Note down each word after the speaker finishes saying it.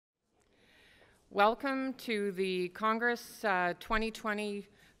Welcome to the Congress 2020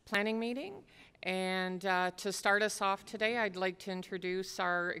 planning meeting. And to start us off today, I'd like to introduce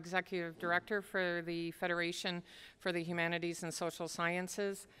our Executive Director for the Federation for the Humanities and Social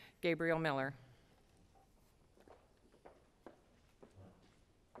Sciences, Gabriel Miller.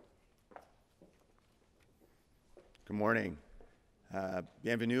 Good morning.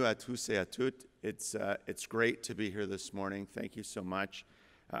 Bienvenue à tous et à toutes. It's great to be here this morning. Thank you so much.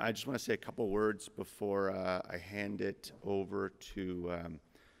 I just want to say a couple words before I hand it over to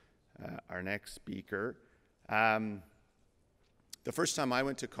our next speaker. The first time I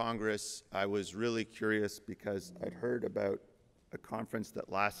went to Congress, I was really curious because I'd heard about a conference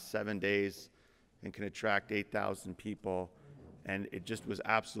that lasts 7 days and can attract 8,000 people, and it just was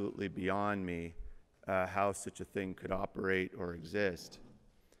absolutely beyond me how such a thing could operate or exist.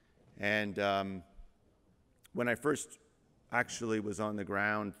 And when I first actually was on the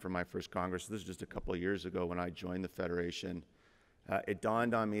ground for my first Congress, this is just a couple of years ago when I joined the Federation, it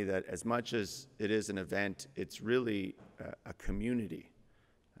dawned on me that as much as it is an event, it's really a community.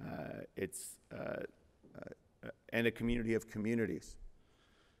 And a community of communities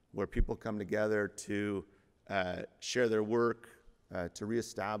where people come together to share their work, to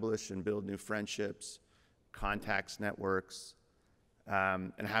reestablish and build new friendships, contacts, networks,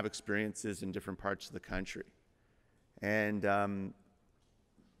 and have experiences in different parts of the country. And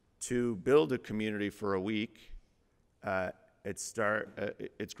to build a community for a week, it's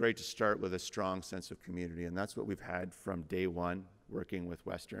great to start with a strong sense of community, and that's what we've had from day one, working with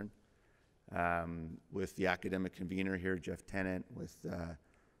Western, with the academic convener here, Jeff Tennant, with the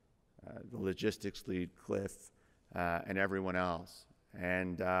logistics lead, Cliff, and everyone else.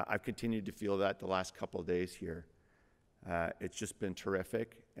 And I've continued to feel that the last couple of days here. It's just been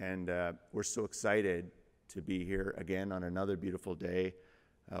terrific, and we're so excited to be here again on another beautiful day,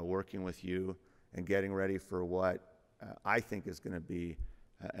 working with you and getting ready for what I think is going to be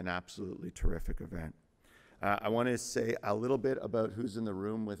an absolutely terrific event. I want to say a little bit about who's in the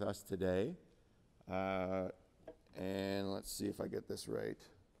room with us today. And let's see if I get this right.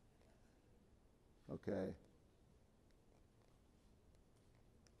 Okay.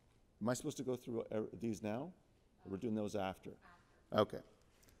 Am I supposed to go through these now? Or we're doing those after? Okay.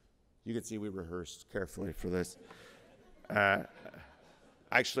 You can see we rehearsed carefully for this.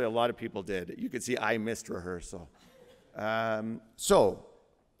 Actually, a lot of people did. You can see I missed rehearsal. So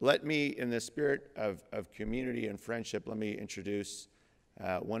let me, in the spirit of community and friendship, let me introduce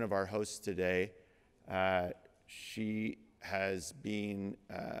one of our hosts today. She has been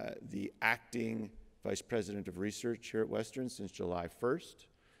the acting Vice President of Research here at Western since July 1st.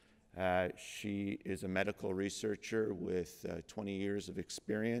 She is a medical researcher with 20 years of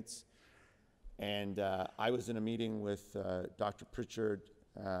experience. And I was in a meeting with Dr. Pritchard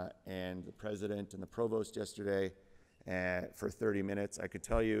and the president and the provost yesterday for 30 minutes. I could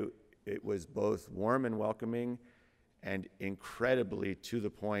tell you it was both warm and welcoming and incredibly to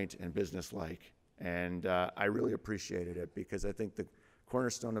the point and businesslike. And I really appreciated it because I think the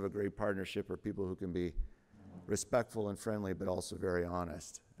cornerstone of a great partnership are people who can be respectful and friendly, but also very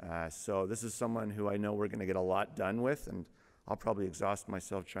honest. So this is someone who I know we're going to get a lot done with, and I'll probably exhaust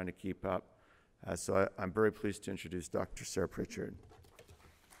myself trying to keep up. So I'm very pleased to introduce Dr. Sarah Pritchard.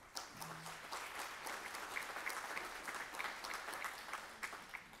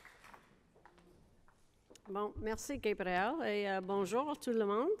 Bon, merci Gabriel et bonjour tout le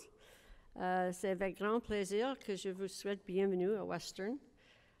monde. C'est avec grand plaisir que je vous souhaite bienvenue à Western.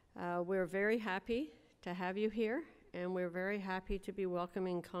 We're very happy to have you here, and we're very happy to be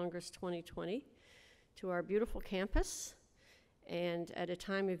welcoming Congress 2020 to our beautiful campus, and at a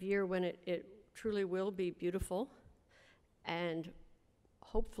time of year when it truly will be beautiful and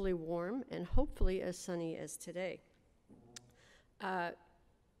hopefully warm and hopefully as sunny as today.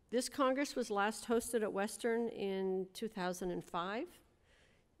 This Congress was last hosted at Western in 2005,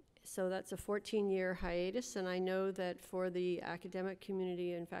 so that's a 14-year hiatus, and I know that for the academic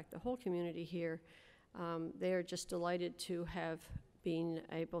community, in fact the whole community here, they are just delighted to have been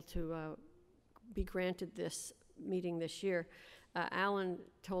able to be granted this meeting this year. Alan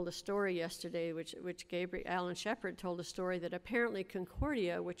told a story yesterday, Alan Shepard told a story that apparently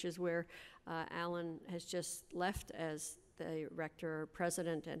Concordia, which is where Alan has just left as the rector or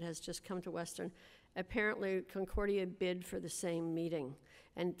president and has just come to Western, apparently Concordia bid for the same meeting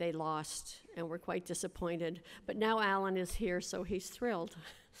and they lost and were quite disappointed. But now Alan is here, so he's thrilled.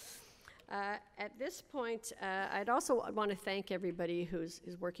 At this point, I'd also want to thank everybody who's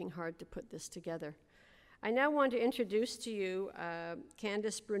working hard to put this together. I now want to introduce to you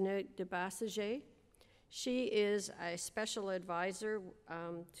Candice Brunet de Bassager. She is a special advisor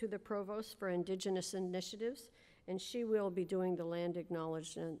to the provost for Indigenous initiatives, and she will be doing the land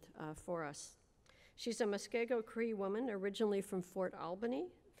acknowledgement for us. She's a Muskego Cree woman, originally from Fort Albany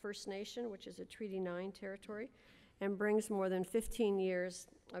First Nation, which is a Treaty 9 territory, and brings more than 15 years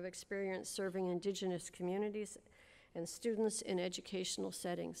of experience serving Indigenous communities and students in educational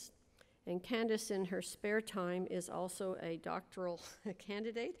settings. And Candace, in her spare time, is also a doctoral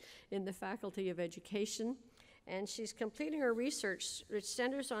candidate in the Faculty of Education, and she's completing her research, which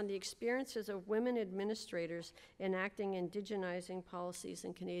centers on the experiences of women administrators enacting indigenizing policies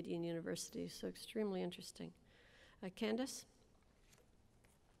in Canadian universities. So extremely interesting. Candace?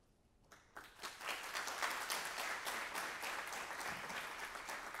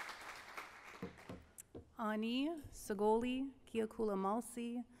 Ani, Sagoli, Kiakula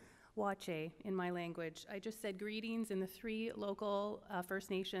Malsi, Wache in my language. I just said greetings in the 3 local First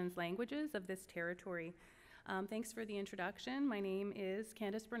Nations languages of this territory. Thanks for the introduction. My name is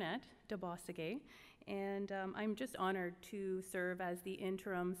Candace Burnett de Bossige, and I'm just honored to serve as the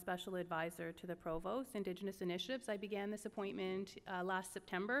interim special advisor to the Provost Indigenous Initiatives. I began this appointment last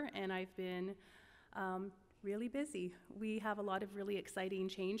September, and I've been really busy. We have a lot of really exciting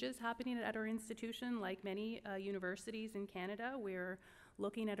changes happening at our institution. Like many universities in Canada, we're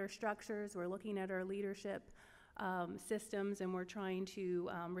looking at our structures, we're looking at our leadership systems, and we're trying to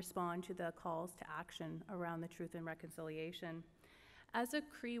respond to the calls to action around the truth and reconciliation. As a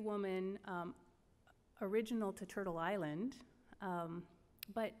Cree woman, original to Turtle Island,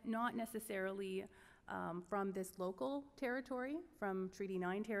 but not necessarily from this local territory, from Treaty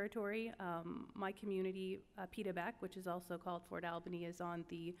 9 territory. My community, Petebec, which is also called Fort Albany, is on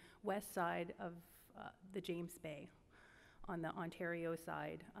the west side of the James Bay, on the Ontario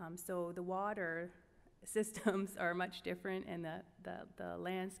side. So the water systems are much different, and the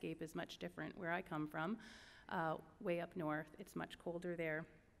landscape is much different where I come from. Way up north, it's much colder there.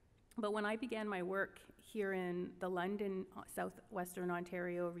 But when I began my work here in the London, southwestern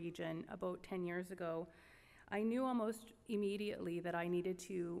Ontario region about 10 years ago, I knew almost immediately that I needed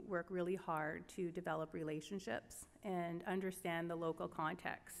to work really hard to develop relationships and understand the local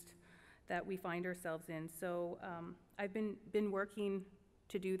context that we find ourselves in. So I've been working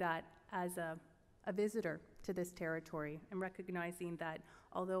to do that as a visitor to this territory, and recognizing that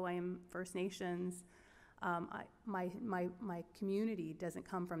although I am First Nations, my community doesn't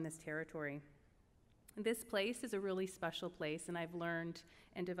come from this territory. This place is a really special place, and I've learned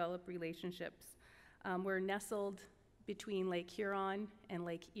and developed relationships. We're nestled between Lake Huron and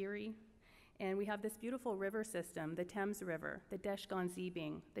Lake Erie, and we have this beautiful river system, the Thames River, the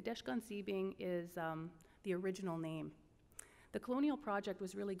Deshgonzibing. The Deshgonzibing is the original name. The colonial project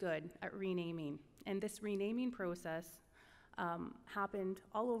was really good at renaming, and this renaming process happened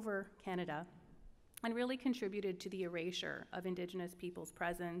all over Canada, and really contributed to the erasure of Indigenous peoples'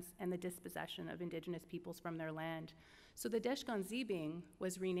 presence and the dispossession of Indigenous peoples from their land. So the Deshgonzibing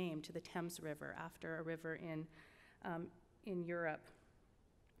was renamed to the Thames River, after a river in Europe.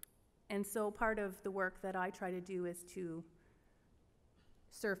 And so part of the work that I try to do is to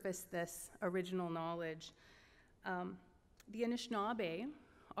surface this original knowledge. The Anishinaabe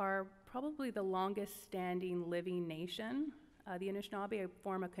are probably the longest standing living nation. The Anishinaabe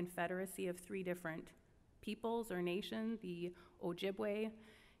form a confederacy of 3 different peoples or nations, the Ojibwe,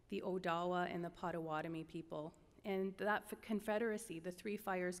 the Odawa, and the Potawatomi people. And that confederacy, the Three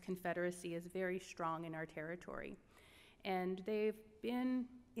Fires Confederacy, is very strong in our territory. And they've been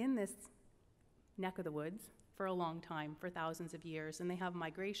in this neck of the woods for a long time, for thousands of years. And they have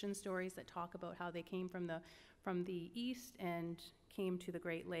migration stories that talk about how they came from the east and came to the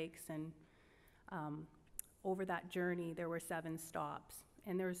Great Lakes, and over that journey, there were 7 stops.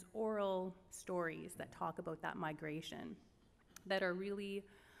 And there's oral stories that talk about that migration that are really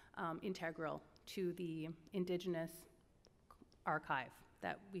integral to the Indigenous archive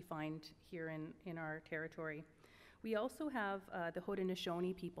that we find here in our territory. We also have the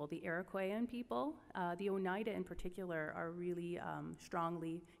Haudenosaunee people, the Iroquoian people. The Oneida in particular are really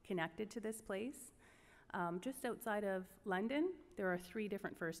strongly connected to this place. Just outside of London, there are 3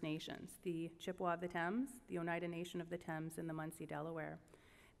 different First Nations, the Chippewa of the Thames, the Oneida Nation of the Thames, and the Munsee Delaware.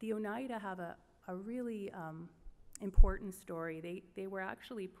 The Oneida have a really important story. They were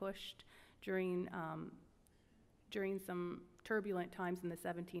actually pushed during some turbulent times in the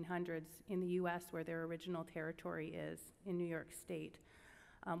 1700s in the US, where their original territory is, in New York State,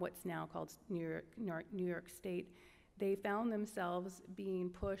 what's now called New York State. They found themselves being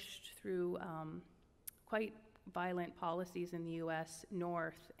pushed through quite violent policies in the US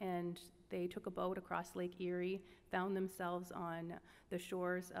north, and They took a boat across Lake Erie, found themselves on the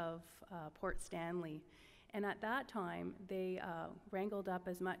shores of Port Stanley. And at that time, they wrangled up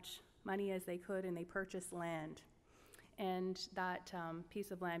as much money as they could, and they purchased land. And that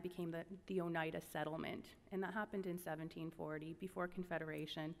piece of land became the Oneida settlement. And that happened in 1740, before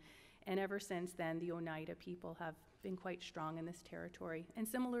Confederation. And ever since then, the Oneida people have been quite strong in this territory. And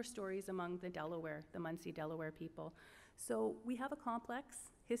similar stories among the Munsee Delaware people. So we have a complex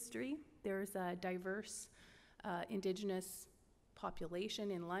history. There's a diverse Indigenous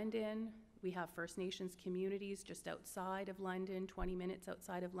population in London. We have First Nations communities just outside of London, 20 minutes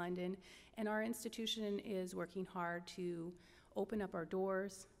outside of London. And our institution is working hard to open up our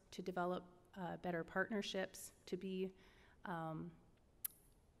doors, to develop better partnerships, to be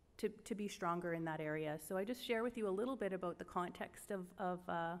stronger in that area. So I just share with you a little bit about the context of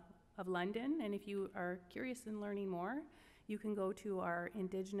London. And if you are curious in learning more, you can go to our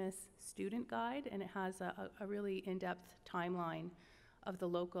Indigenous Student Guide, and it has a really in-depth timeline of the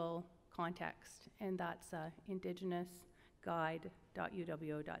local context, and that's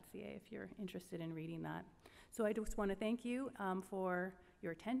indigenousguide.uwo.ca if you're interested in reading that. So I just want to thank you for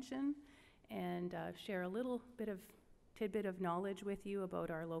your attention and share a little bit of tidbit of knowledge with you about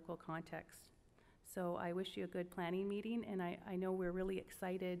our local context. So I wish you a good planning meeting, and I know we're really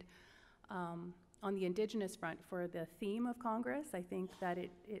excited on the Indigenous front for the theme of Congress. I think that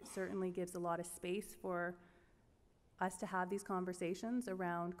it certainly gives a lot of space for us to have these conversations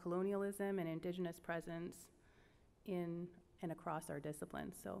around colonialism and Indigenous presence in and across our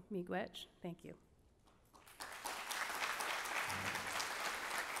disciplines. So, miigwech, thank you.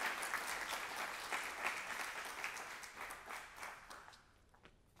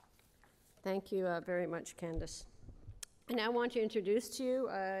 Thank you very much, Candace. I now want to introduce to you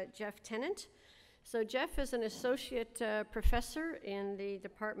Jeff Tennant. So Jeff is an associate professor in the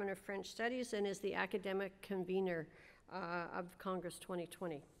Department of French Studies and is the academic convener of Congress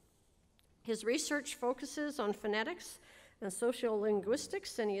 2020. His research focuses on phonetics and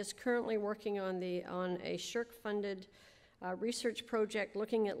sociolinguistics, and he is currently working on a SSHRC-funded research project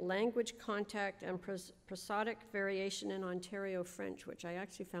looking at language contact and prosodic variation in Ontario French, which I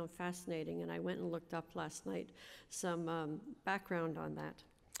actually found fascinating, and I went and looked up last night some background on that.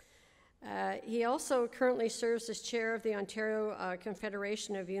 He also currently serves as chair of the Ontario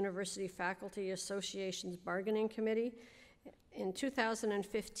Confederation of University Faculty Associations Bargaining Committee. In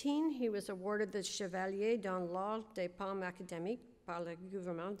 2015, he was awarded the Chevalier dans l'Ordre des Palmes Académiques par le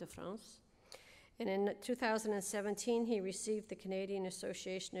gouvernement de France. And in 2017, he received the Canadian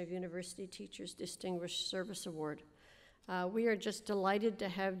Association of University Teachers Distinguished Service Award. We are just delighted to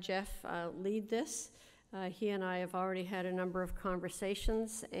have Jeff lead this. He and I have already had a number of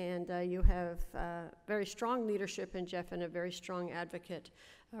conversations, and you have very strong leadership in Jeff and a very strong advocate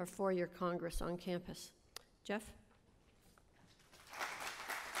for your Congress on campus. Jeff?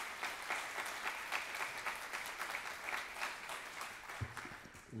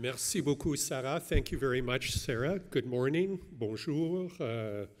 Merci beaucoup, Sarah. Thank you very much, Sarah. Good morning. Bonjour.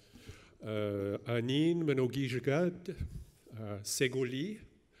 Anin, Menogijagad, Segoli.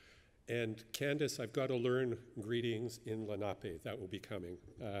 And Candace, I've got to learn greetings in Lenape. That will be coming.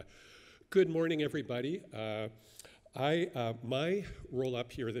 Good morning, everybody. My role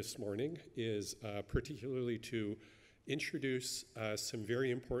up here this morning is particularly to introduce some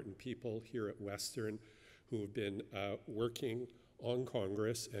very important people here at Western who have been working on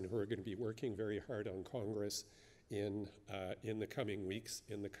Congress and who are going to be working very hard on Congress in the coming weeks,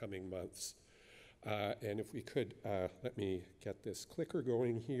 in the coming months. And if we could, let me get this clicker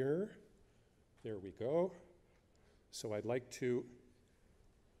going here. There we go. So I'd like to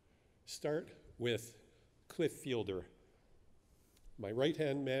start with Cliff Fielder, my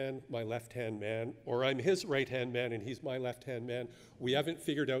right-hand man, my left-hand man, or I'm his right-hand man and he's my left-hand man. We haven't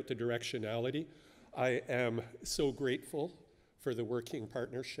figured out the directionality. I am so grateful for the working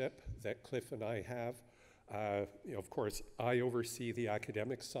partnership that Cliff and I have. Of course, I oversee the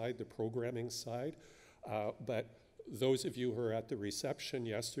academic side, the programming side, but those of you who are at the reception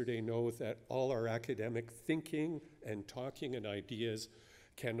yesterday know that all our academic thinking and talking and ideas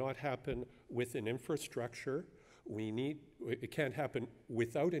cannot happen with an infrastructure. It can't happen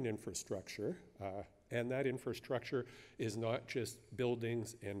without an infrastructure, and that infrastructure is not just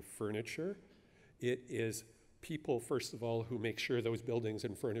buildings and furniture. It is people, first of all, who make sure those buildings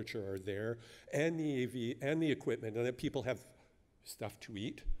and furniture are there, and the AV and the equipment, and that people have stuff to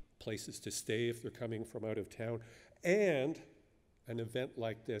eat, places to stay if they're coming from out of town. And an event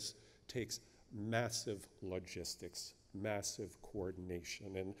like this takes massive logistics, massive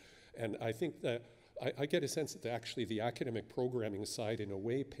coordination. And I think that I get a sense that actually the academic programming side in a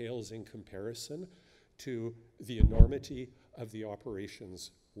way pales in comparison to the enormity of the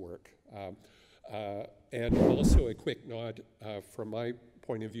operations work. And also a quick nod from my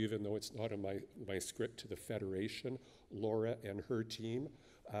point of view, even though it's not in my script, to the Federation, Laura and her team,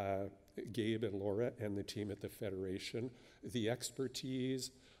 Gabe and Laura and the team at the Federation, the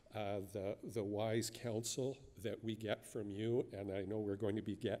expertise, the wise counsel that we get from you, and I know we're going to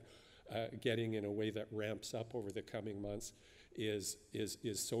be getting in a way that ramps up over the coming months, is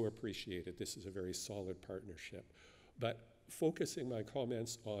so appreciated. This is a very solid partnership. But focusing my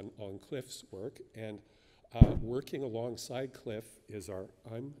comments on Cliff's work, and working alongside Cliff is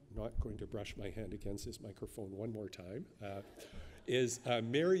I'm not going to brush my hand against this microphone one more time, is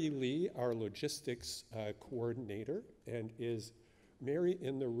Mary Lee, our logistics coordinator. And is Mary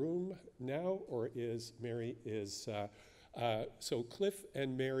in the room now, or is Mary so Cliff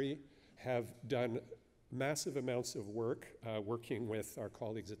and Mary have done massive amounts of work working with our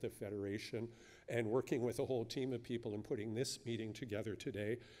colleagues at the Federation and working with a whole team of people in putting this meeting together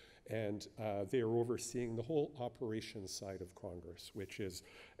today. And they are overseeing the whole operations side of Congress, which is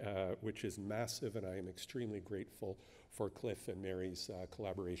massive, and I am extremely grateful for Cliff and Mary's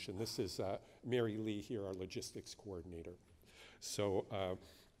collaboration. This is Mary Lee here, our logistics coordinator. So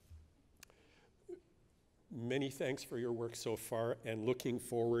many thanks for your work so far, and looking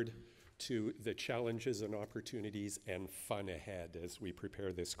forward to the challenges and opportunities and fun ahead as we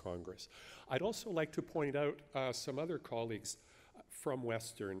prepare this Congress. I'd also like to point out some other colleagues from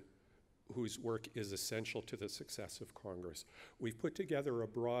Western whose work is essential to the success of Congress. We've put together a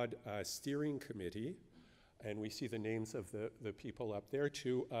broad steering committee, and we see the names of the people up there.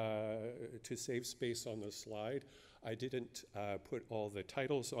 To save space on the slide, I didn't put all the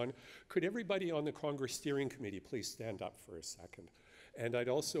titles on. Could everybody on the Congress Steering Committee please stand up for a second? And I'd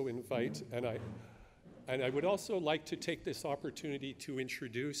also invite, and I would also like to take this opportunity to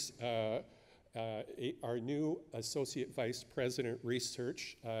introduce our new Associate Vice President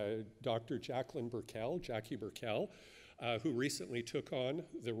Research, Dr. Jackie Burkell, who recently took on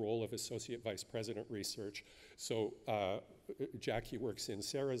the role of Associate Vice President Research. So Jackie works in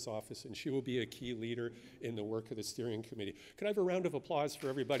Sarah's office, and she will be a key leader in the work of the Steering Committee. Can I have a round of applause for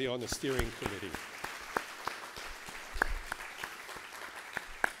everybody on the Steering Committee?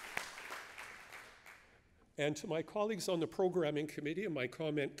 And to my colleagues on the Programming Committee, and my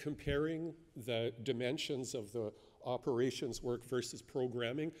comment comparing the dimensions of the operations work versus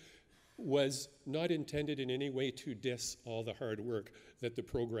programming was not intended in any way to diss all the hard work that the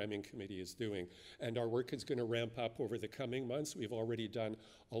Programming Committee is doing. And our work is going to ramp up over the coming months. We've already done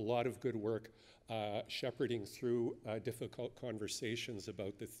a lot of good work shepherding through difficult conversations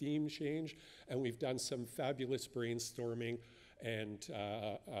about the theme change, and we've done some fabulous brainstorming and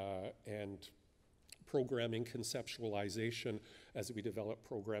programming conceptualization as we develop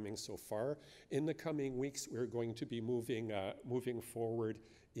programming so far. In the coming weeks, we're going to be moving forward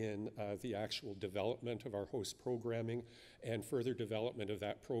in the actual development of our host programming and further development of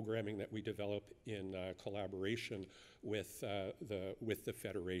that programming that we develop in collaboration with the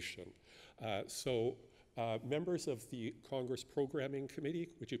Federation. So members of the Congress Programming Committee,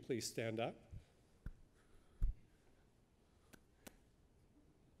 would you please stand up?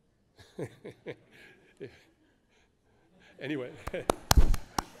 Anyway,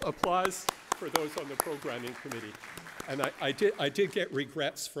 applause for those on the Programming Committee. And I did get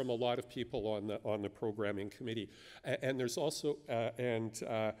regrets from a lot of people on the Programming Committee. And there's also,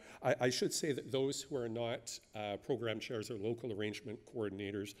 I should say that those who are not program chairs or local arrangement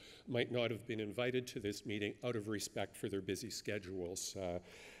coordinators might not have been invited to this meeting out of respect for their busy schedules.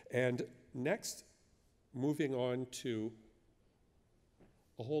 And next, moving on to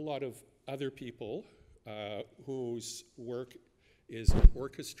a whole lot of other people whose work is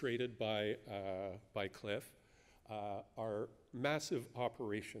orchestrated by Cliff, our massive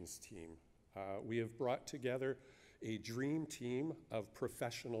operations team. We have brought together a dream team of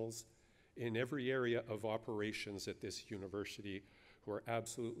professionals in every area of operations at this university who are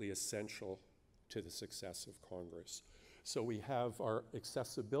absolutely essential to the success of Congress. So we have our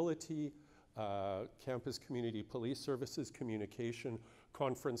accessibility, campus community police services, communication,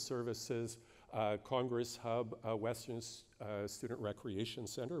 conference services, Congress Hub, Western Student Recreation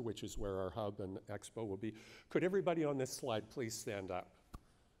Center, which is where our hub and expo will be. Could everybody on this slide please stand up?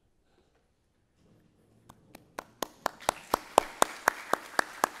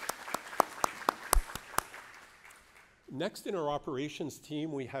 Next in our operations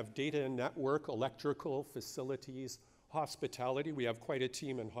team, we have data and network, electrical, facilities, hospitality. We have quite a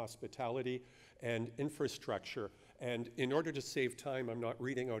team in hospitality and infrastructure. And in order to save time, I'm not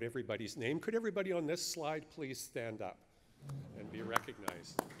reading out everybody's name. Could everybody on this slide please stand up and be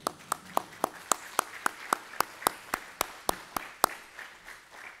recognized?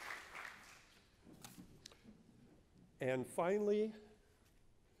 And finally,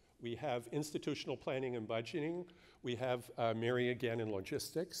 we have institutional planning and budgeting. We have Mary again in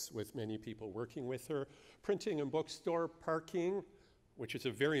logistics, with many people working with her. Printing and bookstore, parking, which is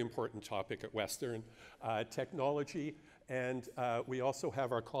a very important topic at Western, technology, and we also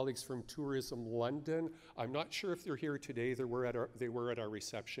have our colleagues from Tourism London. I'm not sure if they're here today. They were at our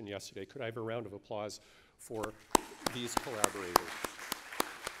reception yesterday. Could I have a round of applause for these collaborators?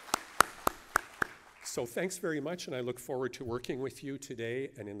 So thanks very much, and I look forward to working with you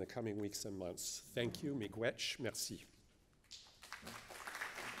today and in the coming weeks and months. Thank you, miigwech, merci.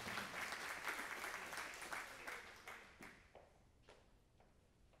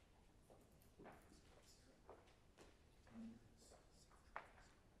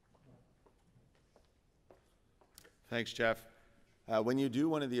 Thanks, Jeff. When you do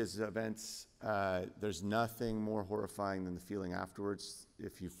one of these events, there's nothing more horrifying than the feeling afterwards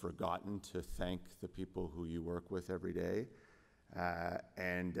if you've forgotten to thank the people who you work with every day.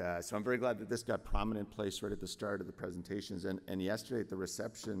 So I'm very glad that this got prominent place right at the start of the presentations. And yesterday at the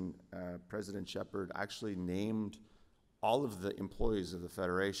reception, President Shepherd actually named all of the employees of the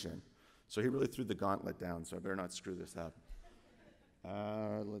Federation. So he really threw the gauntlet down, so I better not screw this up.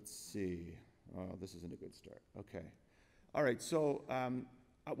 Let's see. Oh, this isn't a good start. Okay. All right, so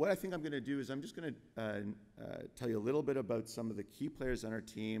what I think I'm going to do is I'm just going to tell you a little bit about some of the key players on our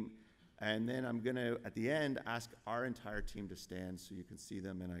team, and then I'm going to, at the end, ask our entire team to stand so you can see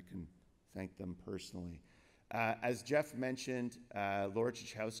them and I can thank them personally. As Jeff mentioned, Laura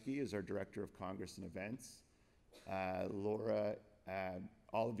Chichowski is our Director of Congress and Events. Laura,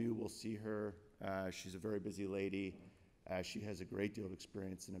 all of you will see her. She's a very busy lady. She has a great deal of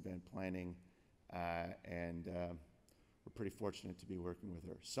experience in event planning, and we're pretty fortunate to be working with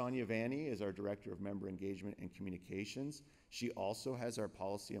her. Sonia Vanni is our Director of Member Engagement and Communications. She also has our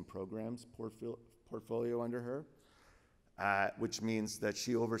policy and programs portfolio under her, which means that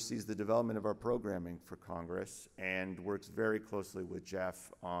she oversees the development of our programming for Congress and works very closely with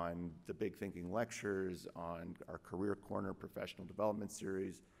Jeff on the Big Thinking lectures, on our Career Corner professional development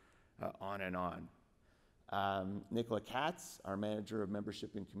series, on and on. Nicola Katz, our Manager of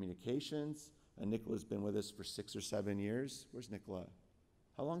Membership and Communications. Nicola's been with us for 6 or 7 years. Where's Nicola?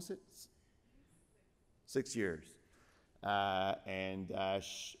 How long is it? 6 years.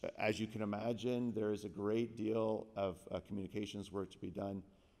 As you can imagine, there is a great deal of communications work to be done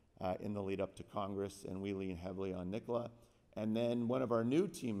in the lead up to Congress, and we lean heavily on Nicola. And then one of our new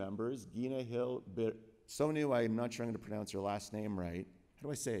team members, Gina Hill, so new I'm not sure I'm going to pronounce her last name right. How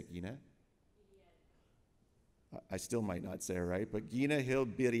do I say it, Gina? I still might not say it right, but Gina Hill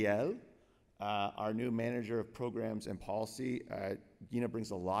Biriel, our new Manager of Programs and Policy. Gina brings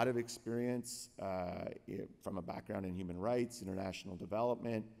a lot of experience from a background in human rights, international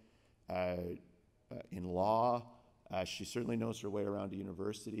development, in law. She certainly knows her way around a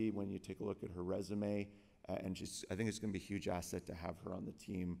university when you take a look at her resume, and I think it's going to be a huge asset to have her on the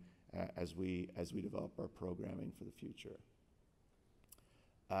team as we develop our programming for the future.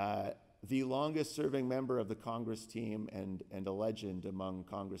 The longest serving member of the Congress team and a legend among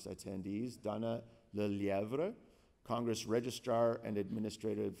Congress attendees, Donna Lelievre, Congress Registrar and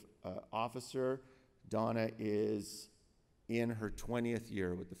Administrative Officer. Donna is in her 20th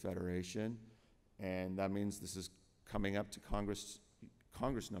year with the Federation, and that means this is coming up to Congress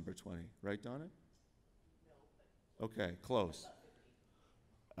number 20, right, Donna? No. Okay, close.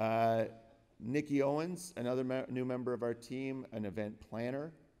 Nikki Owens, another new member of our team, an event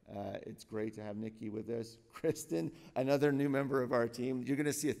planner. It's great to have Nikki with us. Kristen, another new member of our team. You're going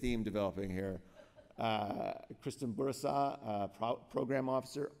to see a theme developing here. Kristen Bursa, program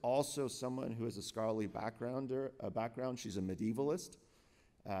officer, also someone who has a scholarly background. She's a medievalist,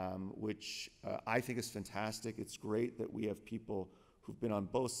 which I think is fantastic. It's great that we have people who've been on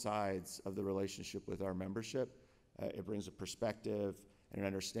both sides of the relationship with our membership. It brings a perspective and an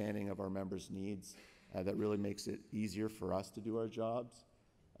understanding of our members' needs that really makes it easier for us to do our jobs.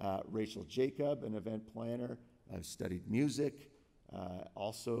 Rachel Jacob, an event planner, studied music,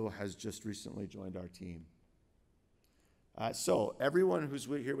 also has just recently joined our team. So everyone who's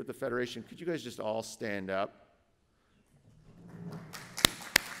here with the Federation, could you guys just all stand up?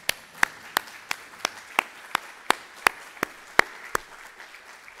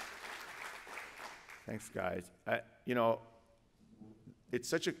 Thanks, guys. You know, it's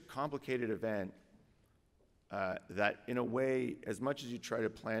such a complicated event. that in a way, as much as you try to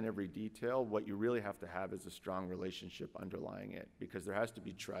plan every detail, what you really have to have is a strong relationship underlying it, because there has to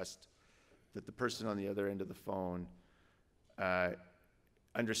be trust that the person on the other end of the phone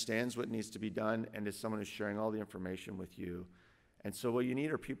understands what needs to be done and is someone who's sharing all the information with you. And so what you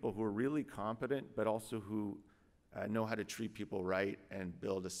need are people who are really competent, but also who know how to treat people right and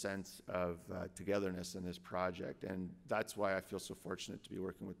build a sense of togetherness in this project. And that's why I feel so fortunate to be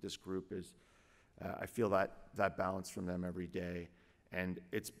working with this group. Is I feel that balance from them every day. And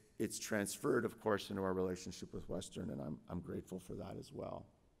it's transferred, of course, into our relationship with Western, and I'm grateful for that as well.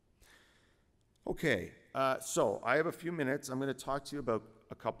 Okay, so I have a few minutes. I'm going to talk to you about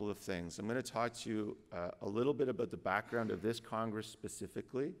a couple of things. I'm going to talk to you a little bit about the background of this Congress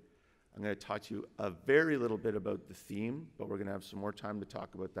specifically. I'm going to talk to you a very little bit about the theme, but we're going to have some more time to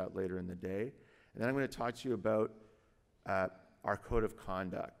talk about that later in the day. And then I'm going to talk to you about our code of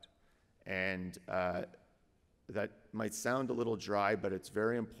conduct. And that might sound a little dry, but it's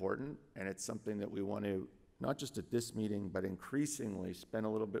very important, and it's something that we want to, not just at this meeting, but increasingly spend a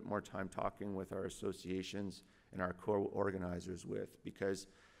little bit more time talking with our associations and our co-organizers with, because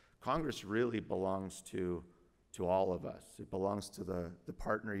Congress really belongs to all of us. It belongs to the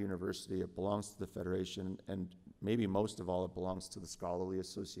partner university, it belongs to the Federation, and maybe most of all, it belongs to the scholarly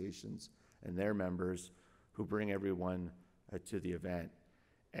associations and their members who bring everyone to the event.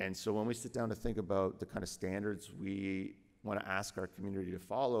 And so when we sit down to think about the kind of standards we want to ask our community to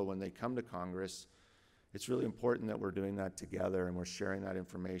follow when they come to Congress, it's really important that we're doing that together and we're sharing that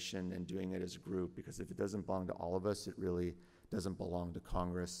information and doing it as a group, because if it doesn't belong to all of us, it really doesn't belong to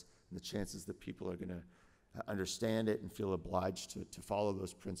Congress. And the chances that people are going to understand it and feel obliged to follow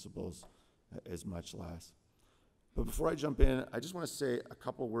those principles is much less. But before I jump in, I just want to say a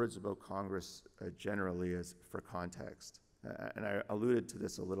couple words about Congress generally as for context. And I alluded to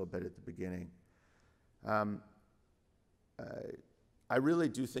this a little bit at the beginning. I really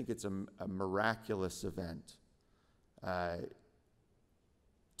do think it's a miraculous event to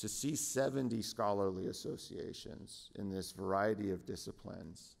see 70 scholarly associations in this variety of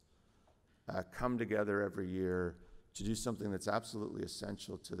disciplines come together every year to do something that's absolutely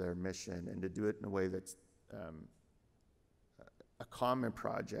essential to their mission, and to do it in a way that's a common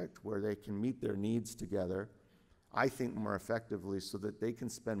project where they can meet their needs together, I think, more effectively, so that they can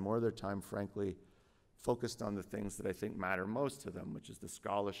spend more of their time, frankly, focused on the things that I think matter most to them, which is the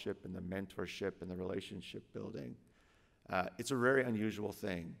scholarship and the mentorship and the relationship building. It's a very unusual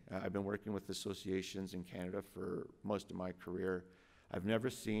thing. I've been working with associations in Canada for most of my career. I've never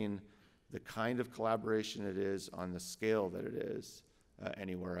seen the kind of collaboration it is on the scale that it is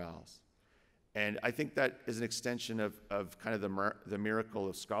anywhere else. And I think that is an extension of kind of the miracle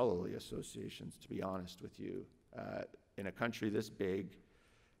of scholarly associations, to be honest with you. In a country this big,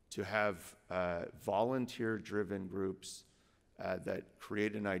 to have volunteer-driven groups that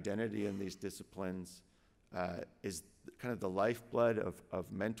create an identity in these disciplines is kind of the lifeblood of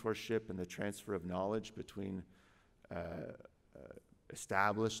mentorship and the transfer of knowledge between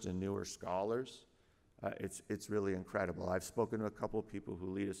established and newer scholars. It's really incredible. I've spoken to a couple of people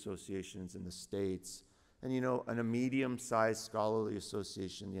who lead associations in the States, and you know, in a medium-sized scholarly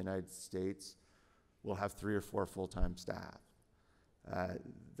association in the United States will have 3 or 4 full-time staff.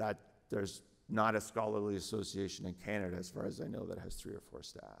 That there's not a scholarly association in Canada, as far as I know, that has 3 or 4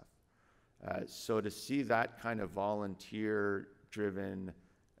 staff. So to see that kind of volunteer-driven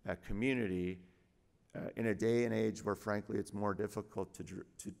community in a day and age where, frankly, it's more difficult to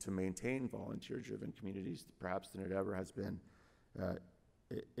maintain volunteer-driven communities, perhaps, than it ever has been,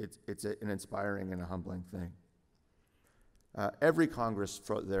 it's an inspiring and a humbling thing. Every Congress,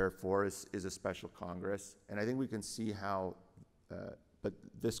 therefore, is a special Congress, and I think we can see how, but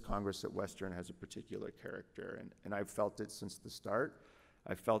this Congress at Western has a particular character, and I've felt it since the start.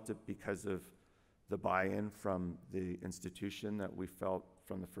 I felt it because of the buy-in from the institution that we felt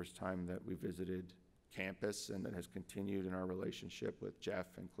from the first time that we visited campus, and that has continued in our relationship with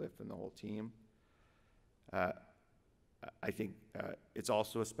Jeff and Cliff and the whole team. I think it's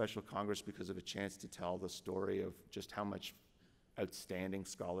also a special Congress because of a chance to tell the story of just how much outstanding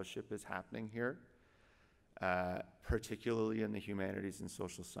scholarship is happening here, particularly in the humanities and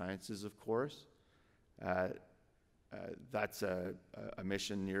social sciences, of course. That's a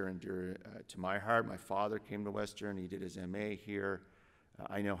mission near and dear to my heart. My father came to Western. He did his MA here.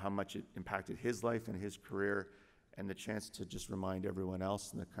 I know how much it impacted his life and his career, and the chance to just remind everyone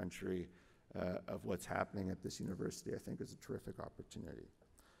else in the country of what's happening at this university, I think, is a terrific opportunity.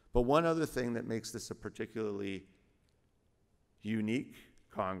 But one other thing that makes this a particularly unique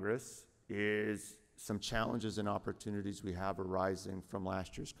Congress is some challenges and opportunities we have arising from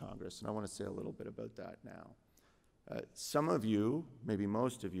last year's Congress, and I want to say a little bit about that now. Some of you, maybe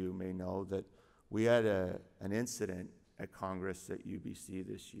most of you, may know that we had an incident at Congress at UBC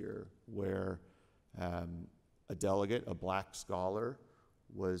this year where a delegate, a black scholar,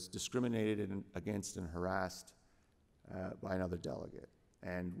 was discriminated against and harassed by another delegate.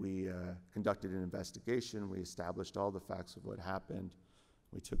 And we conducted an investigation. We established all the facts of what happened.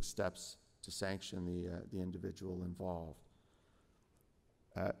 We took steps to sanction the individual involved.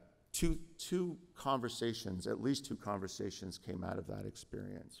 Two conversations, at least two conversations came out of that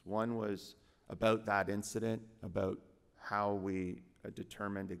experience. One was about that incident, about how we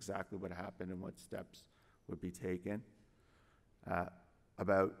determined exactly what happened and what steps would be taken.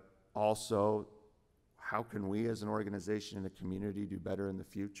 About also how can we as an organization and a community do better in the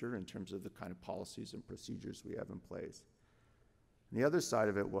future in terms of the kind of policies and procedures we have in place. And the other side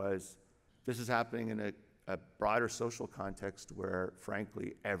of it was, this is happening in a broader social context where,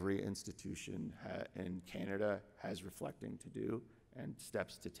 frankly, every institution in Canada has reflecting to do and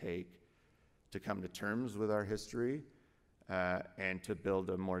steps to take to come to terms with our history and to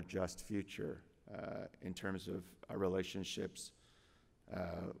build a more just future in terms of our relationships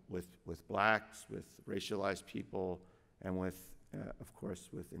with blacks, with racialized people, and with, of course,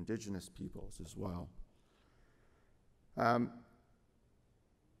 with Indigenous peoples as well.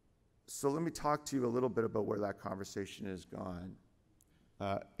 So let me talk to you a little bit about where that conversation has gone.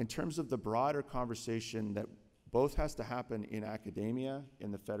 In terms of the broader conversation that both has to happen in academia,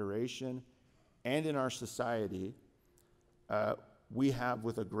 in the Federation, and in our society, we have,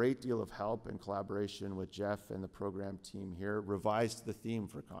 with a great deal of help and collaboration with Jeff and the program team here, revised the theme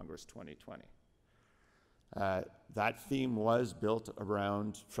for Congress 2020. That theme was built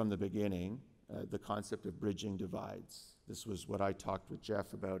around, from the beginning, the concept of bridging divides. This was what I talked with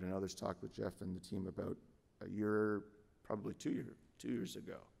Jeff about, and others talked with Jeff and the team about a year, probably 2 years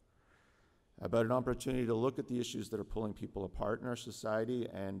ago, about an opportunity to look at the issues that are pulling people apart in our society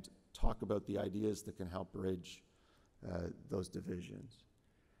and talk about the ideas that can help bridge those divisions.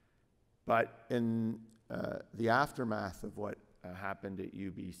 But in the aftermath of what happened at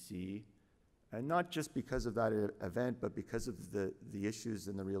UBC, and not just because of that event, but because of the issues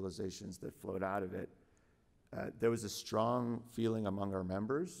and the realizations that flowed out of it, there was a strong feeling among our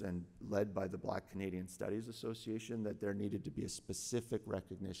members, and led by the Black Canadian Studies Association, that there needed to be a specific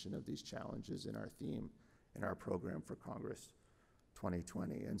recognition of these challenges in our theme, in our program for Congress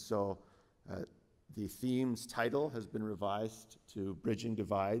 2020. And so the theme's title has been revised to Bridging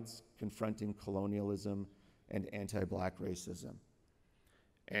Divides, Confronting Colonialism and Anti-Black Racism.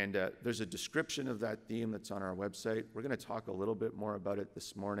 And there's a description of that theme that's on our website. We're going to talk a little bit more about it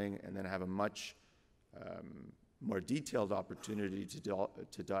this morning, and then have a much more detailed opportunity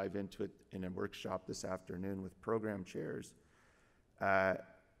to dive into it in a workshop this afternoon with program chairs,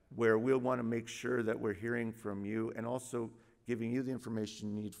 where we'll want to make sure that we're hearing from you and also giving you the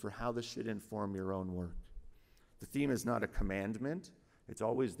information you need for how this should inform your own work. The theme is not a commandment. It's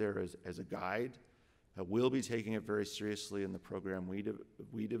always there as a guide. We'll be taking it very seriously in the program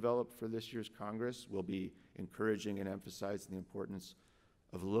we developed for this year's Congress. We'll be encouraging and emphasizing the importance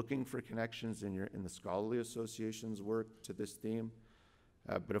of looking for connections in the scholarly association's work to this theme.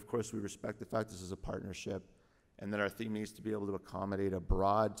 But of course, we respect the fact this is a partnership, and that our theme needs to be able to accommodate a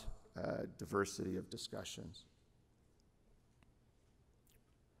broad diversity of discussions.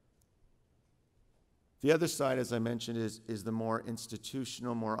 The other side, as I mentioned, is the more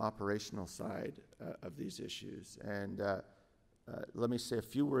institutional, more operational side of these issues. And let me say a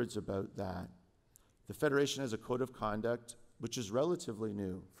few words about that. The Federation has a code of conduct which is relatively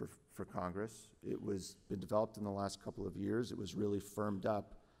new for Congress. It was been developed in the last couple of years. It was really firmed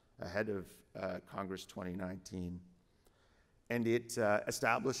up ahead of Congress 2019. And it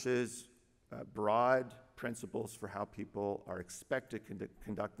establishes broad principles for how people are expected to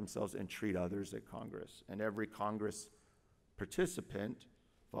conduct themselves and treat others at Congress. And every Congress participant,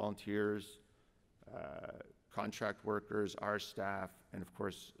 volunteers, contract workers, our staff, and of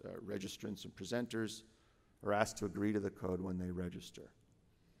course, registrants and presenters, are asked to agree to the code when they register.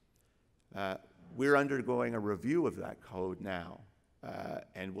 We're undergoing a review of that code now,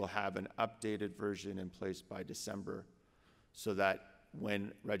 and we'll have an updated version in place by December, so that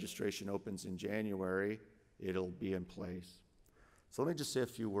when registration opens in January, it'll be in place. So let me just say a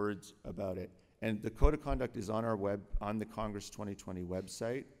few words about it. And the code of conduct is on on the Congress 2020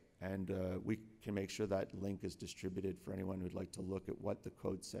 website, and we can make sure that link is distributed for anyone who'd like to look at what the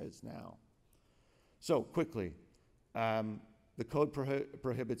code says now. So quickly, the code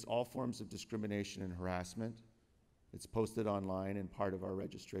prohibits all forms of discrimination and harassment. It's posted online and part of our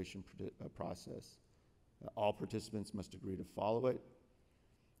registration process. All participants must agree to follow it.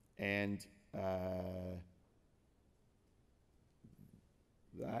 And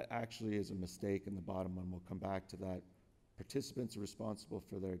that actually is a mistake in the bottom one. We'll come back to that. Participants are responsible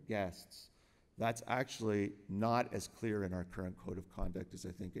for their guests. That's actually not as clear in our current code of conduct as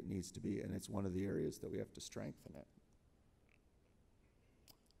I think it needs to be, and it's one of the areas that we have to strengthen it.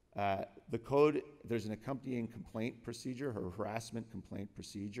 The code, there's an accompanying complaint procedure, or harassment complaint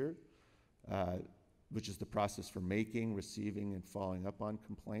procedure, which is the process for making, receiving, and following up on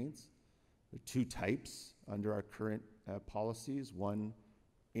complaints. There are two types under our current policies. One,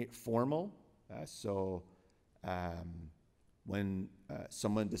 formal, when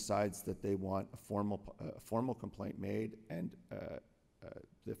someone decides that they want a formal complaint made, and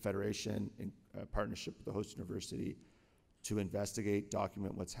the Federation, in partnership with the host university, to investigate,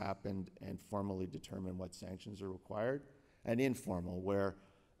 document what's happened, and formally determine what sanctions are required. And informal, where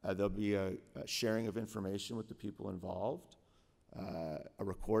there'll be a sharing of information with the people involved, a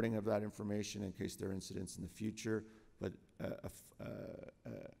recording of that information in case there are incidents in the future, but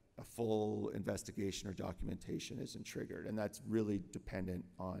a full investigation or documentation isn't triggered. And that's really dependent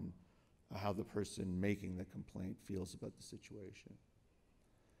on how the person making the complaint feels about the situation.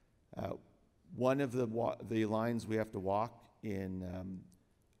 One of the lines we have to walk in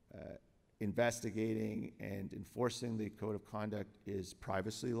investigating and enforcing the code of conduct is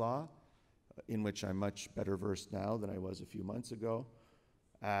privacy law, in which I'm much better versed now than I was a few months ago.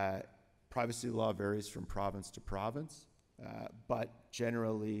 Privacy law varies from province to province, but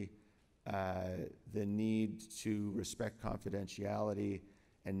generally the need to respect confidentiality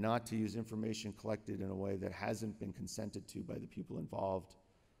and not to use information collected in a way that hasn't been consented to by the people involved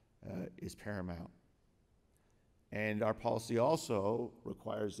is paramount. And our policy also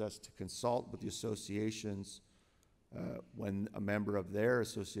requires us to consult with the associations when a member of their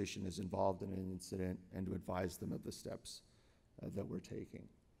association is involved in an incident, and to advise them of the steps that we're taking.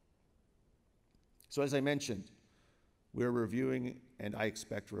 So as I mentioned, we're reviewing, and I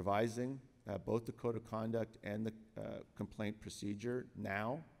expect revising, both the code of conduct and the complaint procedure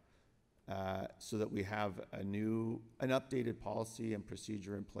now, so that we have an updated policy and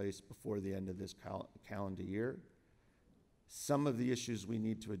procedure in place before the end of this calendar year. Some of the issues we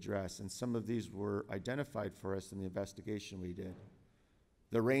need to address, and some of these were identified for us in the investigation we did.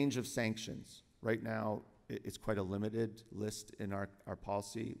 The range of sanctions. Right now, it's quite a limited list in our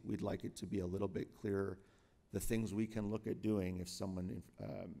policy. We'd like it to be a little bit clearer, the things we can look at doing if someone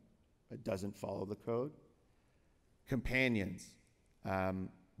doesn't follow the code. Companions. Another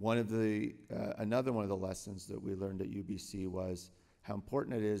one of the lessons that we learned at UBC was how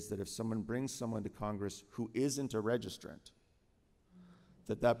important it is that if someone brings someone to Congress who isn't a registrant,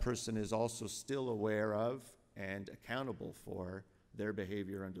 that person is also still aware of and accountable for their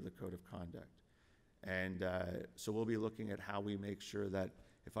behavior under the code of conduct. And so we'll be looking at how we make sure that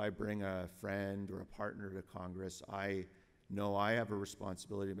if I bring a friend or a partner to Congress, I know I have a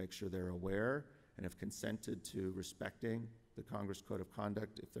responsibility to make sure they're aware and have consented to respecting the Congress Code of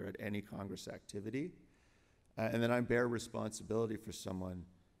Conduct if they're at any Congress activity. And then I bear responsibility for someone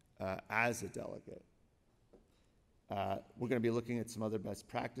as a delegate. We're going to be looking at some other best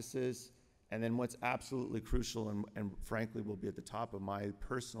practices. And then what's absolutely crucial and frankly will be at the top of my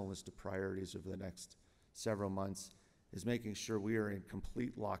personal list of priorities over the next several months is making sure we are in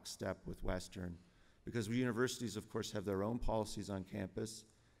complete lockstep with Western, because universities, of course, have their own policies on campus.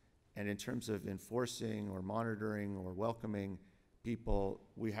 And in terms of enforcing or monitoring or welcoming people,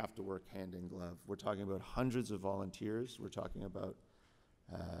 we have to work hand in glove. We're talking about hundreds of volunteers. We're talking about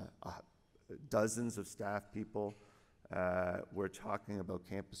dozens of staff people. We're talking about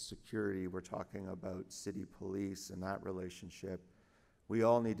campus security. We're talking about city police and that relationship. We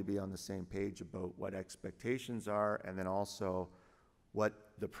all need to be on the same page about what expectations are, and then also what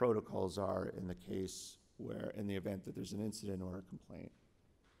the protocols are in the case where, in the event that there's an incident or a complaint.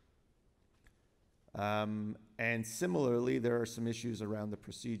 And similarly, there are some issues around the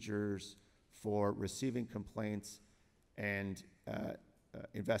procedures for receiving complaints and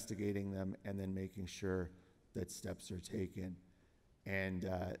investigating them, and then making sure that steps are taken. And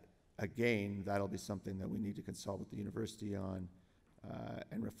again, that'll be something that we need to consult with the university on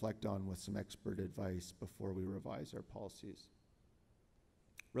and reflect on with some expert advice before we revise our policies.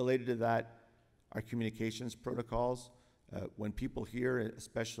 Related to that, our communications protocols. When people hear,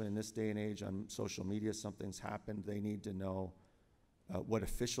 especially in this day and age on social media, something's happened, they need to know what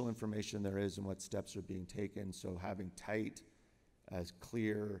official information there is and what steps are being taken. So having tight,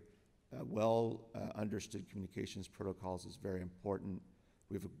 clear, well-understood communications protocols is very important.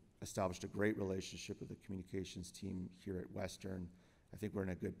 We've established a great relationship with the communications team here at Western. I think we're in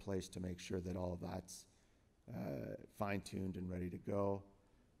a good place to make sure that all of that's fine-tuned and ready to go.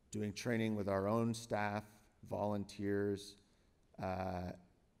 Doing training with our own staff, volunteers,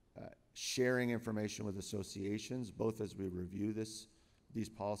 sharing information with associations, both as we review these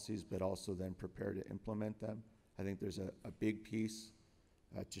policies, but also then prepare to implement them. I think there's a big piece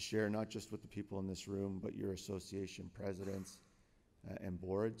to share, not just with the people in this room, but your association presidents and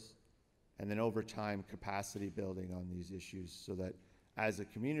boards. And then over time, capacity building on these issues so that as a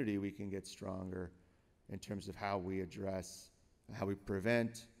community, we can get stronger in terms of how we address, how we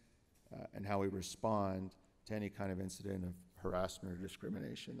prevent, and how we respond to any kind of incident of harassment or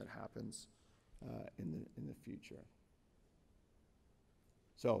discrimination that happens in the future.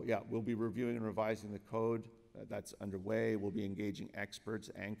 So yeah, we'll be reviewing and revising the code. That's underway. We'll be engaging experts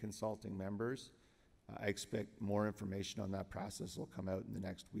and consulting members. I expect more information on that process will come out in the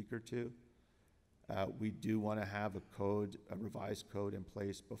next week or two. We do want to have a revised code in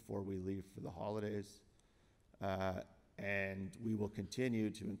place before we leave for the holidays. And we will continue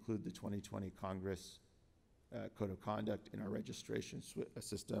to include the 2020 Congress Code of Conduct in our registration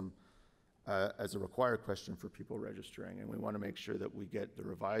system as a required question for people registering. And we want to make sure that we get the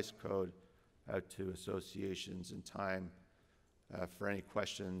revised code out to associations in time for any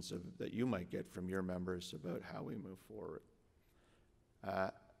questions that you might get from your members about how we move forward.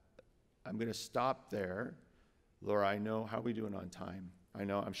 I'm going to stop there. Laura, I know, how are we doing on time?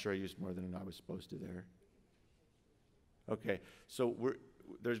 I'm sure I used more than I was supposed to there. Okay, so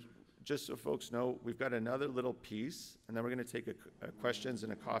there's, just so folks know, we've got another little piece, and then we're going to take a questions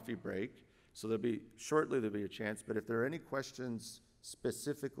and a coffee break. So shortly there'll be a chance, but if there are any questions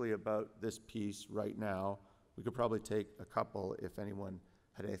specifically about this piece right now, we could probably take a couple if anyone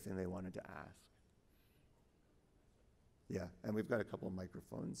had anything they wanted to ask. Yeah, and we've got a couple of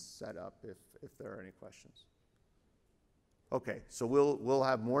microphones set up if there are any questions. Okay, so we'll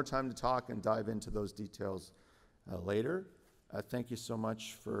have more time to talk and dive into those details later. Thank you so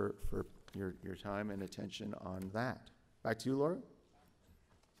much for your time and attention on that. Back to you, Laura.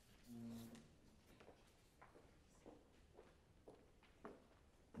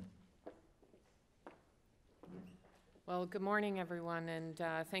 Well, good morning, everyone, and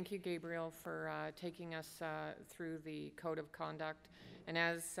thank you, Gabriel, for taking us through the Code of Conduct. And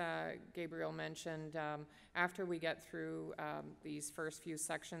as Gabriel mentioned, after we get through these first few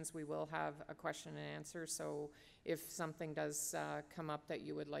sections, we will have a question and answer. So if something does come up that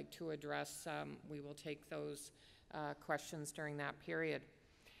you would like to address, we will take those questions during that period.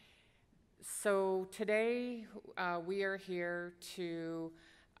 So today we are here to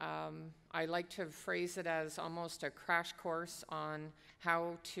I like to phrase it as almost a crash course on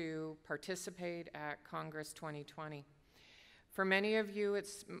how to participate at Congress 2020. For many of you,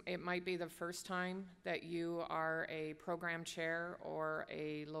 it might be the first time that you are a program chair or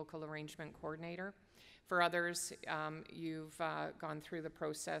a local arrangement coordinator. For others, you've gone through the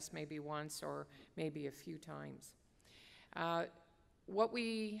process maybe once or maybe a few times. What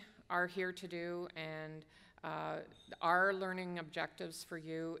we are here to do, and our learning objectives for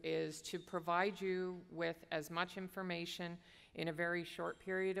you, is to provide you with as much information in a very short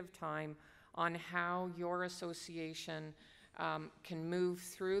period of time on how your association can move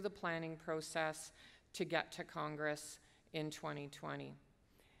through the planning process to get to Congress in 2020.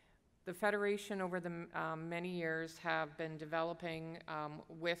 The Federation over the many years have been developing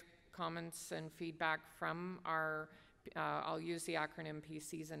with comments and feedback from our, I'll use the acronym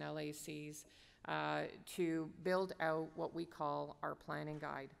PCs and LACs, to build out what we call our planning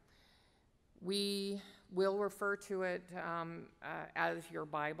guide. We will refer to it as your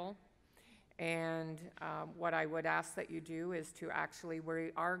Bible, and what I would ask that you do is to actually,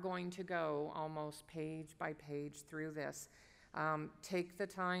 we are going to go almost page by page through this. Take the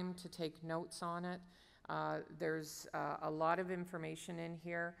time to take notes on it. There's a lot of information in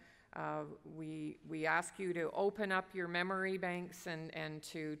here. We ask you to open up your memory banks and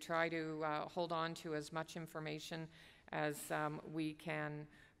to try to hold on to as much information as we can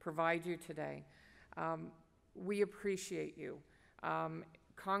provide you today. We appreciate you.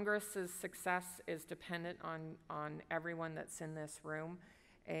 Congress's success is dependent on everyone that's in this room,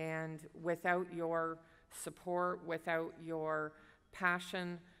 and without your support, without your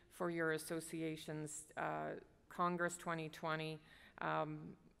passion for your associations, Congress 2020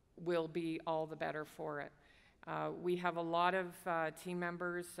 will be all the better for it. We have a lot of team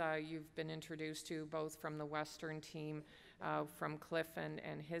members you've been introduced to, both from the Western team, from Cliff and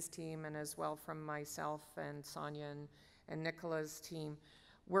his team, and as well from myself and Sonia and Nicola's team.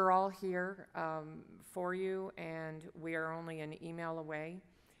 We're all here for you, and we are only an email away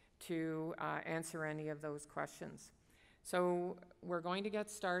to answer any of those questions. So we're going to get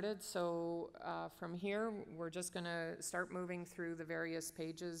started. So from here, we're just going to start moving through the various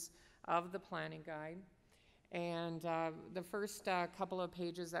pages of the planning guide. And the first couple of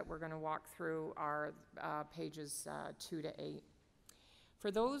pages that we're going to walk through are pages 2 to 8. For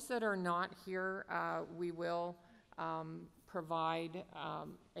those that are not here, we will provide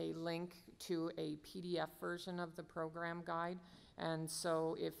a link to a PDF version of the program guide. And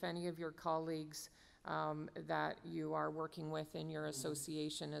so if any of your colleagues that you are working with in your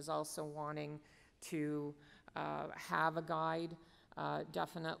association is also wanting to have a guide,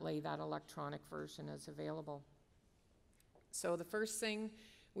 definitely that electronic version is available. So the first thing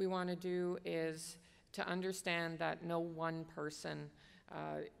we want to do is to understand that no one person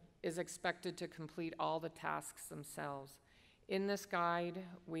is expected to complete all the tasks themselves. In this guide,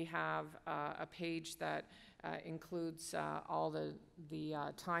 we have a page that includes all the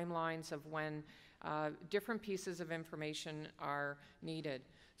timelines of when different pieces of information are needed.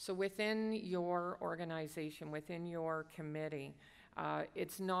 So within your organization, within your committee,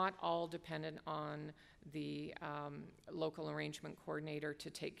 it's not all dependent on the local arrangement coordinator to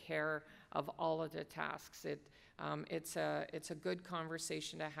take care of all of the tasks. It's a good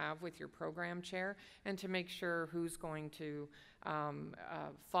conversation to have with your program chair and to make sure who's going to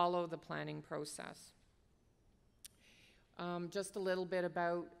follow the planning process. Just a little bit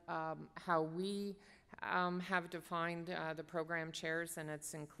about how we have defined the program chairs, and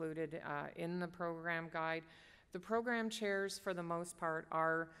it's included in the program guide. The program chairs, for the most part,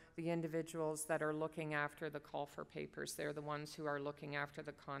 are the individuals that are looking after the call for papers. They're the ones who are looking after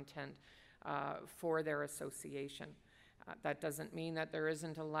the content for their association. That doesn't mean that there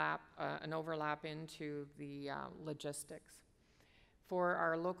isn't an overlap into the logistics. For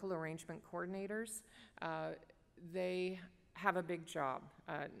our local arrangement coordinators, they have a big job,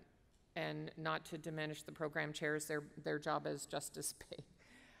 and not to diminish the program chairs, their job is just as big.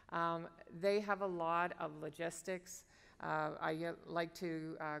 They have a lot of logistics. I like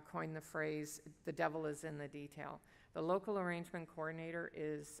to coin the phrase, the devil is in the detail. The local arrangement coordinator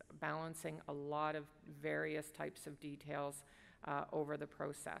is balancing a lot of various types of details over the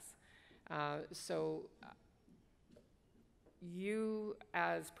process. So you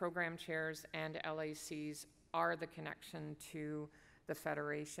as program chairs and LACs are the connection to the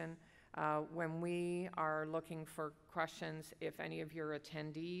Federation. When we are looking for questions, if any of your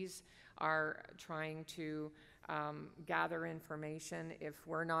attendees are trying to gather information, if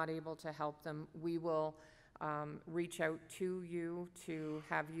we're not able to help them, we will reach out to you to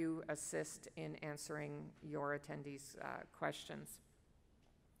have you assist in answering your attendees' questions.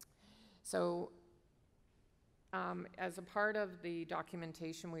 So as a part of the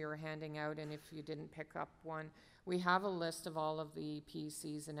documentation we were handing out, and if you didn't pick up one, we have a list of all of the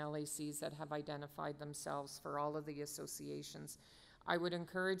PCs and LACs that have identified themselves for all of the associations. I would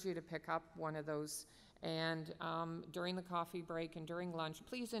encourage you to pick up one of those, and during the coffee break and during lunch,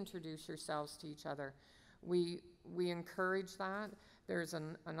 please introduce yourselves to each other. We encourage that. There's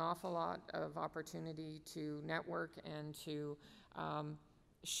an awful lot of opportunity to network and to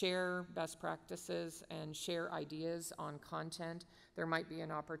share best practices and share ideas on content. There might be an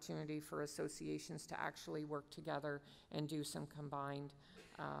opportunity for associations to actually work together and do some combined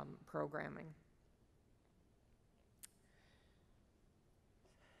programming.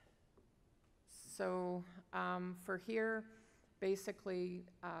 So for here, basically,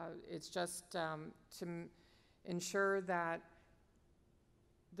 it's just to ensure that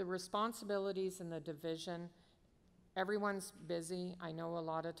the responsibilities in the division, everyone's busy. I know a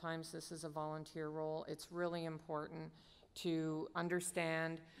lot of times this is a volunteer role. It's really important to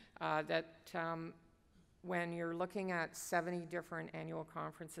understand that when you're looking at 70 different annual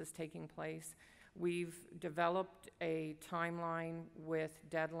conferences taking place, we've developed a timeline with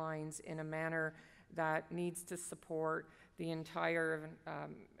deadlines in a manner that needs to support the entire,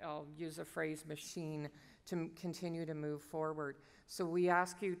 I'll use a phrase, machine to continue to move forward. So we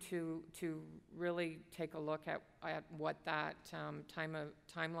ask you to really take a look at what that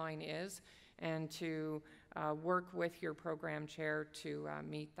timeline is, and to work with your program chair to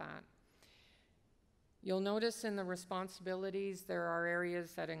meet that. You'll notice in the responsibilities there are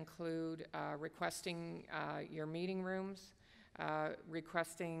areas that include requesting your meeting rooms,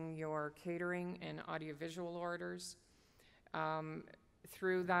 requesting your catering and audiovisual orders.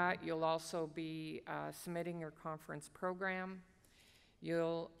 Through that, you'll also be submitting your conference program.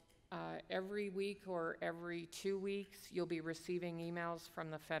 You'll, every week or every 2 weeks, you'll be receiving emails from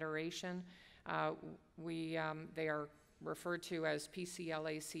the Federation. They are referred to as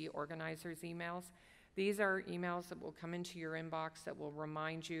PCLAC organizers emails. These are emails that will come into your inbox that will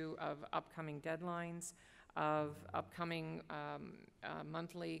remind you of upcoming deadlines, of upcoming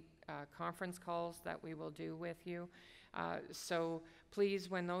monthly conference calls that we will do with you. So please,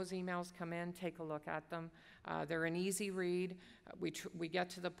 when those emails come in, take a look at them. They're an easy read. We get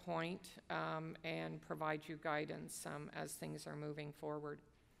to the point and provide you guidance as things are moving forward.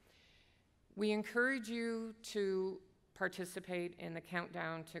 We encourage you to participate in the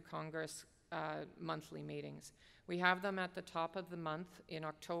Countdown to Congress monthly meetings. We have them at the top of the month in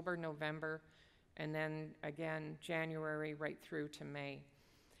October, November, and then again January right through to May.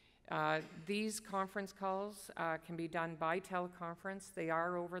 These conference calls can be done by teleconference. They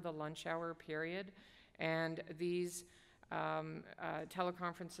are over the lunch hour period, and these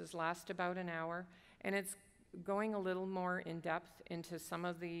teleconferences last about an hour, and it's going a little more in depth into some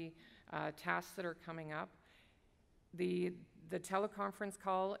of the tasks that are coming up. The teleconference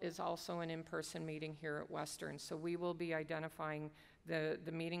call is also an in-person meeting here at Western, so we will be identifying the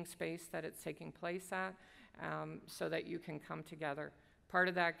meeting space that it's taking place at so that you can come together. Part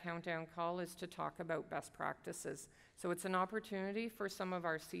of that countdown call is to talk about best practices. So it's an opportunity for some of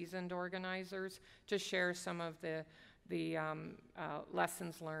our seasoned organizers to share some of the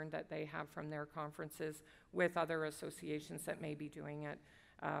lessons learned that they have from their conferences with other associations that may be doing it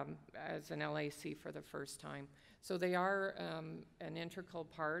as an LAC for the first time. So they are an integral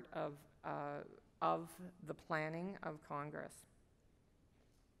part of the planning of Congress.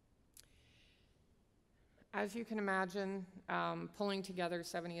 As you can imagine, pulling together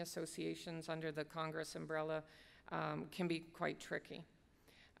 70 associations under the Congress umbrella can be quite tricky.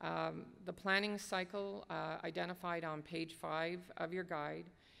 The planning cycle identified on page 5 of your guide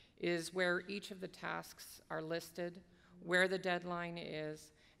is where each of the tasks are listed, where the deadline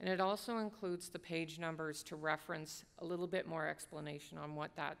is, and it also includes the page numbers to reference a little bit more explanation on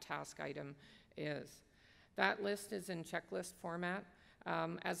what that task item is. That list is in checklist format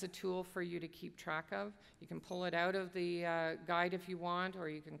as a tool for you to keep track of. You can pull it out of the guide if you want, or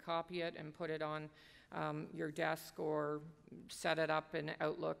you can copy it and put it on your desk or set it up in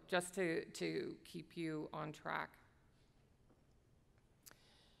Outlook just to keep you on track.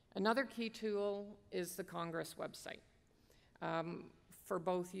 Another key tool is the Congress website for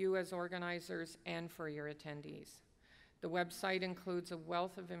both you as organizers and for your attendees. The website includes a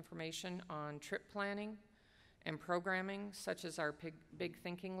wealth of information on trip planning and programming, such as our Big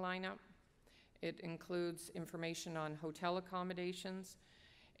Thinking lineup. It includes information on hotel accommodations.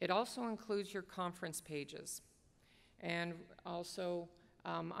 It also includes your conference pages. And also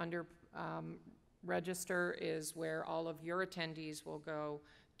under register is where all of your attendees will go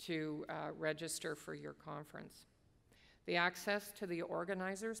to register for your conference. The access to the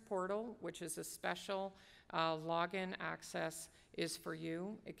organizers portal, which is a special login access, is for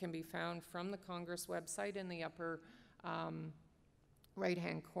you. It can be found from the Congress website in the upper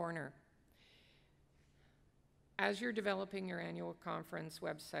right-hand corner. As you're developing your annual conference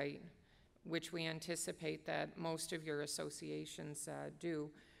website, which we anticipate that most of your associations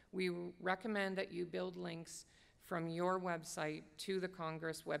do, we recommend that you build links from your website to the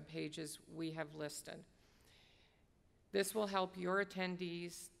Congress web pages we have listed. This will help your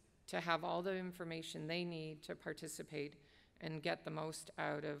attendees to have all the information they need to participate and get the most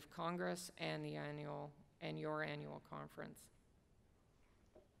out of Congress and your annual conference.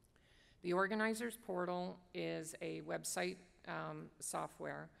 The Organizers Portal is a website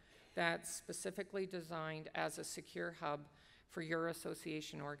software that's specifically designed as a secure hub for your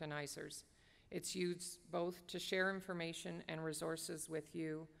association organizers. It's used both to share information and resources with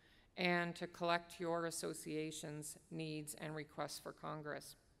you and to collect your association's needs and requests for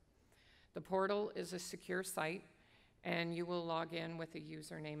Congress. The portal is a secure site, and you will log in with a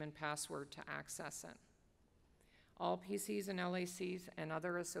username and password to access it. All PCs and LACs and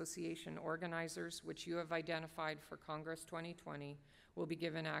other association organizers which you have identified for Congress 2020 will be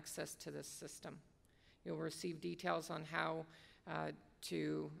given access to this system. You'll receive details on how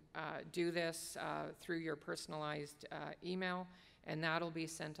to do this through your personalized email, and that'll be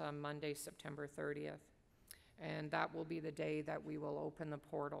sent on Monday, September 30th. And that will be the day that we will open the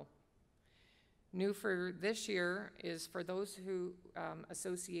portal. New for this year is for those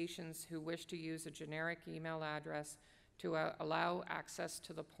associations who wish to use a generic email address to allow access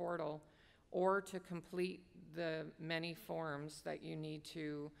to the portal or to complete the many forms that you need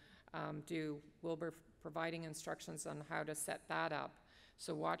to do. We'll be providing instructions on how to set that up.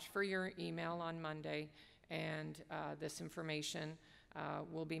 So watch for your email on Monday, and this information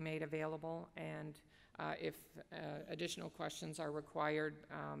will be made available, and if additional questions are required,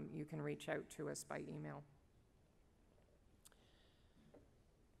 you can reach out to us by email.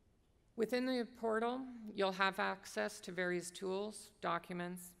 Within the portal, you'll have access to various tools,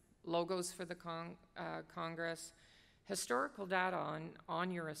 documents, logos for the Congress, historical data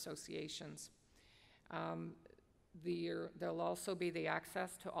on your associations. There'll also be the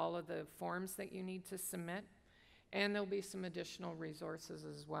access to all of the forms that you need to submit, and there'll be some additional resources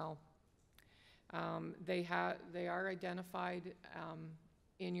as well. They are identified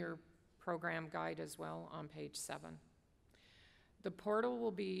in your program guide as well on page 7. The portal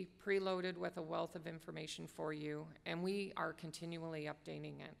will be preloaded with a wealth of information for you, and we are continually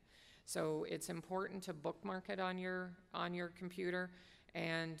updating it. So it's important to bookmark it on your computer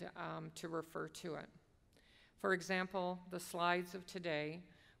and to refer to it. For example, the slides of today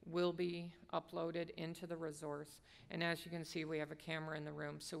will be uploaded into the resource, and as you can see, we have a camera in the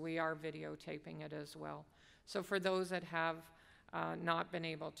room, so we are videotaping it as well. So for those that have not been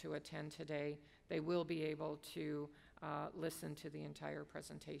able to attend today, they will be able to listen to the entire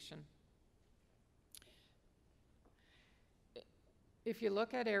presentation. If you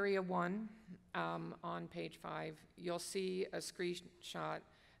look at Area 1 on page 5, you'll see a screenshot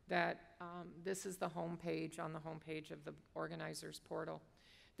that this is the home page on the home page of the organizers portal.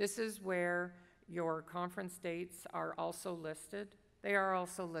 This is where your conference dates are also listed. They are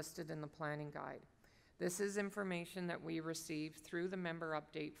also listed in the planning guide. This is information that we received through the member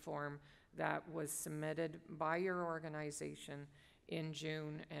update form that was submitted by your organization in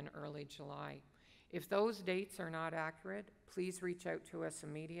June and early July. If those dates are not accurate, please reach out to us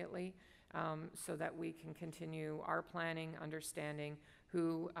immediately so that we can continue our planning, understanding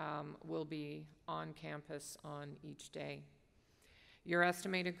who will be on campus on each day. Your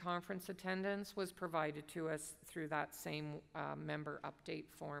estimated conference attendance was provided to us through that same member update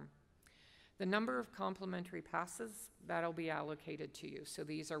form. The number of complimentary passes, that'll be allocated to you. So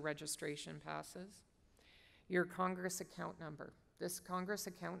these are registration passes. Your Congress account number. This Congress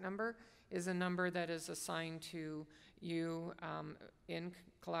account number is a number that is assigned to you in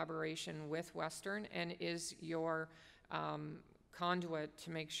collaboration with Western and is your conduit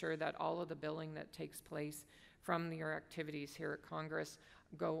to make sure that all of the billing that takes place from your activities here at Congress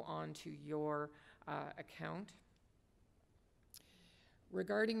go on to your account.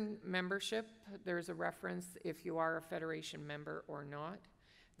 Regarding membership, there's a reference if you are a Federation member or not.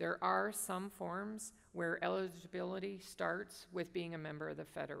 There are some forms where eligibility starts with being a member of the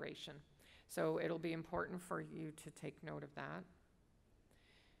Federation. So it'll be important for you to take note of that.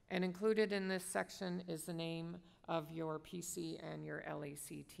 And included in this section is the name of your PC and your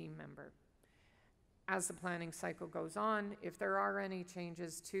LAC team member. As the planning cycle goes on, if there are any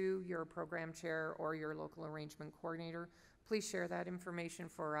changes to your program chair or your local arrangement coordinator, please share that information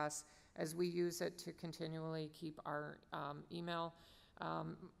for us as we use it to continually keep our email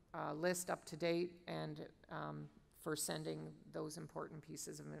list up to date and for sending those important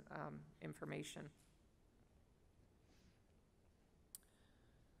pieces of information.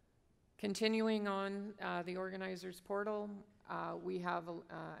 Continuing on the organizers portal, we have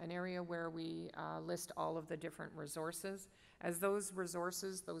an area where we list all of the different resources. As those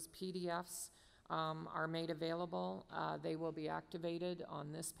resources, those PDFs, are made available, they will be activated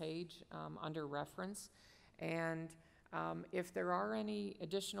on this page under reference. And if there are any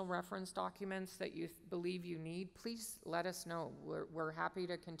additional reference documents that you believe you need, please let us know. We're happy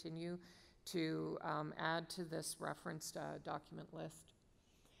to continue to add to this referenced document list.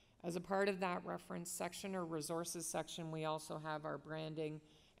 As a part of that reference section or resources section, we also have our branding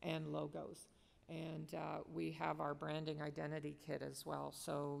and logos. And we have our branding identity kit as well.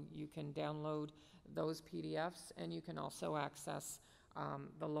 So you can download those PDFs and you can also access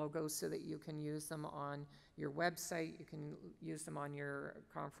the logos so that you can use them on your website. You can use them on your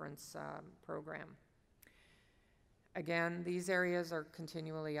conference program. Again, these areas are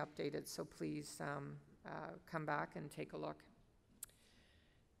continually updated, so please come back and take a look.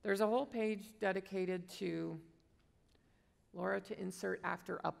 There's a whole page dedicated to Laura to insert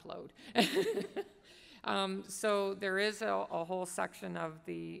after upload. So there is a whole section of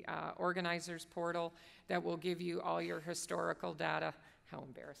the organizers portal that will give you all your historical data. How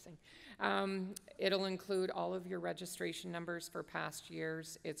embarrassing. It'll include all of your registration numbers for past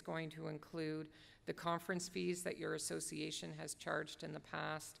years. It's going to include the conference fees that your association has charged in the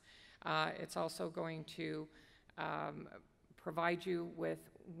past. It's also going to provide you with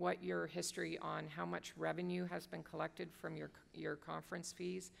what your history on how much revenue has been collected from your conference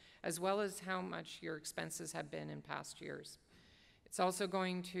fees, as well as how much your expenses have been in past years. It's also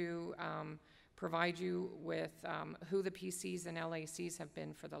going to provide you with who the PCs and LACs have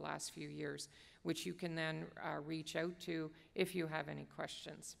been for the last few years, which you can then reach out to if you have any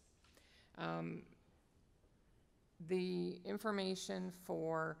questions. The information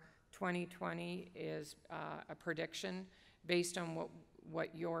for 2020 is a prediction based on what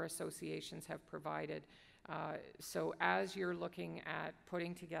what your associations have provided. So as you're looking at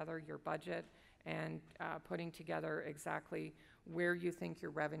putting together your budget and putting together exactly where you think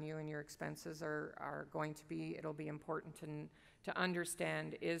your revenue and your expenses are going to be, it'll be important to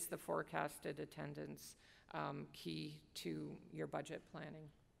understand, is the forecasted attendance key to your budget planning.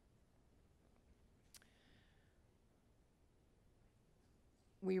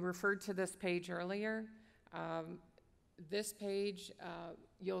 We referred to this page earlier. This page,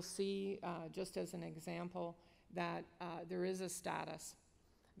 you'll see, just as an example, that there is a status.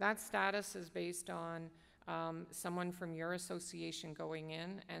 That status is based on someone from your association going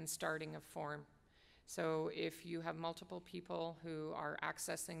in and starting a form. So if you have multiple people who are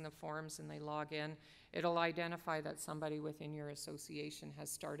accessing the forms and they log in, it'll identify that somebody within your association has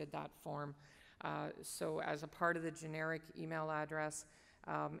started that form. So as a part of the generic email address,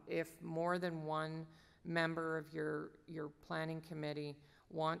 if more than one member of your planning committee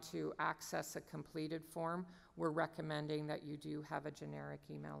want to access a completed form, we're recommending that you do have a generic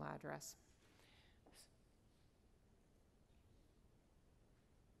email address.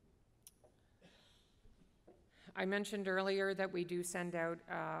 I mentioned earlier that we do send out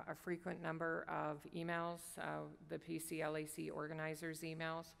a frequent number of emails, the PCLAC organizers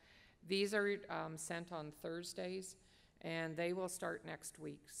emails. These are sent on Thursdays, and they will start next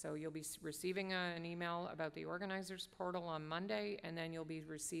week. So you'll be receiving an email about the organizers portal on Monday, and then you'll be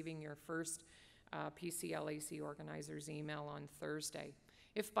receiving your first PCLAC organizers email on Thursday.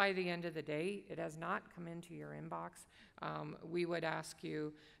 If by the end of the day it has not come into your inbox, we would ask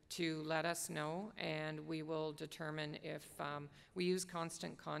you to let us know, and we will determine if we use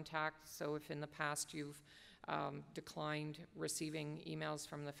constant contact. So if in the past you've declined receiving emails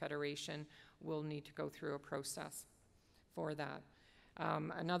from the Federation, we'll need to go through a process for that.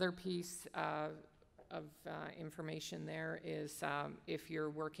 Another piece of information there is if you're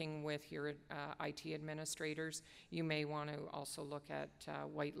working with your IT administrators, you may want to also look at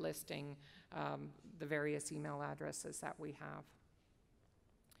whitelisting the various email addresses that we have.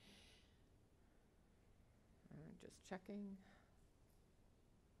 Just checking.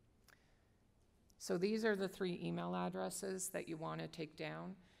 So these are the 3 email addresses that you want to take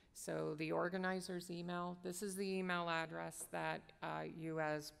down. So the organizer's email, this is the email address that you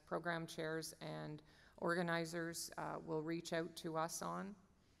as program chairs and organizers will reach out to us on.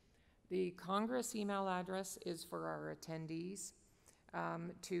 The Congress email address is for our attendees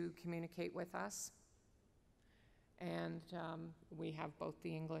to communicate with us. And we have both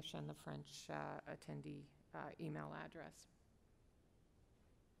the English and the French attendee email address.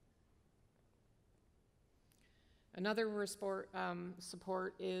 Another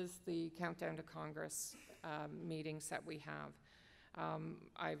support is the Countdown to Congress meetings that we have.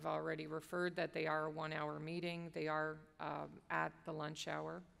 I've already referred that they are a 1-hour meeting. They are at the lunch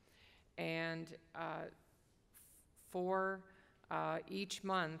hour. And for each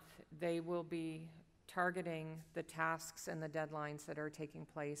month, they will be targeting the tasks and the deadlines that are taking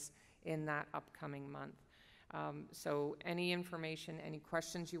place in that upcoming month. So any information, any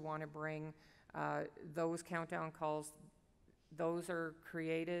questions you want to bring, those countdown calls, those are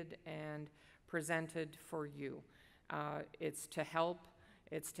created and presented for you. It's to help,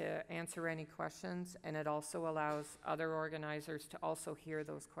 it's to answer any questions, and it also allows other organizers to also hear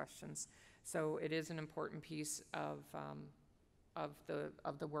those questions. So it is an important piece of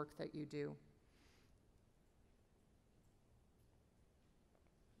the work that you do.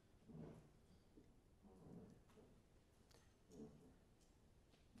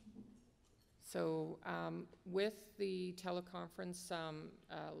 So with the teleconference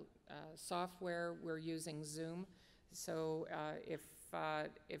software, we're using Zoom. So if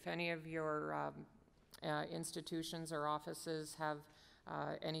any of your institutions or offices have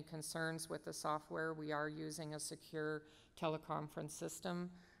any concerns with the software, we are using a secure teleconference system.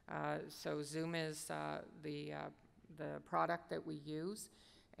 So Zoom is the product that we use.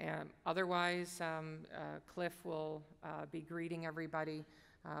 Otherwise, Cliff will be greeting everybody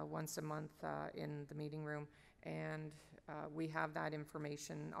once a month in the meeting room, and we have that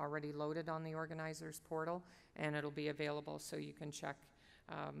information already loaded on the organizers portal, and it'll be available so you can check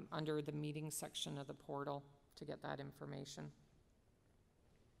under the meeting section of the portal to get that information.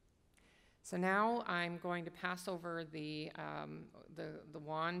 So now I'm going to pass over the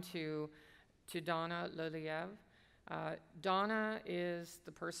wand to Donna Lelièvre. Donna is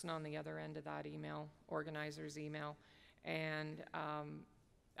the person on the other end of that email, organizer's email, and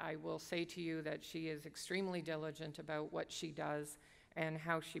I will say to you that she is extremely diligent about what she does and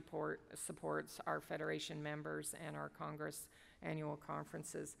how she supports our Federation members and our Congress annual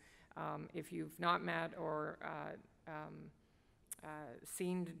conferences. If you've not met or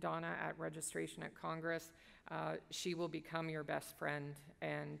seen Donna at registration at Congress, she will become your best friend,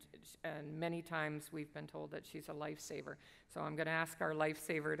 and many times we've been told that she's a lifesaver. So I'm going to ask our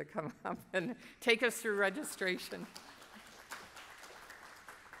lifesaver to come up and take us through registration.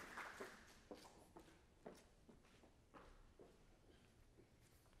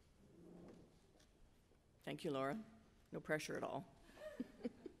 Thank you, Laura. No pressure at all.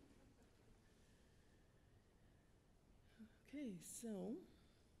 Okay, so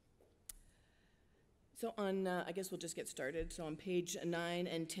on, I guess we'll just get started. So on page 9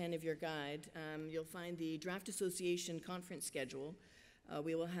 and 10 of your guide, you'll find the Draft Association conference schedule.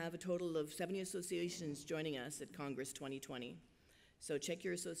 We will have a total of 70 associations joining us at Congress 2020. So check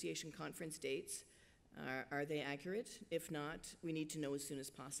your association conference dates. Are they accurate? If not, we need to know as soon as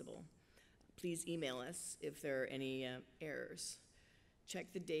possible. Please email us if there are any errors.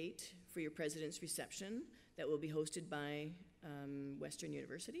 Check the date for your president's reception that will be hosted by Western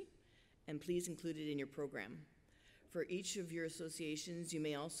University, and please include it in your program. For each of your associations, you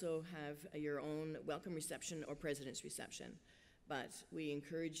may also have your own welcome reception or president's reception, but we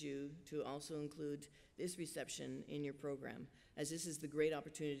encourage you to also include this reception in your program, as this is the great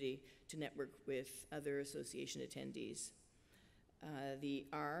opportunity to network with other association attendees. The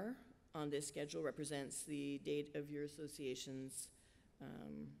R on this schedule represents the date of your association's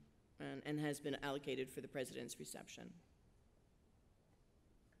and has been allocated for the president's reception.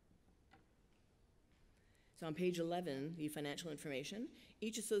 So on page 11, the financial information,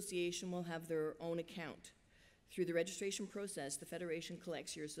 each association will have their own account. Through the registration process, the Federation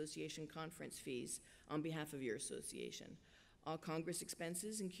collects your association conference fees on behalf of your association. All Congress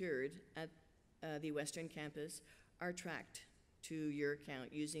expenses incurred at the Western campus are tracked to your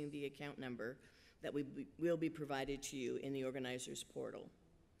account using the account number that will be provided to you in the organizer's portal.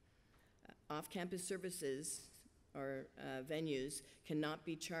 Off-campus services or venues cannot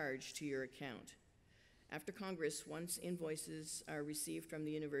be charged to your account. After Congress, once invoices are received from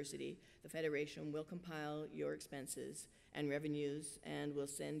the university, the Federation will compile your expenses and revenues and will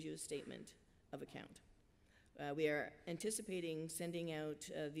send you a statement of account. We are anticipating sending out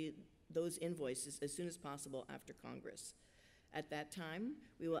those invoices as soon as possible after Congress. At that time,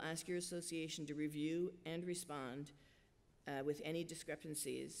 we will ask your association to review and respond with any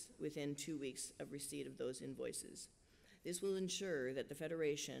discrepancies within 2 weeks of receipt of those invoices. This will ensure that the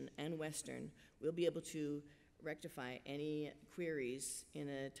Federation and Western will be able to rectify any queries in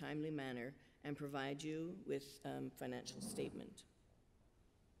a timely manner and provide you with financial statement.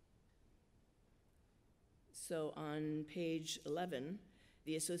 So on page 11,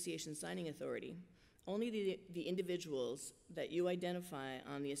 the association signing authority, only the individuals that you identify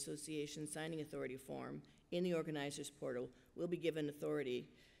on the association signing authority form in the organizer's portal will be given authority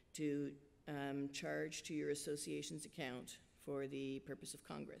to charge to your association's account for the purpose of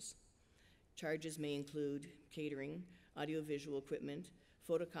Congress. Charges may include catering, audiovisual equipment,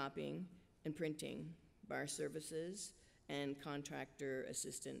 photocopying and printing, bar services, and contractor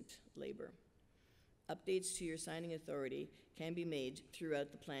assistant labor. Updates to your signing authority can be made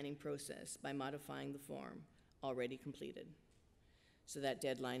throughout the planning process by modifying the form already completed. So that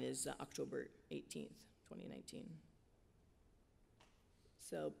deadline is October 18th, 2019.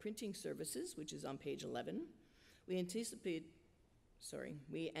 So printing services, which is on page 11, we anticipate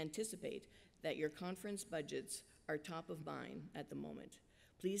that your conference budgets are top of mind at the moment.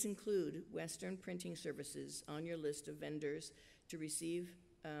 Please include Western Printing Services on your list of vendors to receive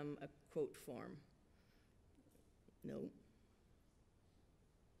a quote form.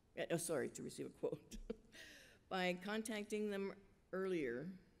 To receive a quote. By contacting them earlier,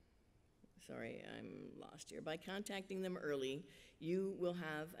 By contacting them early, you will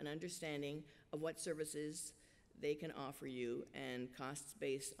have an understanding of what services they can offer you and costs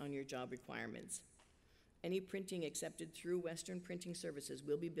based on your job requirements. Any printing accepted through Western Printing Services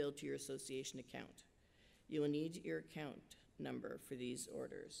will be billed to your association account. You will need your account number for these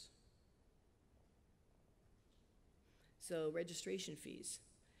orders. So registration fees.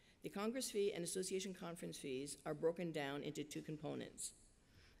 The Congress fee and association conference fees are broken down into two components.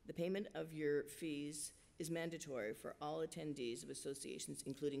 The payment of your fees is mandatory for all attendees of associations,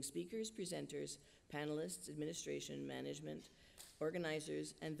 including speakers, presenters, panelists, administration, management,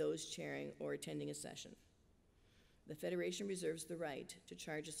 organizers, and those chairing or attending a session. The Federation reserves the right to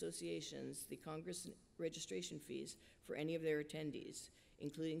charge associations the Congress registration fees for any of their attendees,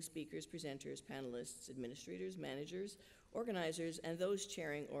 including speakers, presenters, panelists, administrators, managers, organizers, and those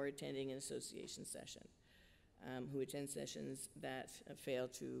chairing or attending an association session, who attend sessions that fail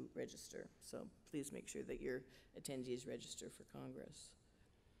to register. So please make sure that your attendees register for Congress.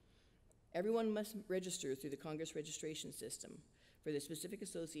 Everyone must register through the Congress registration system. for the specific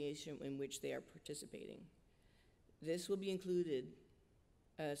association in which they are participating. This will include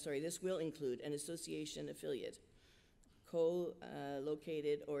an association affiliate,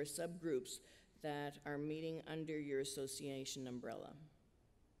 co-located or subgroups that are meeting under your association umbrella.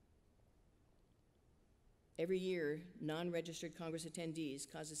 Every year, non-registered Congress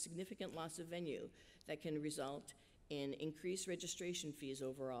attendees cause a significant loss of venue that can result in increased registration fees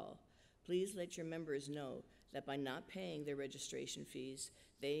overall. Please let your members know that by not paying their registration fees,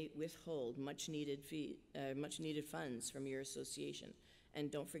 they withhold much needed funds from your association.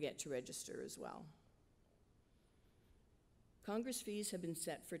 And don't forget to register as well. Congress fees have been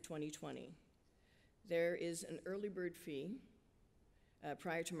set for 2020. There is an early bird fee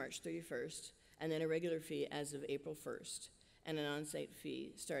prior to March 31st, and then a regular fee as of April 1st, and an on-site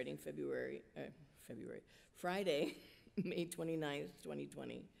fee starting Friday, May 29th,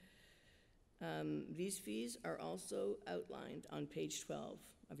 2020. These fees are also outlined on page 12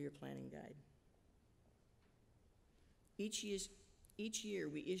 of your planning guide. Each year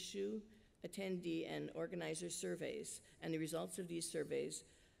we issue attendee and organizer surveys, and the results of these surveys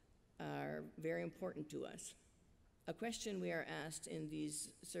are very important to us. A question we are asked in these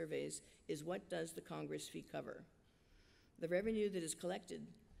surveys is, what does the Congress fee cover? The revenue that is collected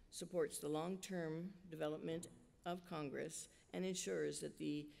supports the long-term development of Congress and ensures that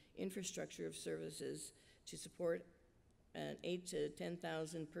the infrastructure of services to support an 8,000 to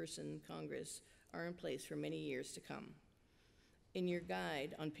 10,000 person Congress are in place for many years to come. In your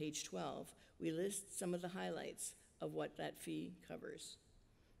guide on page 12, we list some of the highlights of what that fee covers.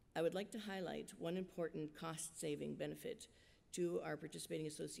 I would like to highlight one important cost-saving benefit to our participating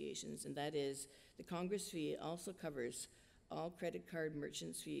associations, and that is the Congress fee also covers all credit card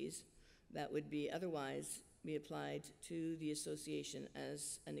merchants' fees that would otherwise be applied to the association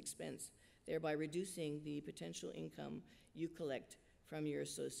as an expense, thereby reducing the potential income you collect from your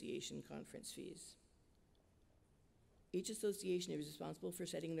association conference fees. Each association is responsible for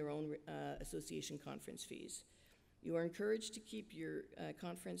setting their own association conference fees. You are encouraged to keep your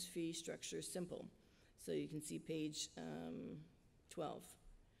conference fee structure simple, so you can see page 12.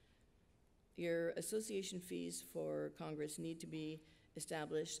 Your association fees for Congress need to be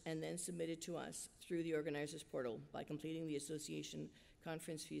established and then submitted to us through the organizers portal by completing the association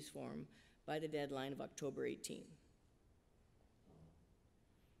conference fees form by the deadline of October 18.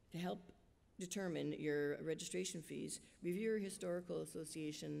 To help determine your registration fees, review your historical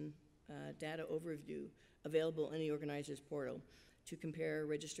association data overview available in the organizers portal to compare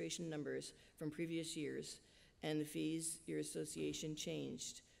registration numbers from previous years and the fees your association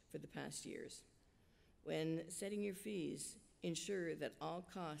changed for the past years. When setting your fees, ensure that all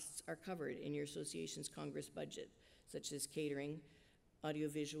costs are covered in your association's Congress budget, such as catering,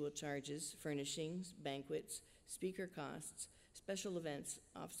 audiovisual charges, furnishings, banquets, speaker costs, special events,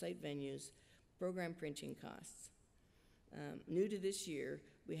 off-site venues, program printing costs. New to this year,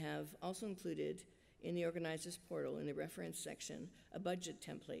 we have also included in the organizers portal in the reference section a budget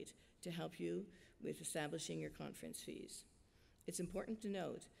template to help you with establishing your conference fees. It's important to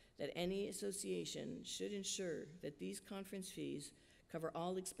note that any association should ensure that these conference fees cover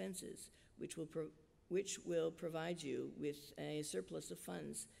all expenses, which will provide you with a surplus of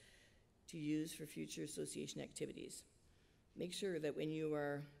funds to use for future association activities. Make sure that when you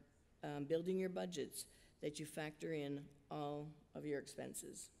are building your budgets, that you factor in all of your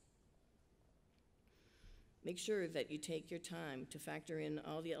expenses. Make sure that you take your time to factor in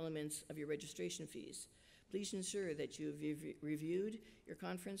all the elements of your registration fees. Please ensure that you've reviewed your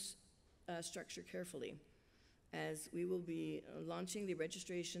conference structure carefully, as we will be launching the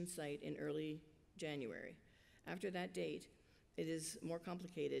registration site in early January. After that date, it is more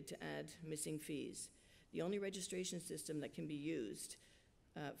complicated to add missing fees. The only registration system that can be used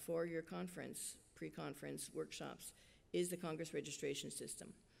for your conference, pre-conference workshops, is the Congress registration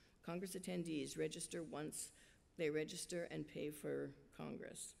system. Congress attendees register once they register and pay for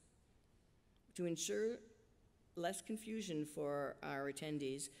Congress. To ensure less confusion for our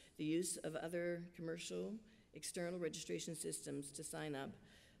attendees, the use of other commercial external registration systems to sign up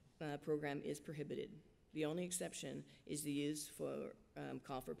program is prohibited. The only exception is the use for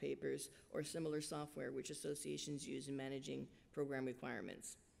call for papers or similar software which associations use in managing program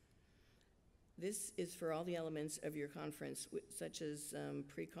requirements. This is for all the elements of your conference, such as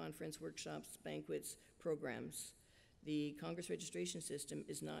pre-conference workshops, banquets, programs. The Congress registration system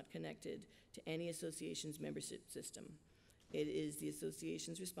is not connected to any association's membership system. It is the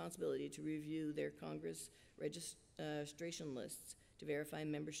association's responsibility to review their Congress registration lists to verify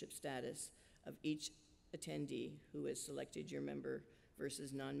membership status of each attendee who has selected your member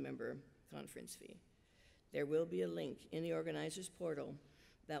versus non-member conference fee. There will be a link in the organizer's portal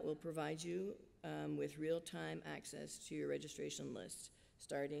that will provide you with real-time access to your registration list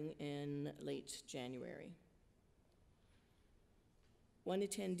starting in late January. One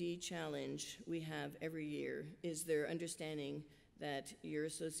attendee challenge we have every year is their understanding that your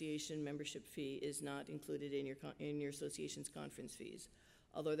association membership fee is not included in your association's conference fees.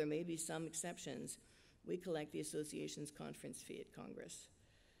 Although there may be some exceptions, we collect the association's conference fee at Congress.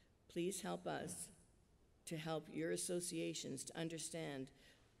 Please help us to help your associations to understand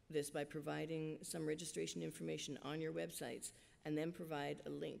this by providing some registration information on your websites and then provide a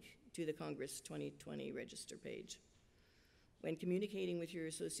link to the Congress 2020 register page. When communicating with your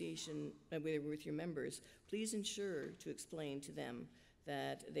association, with your members, please ensure to explain to them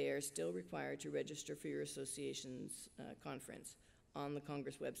that they are still required to register for your association's conference on the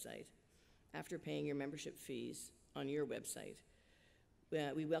Congress website after paying your membership fees on your website.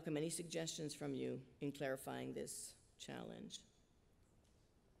 We welcome any suggestions from you in clarifying this challenge.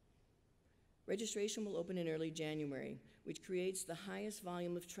 Registration will open in early January, which creates the highest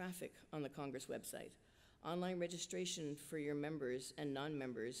volume of traffic on the Congress website. Online registration for your members and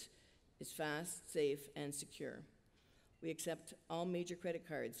non-members is fast, safe, and secure. We accept all major credit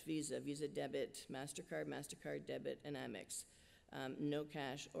cards, Visa, Visa Debit, MasterCard Debit, and Amex. No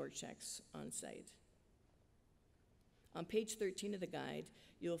cash or checks on site. On page 13 of the guide,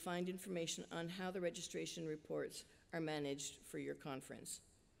 you'll find information on how the registration reports are managed for your conference.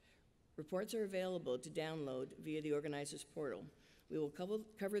 Reports are available to download via the organizer's portal. We will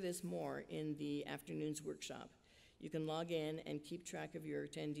cover this more in the afternoon's workshop. You can log in and keep track of your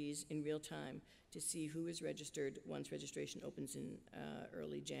attendees in real time to see who is registered once registration opens in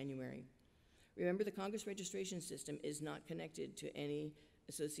early January. Remember, the Congress registration system is not connected to any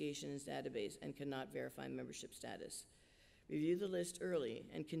association's database and cannot verify membership status. Review the list early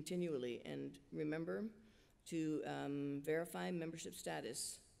and continually, and remember to verify membership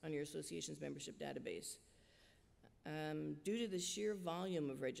status on your association's membership database. Due to the sheer volume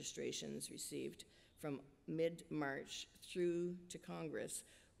of registrations received from mid-March through to Congress,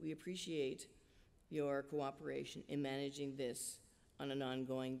 we appreciate your cooperation in managing this on an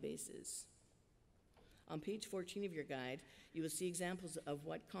ongoing basis. On page 14 of your guide, you will see examples of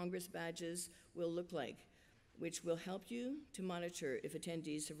what Congress badges will look like, which will help you to monitor if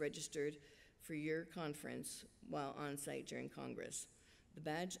attendees have registered for your conference while on site during Congress. The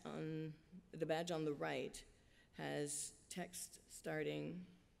badge on the right has text stating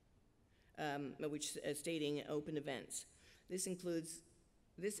open events. This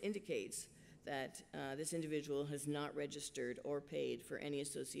indicates that this individual has not registered or paid for any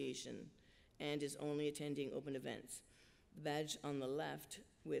association and is only attending open events. The badge on the left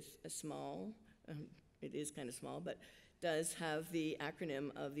with a small, it is kind of small, but does have the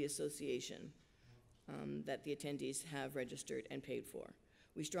acronym of the association that the attendees have registered and paid for.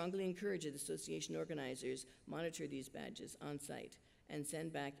 We strongly encourage that association organizers monitor these badges on site and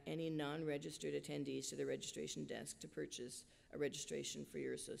send back any non-registered attendees to the registration desk to purchase a registration for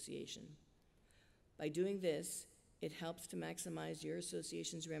your association. By doing this, it helps to maximize your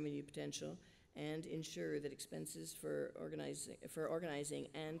association's revenue potential and ensure that expenses for organizing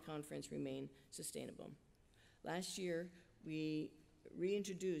and conference remain sustainable. Last year, we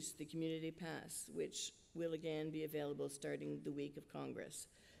reintroduced the Community Pass, which will again be available starting the week of Congress.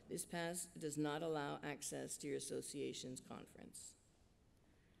 This pass does not allow access to your association's conference.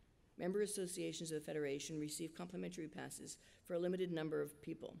 Member associations of the Federation receive complimentary passes for a limited number of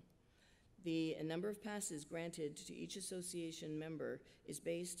people. The number of passes granted to each association member is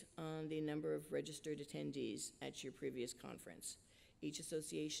based on the number of registered attendees at your previous conference. Each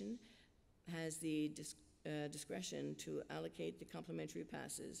association has the discretion to allocate the complimentary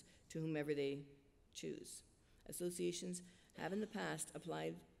passes to whomever they choose. Associations have in the past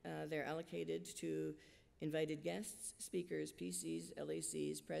applied their allocated to invited guests, speakers, PCs,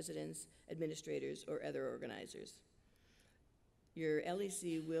 LACs, presidents, administrators, or other organizers. Your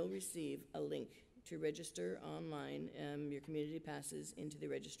LAC will receive a link to register online your community passes into the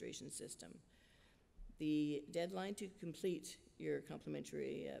registration system. The deadline to complete your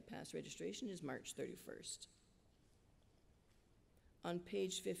complimentary pass registration is March 31st. On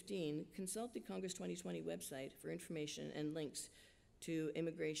page 15, consult the Congress 2020 website for information and links to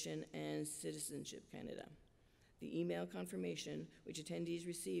Immigration and Citizenship Canada. The email confirmation which attendees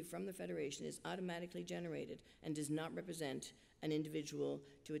receive from the Federation is automatically generated and does not represent an individual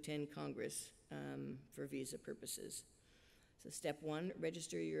to attend Congress for visa purposes. So step 1,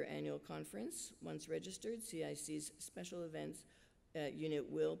 register your annual conference. Once registered, CIC's Special Events unit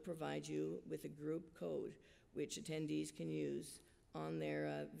will provide you with a group code which attendees can use on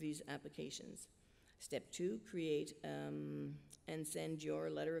their visa applications. Step 2, create and send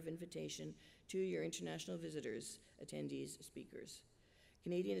your letter of invitation to your international visitors, attendees, speakers.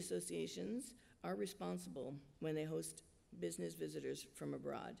 Canadian associations are responsible when they host business visitors from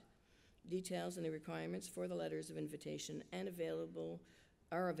abroad. Details and the requirements for the letters of invitation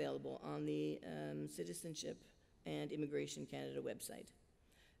are available on the Citizenship and Immigration Canada website.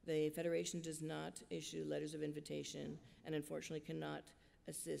 The Federation does not issue letters of invitation and unfortunately cannot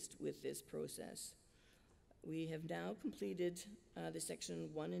assist with this process. We have now completed the section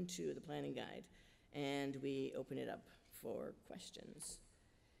 1 and 2 of the planning guide, and we open it up for questions.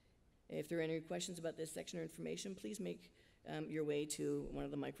 If there are any questions about this section or information, please make your way to one of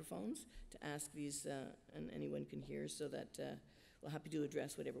the microphones to ask these, and anyone can hear, so that we're happy to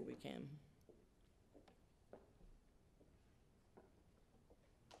address whatever we can.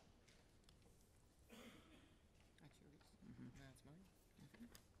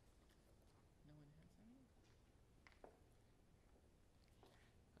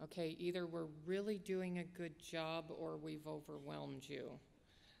 Okay, either we're really doing a good job or we've overwhelmed you.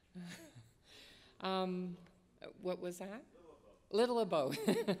 What was that? Little of both.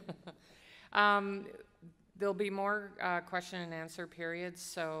 There'll be more question and answer periods,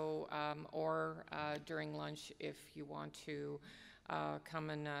 so or during lunch if you want to come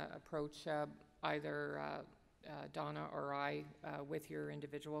and approach either Donna or I with your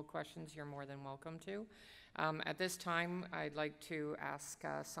individual questions, you're more than welcome to. At this time, I'd like to ask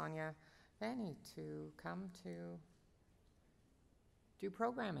Sonia Vanny to come to do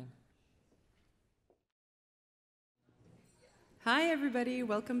programming. Hi everybody,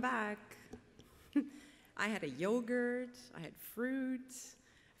 welcome back. I had a yogurt, I had fruit,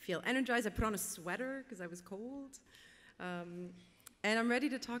 I feel energized. I put on a sweater because I was cold. And I'm ready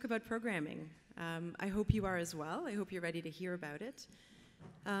to talk about programming. I hope you are as well. I hope you're ready to hear about it.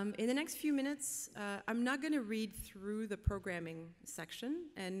 In the next few minutes, I'm not going to read through the programming section,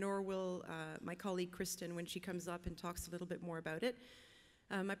 and nor will my colleague Kristen when she comes up and talks a little bit more about it.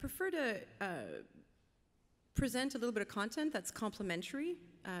 I prefer to present a little bit of content that's complementary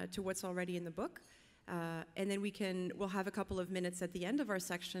to what's already in the book, and then we'll have a couple of minutes at the end of our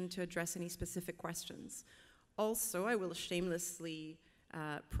section to address any specific questions. Also, I will shamelessly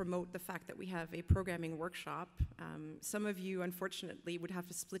promote the fact that we have a programming workshop. Some of you, unfortunately, would have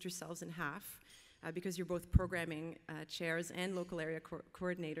to split yourselves in half because you're both programming chairs and local area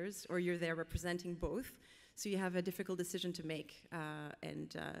coordinators, or you're there representing both. So you have a difficult decision to make,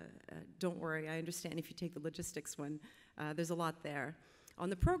 and don't worry, I understand if you take the logistics one. There's a lot there. On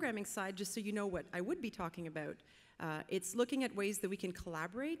the programming side, just so you know what I would be talking about, it's looking at ways that we can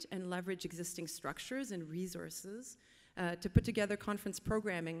collaborate and leverage existing structures and resources to put together conference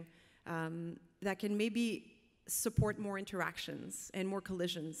programming that can maybe support more interactions and more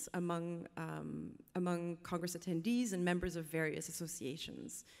collisions among Congress attendees and members of various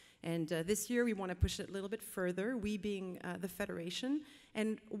associations. And this year we want to push it a little bit further, we being the Federation,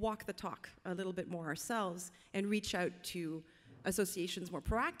 and walk the talk a little bit more ourselves and reach out to associations more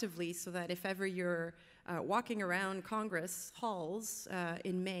proactively, so that if ever you're walking around Congress halls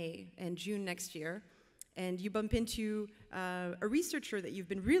in May and June next year, and you bump into a researcher that you've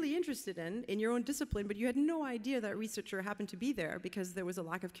been really interested in your own discipline, but you had no idea that researcher happened to be there because there was a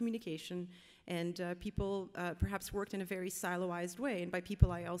lack of communication, and people perhaps worked in a very siloized way. And by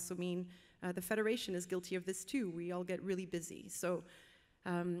people, I also mean the Federation is guilty of this too. We all get really busy. So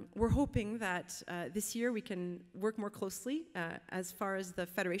we're hoping that this year we can work more closely as far as the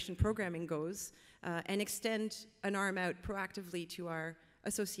Federation programming goes, and extend an arm out proactively to our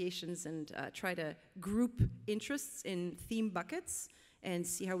associations and try to group interests in theme buckets and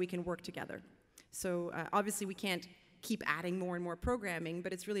see how we can work together. So obviously we can't keep adding more and more programming,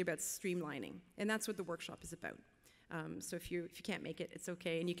 but it's really about streamlining, and that's what the workshop is about. So if you can't make it, it's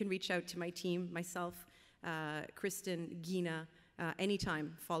okay, and you can reach out to my team, myself, Kristen, Gina,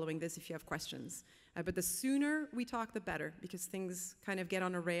 anytime following this if you have questions. But the sooner we talk, the better, because things kind of get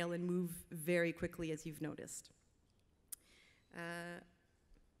on a rail and move very quickly, as you've noticed.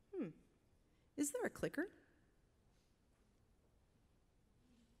 Is there a clicker?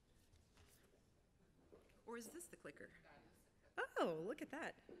 Or is this the clicker? Oh, look at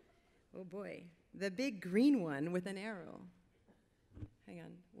that. Oh boy, the big green one with an arrow. Hang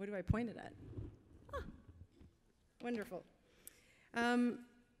on, what do I point it at? Ah, wonderful.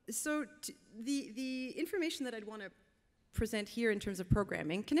 So the information that I'd want to present here in terms of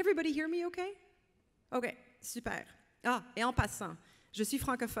programming, can everybody hear me okay? Okay, super. Ah, et en passant, je suis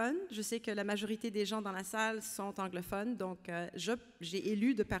francophone, je sais que la majorité des gens dans la salle sont anglophones, donc j'ai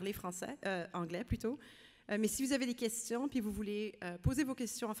élu de parler français, anglais plutôt. Mais si vous avez des questions, puis vous voulez poser vos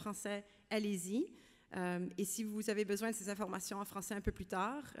questions en français, allez-y. Et si vous avez besoin de ces informations en français un peu plus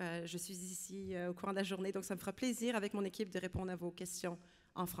tard, je suis ici au cours de la journée, donc ça me fera plaisir avec mon équipe de répondre à vos questions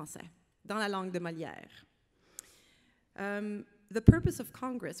en français, dans la langue de Molière. The purpose of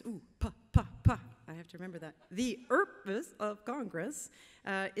Congress, I have to remember that. The purpose of Congress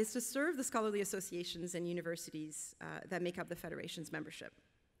is to serve the scholarly associations and universities that make up the Federation's membership.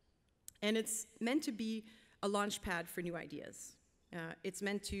 And it's meant to be a launch pad for new ideas. It's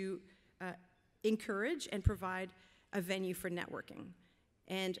meant to encourage and provide a venue for networking.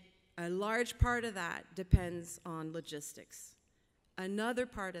 And a large part of that depends on logistics. Another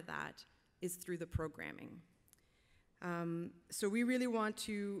part of that is through the programming. So we really want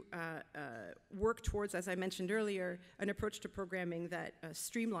to work towards, as I mentioned earlier, an approach to programming that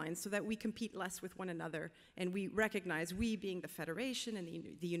streamlines so that we compete less with one another, and we recognize, we being the Federation and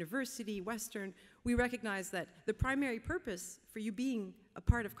the university, Western, we recognize that the primary purpose for you being a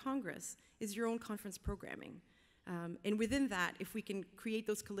part of Congress is your own conference programming. And within that, if we can create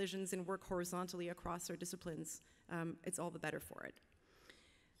those collisions and work horizontally across our disciplines, it's all the better for it.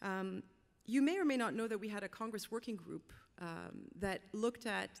 You may or may not know that we had a Congress working group that looked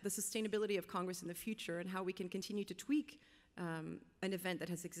at the sustainability of Congress in the future and how we can continue to tweak an event that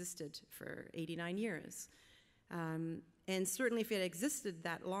has existed for 89 years. And certainly if it existed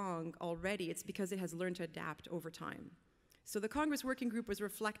that long already, it's because it has learned to adapt over time. So the Congress working group was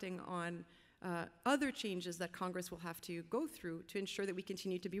reflecting on other changes that Congress will have to go through to ensure that we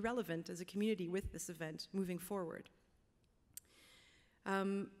continue to be relevant as a community with this event moving forward.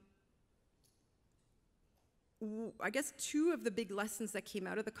 I guess two of the big lessons that came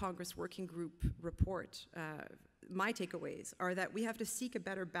out of the Congress Working Group report, my takeaways, are that we have to seek a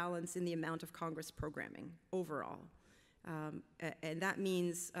better balance in the amount of Congress programming overall. And that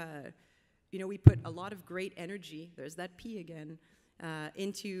means, we put a lot of great energy, there's that P again,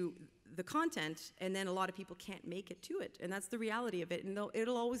 into the content, and then a lot of people can't make it to it. And that's the reality of it, and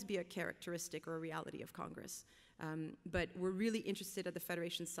it'll always be a characteristic or a reality of Congress. But we're really interested at the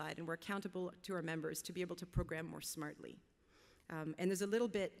Federation side, and we're accountable to our members to be able to program more smartly. And there's a little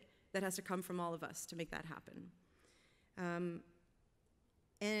bit that has to come from all of us to make that happen.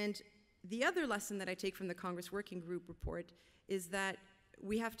 And the other lesson that I take from the Congress Working Group report is that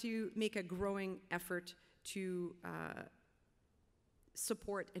we have to make a growing effort to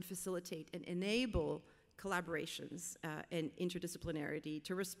support and facilitate and enable collaborations and interdisciplinarity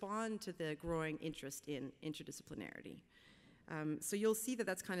to respond to the growing interest in interdisciplinarity. So you'll see that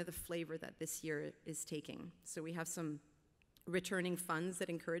that's kind of the flavor that this year is taking. So we have some returning funds that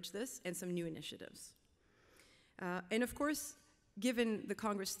encourage this and some new initiatives. And of course, given the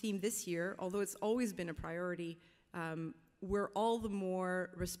Congress theme this year, although it's always been a priority, we're all the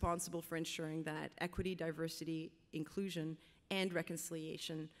more responsible for ensuring that equity, diversity, inclusion, and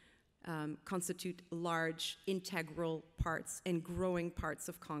reconciliation constitute large, integral parts and growing parts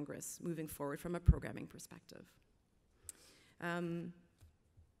of Congress moving forward from a programming perspective. I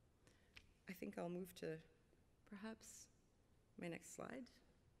think I'll move to perhaps my next slide.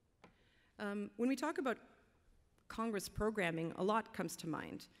 When we talk about Congress programming, a lot comes to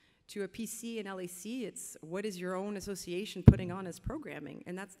mind. To a PC and LAC, it's what is your own association putting on as programming,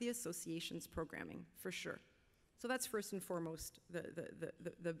 and that's the association's programming, for sure. So that's first and foremost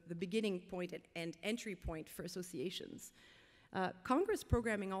the beginning point and entry point for associations. Congress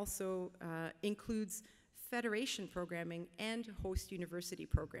programming also includes Federation programming and host university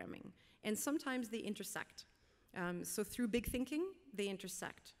programming, and sometimes they intersect. So through big thinking, they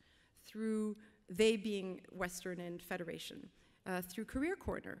intersect. Through they being Western and Federation. Through Career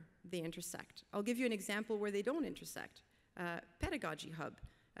Corner, they intersect. I'll give you an example where they don't intersect. Pedagogy Hub.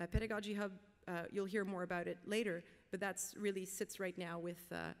 Pedagogy Hub, you'll hear more about it later, but that's really sits right now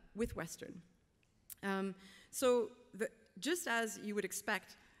with Western. So just as you would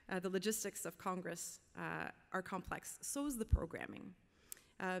expect, the logistics of Congress are complex, so is the programming.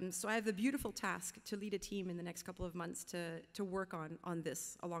 So I have the beautiful task to lead a team in the next couple of months to work on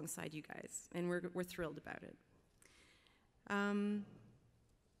this alongside you guys, and we're thrilled about it.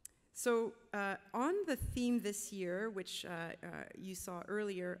 So on the theme this year, which you saw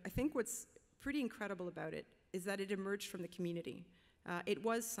earlier, I think what's pretty incredible about it is that it emerged from the community. It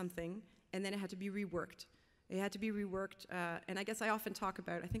was something, and then it had to be reworked. It had to be reworked, and I guess I often talk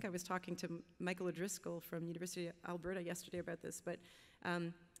about, I think I was talking to Michael O'Driscoll from University of Alberta yesterday about this, but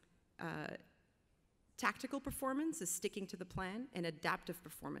tactical performance is sticking to the plan, and adaptive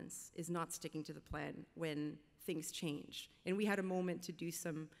performance is not sticking to the plan when things change. And we had a moment to do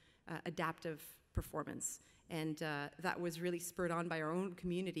some adaptive performance, and that was really spurred on by our own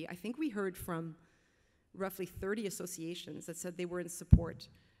community. I think we heard from roughly 30 associations that said they were in support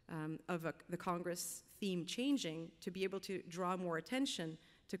the Congress theme changing to be able to draw more attention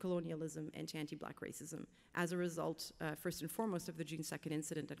to colonialism and to anti-Black racism as a result, first and foremost, of the June 2nd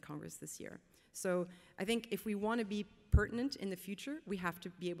incident at Congress this year. So I think if we want to be pertinent in the future, we have to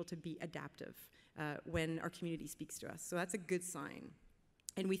be able to be adaptive when our community speaks to us. So that's a good sign,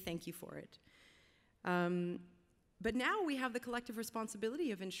 and we thank you for it. But now we have the collective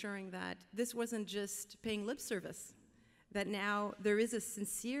responsibility of ensuring that this wasn't just paying lip service, that now there is a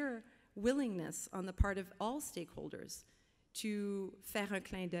sincere willingness on the part of all stakeholders to faire un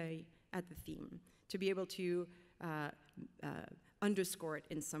clin d'œil at the theme, to be able to underscore it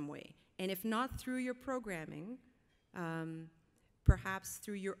in some way. And if not through your programming, perhaps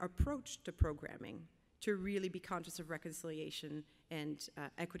through your approach to programming, to really be conscious of reconciliation and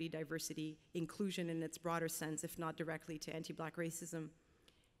equity, diversity, inclusion in its broader sense, if not directly to anti-Black racism,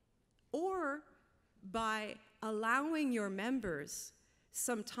 or by allowing your members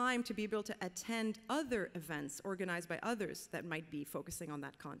some time to be able to attend other events organized by others that might be focusing on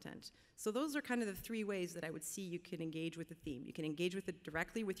that content. So those are kind of the three ways that I would see you can engage with the theme. You can engage with it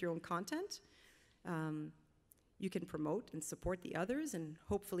directly with your own content. You can promote and support the others and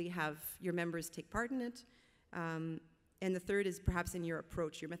hopefully have your members take part in it. And the third is perhaps in your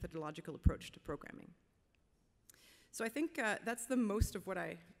approach, your methodological approach to programming. So I think that's the most of what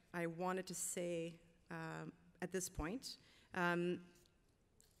I wanted to say at this point.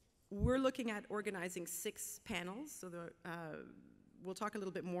 We're looking at organizing 6 panels, so we'll talk a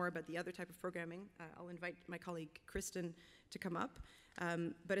little bit more about the other type of programming. I'll invite my colleague Kristen to come up.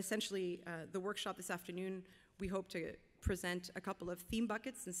 But essentially, the workshop this afternoon, we hope to present a couple of theme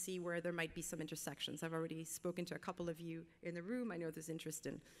buckets and see where there might be some intersections. I've already spoken to a couple of you in the room. I know there's interest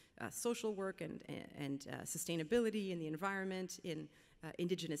in social work and sustainability in the environment, in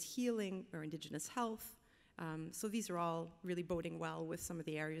Indigenous healing or Indigenous health. So these are all really boding well with some of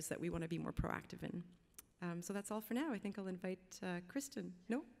the areas that we want to be more proactive in. So that's all for now. I think I'll invite Kristen.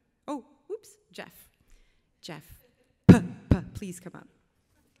 No? Oh, oops, Jeff. Jeff, please come up.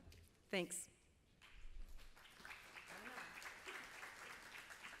 Thanks.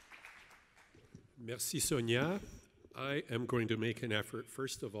 Merci, Sonia. I am going to make an effort,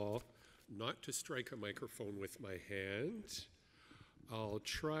 first of all, not to strike a microphone with my hand. I'll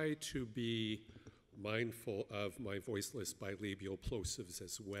try to be mindful of my voiceless bilabial plosives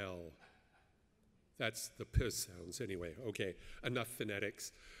as well. That's the P sounds anyway. Okay, enough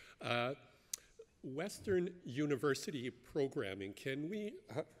phonetics. Western University programming,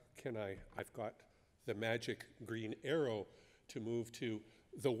 I've got the magic green arrow to move to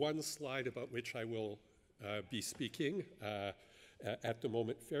the one slide about which I will be speaking at the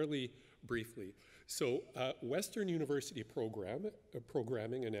moment fairly briefly. So Western University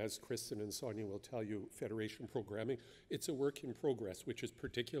programming, and as Kristen and Sonia will tell you, Federation programming, it's a work in progress, which is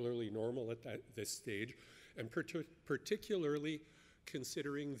particularly normal at this stage, and particularly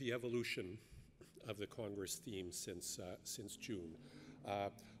considering the evolution of the Congress theme since June.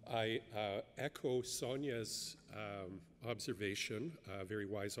 I echo Sonia's observation, very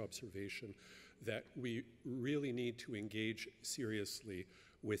wise observation, that we really need to engage seriously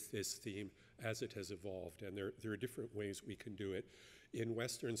with this theme as it has evolved, and there are different ways we can do it. In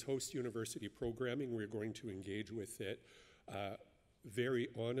Western's host university programming, we're going to engage with it very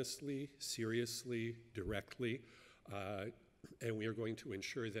honestly, seriously, directly, and we are going to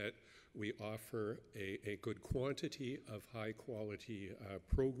ensure that we offer a good quantity of high-quality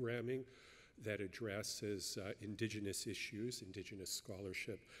programming that addresses Indigenous issues, Indigenous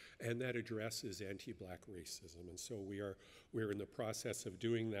scholarship, and that addresses anti-Black racism. And so we're in the process of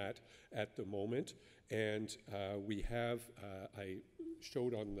doing that at the moment. And we have, I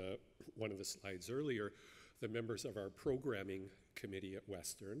showed on one of the slides earlier, the members of our programming committee at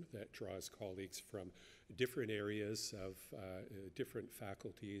Western that draws colleagues from different areas of different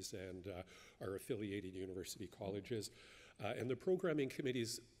faculties and our affiliated university colleges. And the programming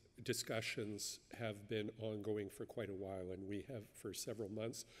committee's discussions have been ongoing for quite a while, and we have, for several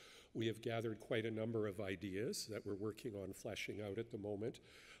months, we have gathered quite a number of ideas that we're working on fleshing out at the moment.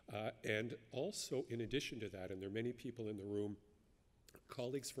 And also, in addition to that, and there are many people in the room,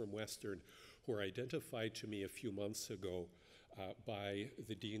 colleagues from Western who were identified to me a few months ago by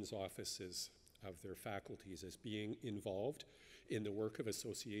the dean's offices of their faculties as being involved in the work of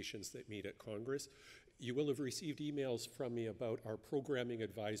associations that meet at Congress. You will have received emails from me about our Programming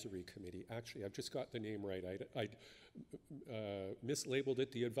Advisory Committee. Actually, I've just got the name right. I mislabeled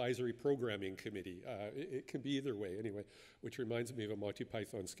it the Advisory Programming Committee. It can be either way, anyway, which reminds me of a Monty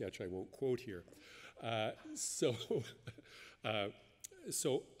Python sketch I won't quote here. So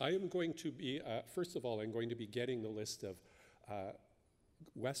I am going to be, first of all, I'm going to be getting the list of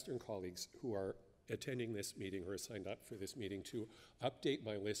Western colleagues who are attending this meeting or signed up for this meeting to update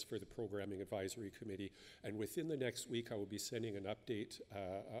my list for the Programming Advisory Committee. And within the next week, I will be sending an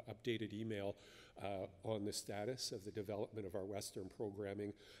updated email on the status of the development of our Western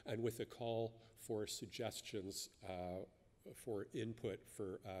programming, and with a call for suggestions for input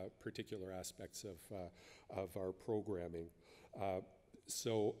for particular aspects of our programming.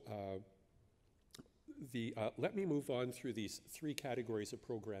 Let me move on through these three categories of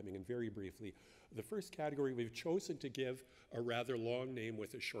programming, and very briefly. The first category, we've chosen to give a rather long name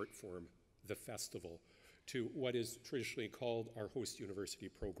with a short form, the festival, to what is traditionally called our host university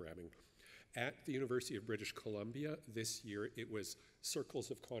programming. At the University of British Columbia this year, it was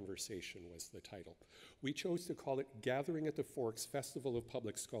Circles of Conversation was the title. We chose to call it Gathering at the Forks Festival of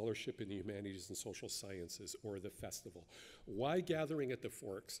Public Scholarship in the Humanities and Social Sciences, or the Festival. Why Gathering at the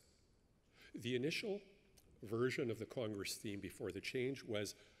Forks? The initial version of the Congress theme before the change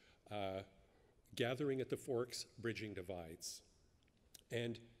was Gathering at the Forks, Bridging Divides.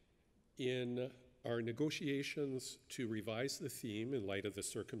 And in our negotiations to revise the theme in light of the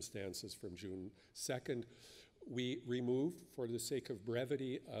circumstances from June 2nd, we removed, for the sake of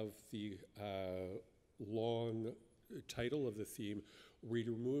brevity of the long title of the theme, we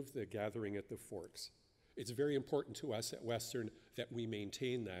removed the Gathering at the Forks. It's very important to us at Western that we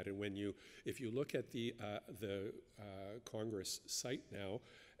maintain that. And if you look at the Congress site now,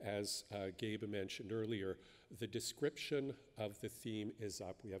 as Gabe mentioned earlier, the description of the theme is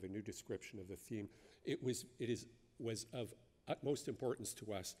up. We have a new description of the theme. It was of utmost importance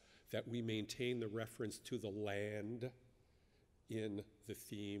to us that we maintain the reference to the land in the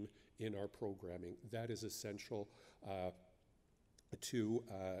theme in our programming. That is essential to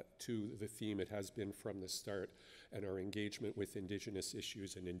the theme. It has been from the start, and our engagement with Indigenous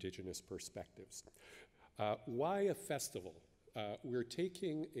issues and Indigenous perspectives. Why a festival? We're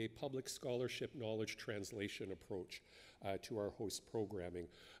taking a public scholarship knowledge translation approach to our host programming.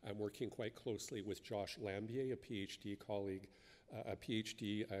 I'm working quite closely with Josh Lambier, a PhD colleague, a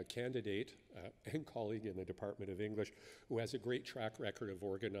PhD candidate and colleague in the Department of English, who has a great track record of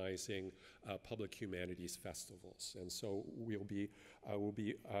organizing public humanities festivals. And so we'll be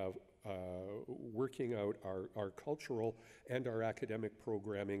working out our cultural and our academic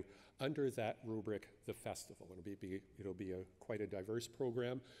programming under that rubric, the festival. It'll be quite a diverse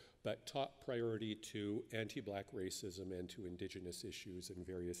program, but top priority to anti-Black racism and to Indigenous issues and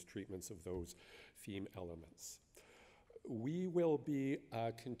various treatments of those theme elements. We will be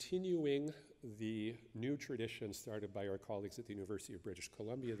continuing the new tradition started by our colleagues at the University of British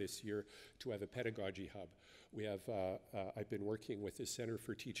Columbia this year to have a pedagogy hub. We have, I've been working with the Center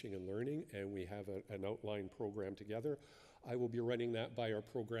for Teaching and Learning, and we have an outline program together. I will be running that by our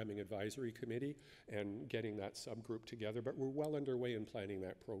Programming Advisory Committee and getting that subgroup together, but we're well underway in planning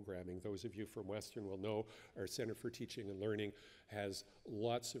that programming. Those of you from Western will know our Center for Teaching and Learning has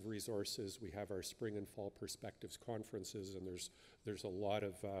lots of resources. We have our spring and fall perspectives conferences, and there's a lot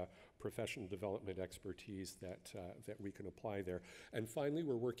of professional development expertise that we can apply there. And finally,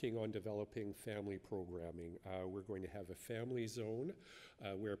 we're working on developing family programming. We're going to have a family zone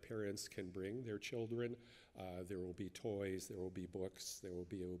where parents can bring their children. There will be toys, there will be books, there will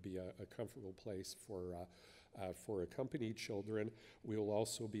be a comfortable place for accompanied children. We will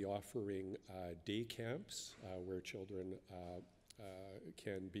also be offering day camps where children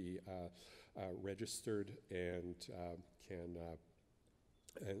can be registered and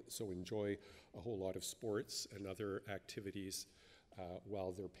so enjoy a whole lot of sports and other activities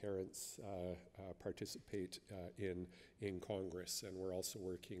while their parents participate in Congress. And we're also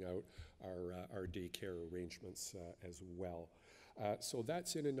working out our daycare arrangements as well. So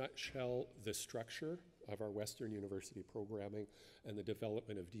that's in a nutshell the structure of our Western University programming, and the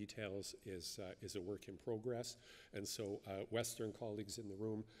development of details is a work in progress. And so Western colleagues in the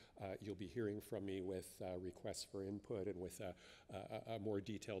room, you'll be hearing from me with requests for input and with a more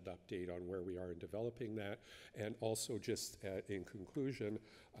detailed update on where we are in developing that. And also just in conclusion,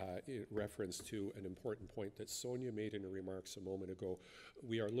 in reference to an important point that Sonia made in her remarks a moment ago,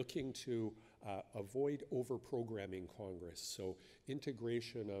 we are looking to avoid over-programming Congress. So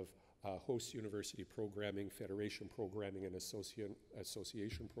integration of host university programming, federation programming, and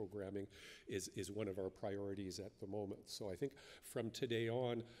association programming is one of our priorities at the moment. So I think from today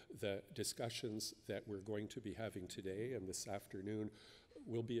on, the discussions that we're going to be having today and this afternoon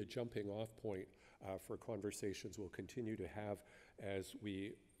will be a jumping off point for conversations we'll continue to have as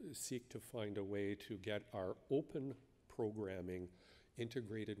we seek to find a way to get our open programming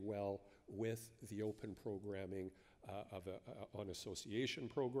integrated well with the open programming on association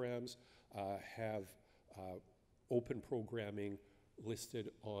programs, have open programming listed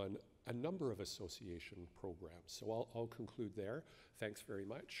on a number of association programs. So I'll conclude there. Thanks very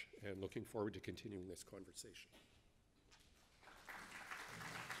much, and looking forward to continuing this conversation.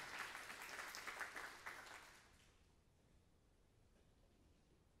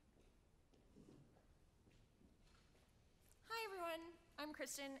 Hi everyone, I'm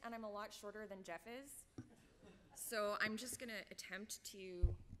Kristen and I'm a lot shorter than Jeff is. So I'm just gonna attempt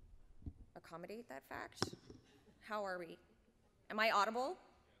to accommodate that fact. How are we? Am I audible?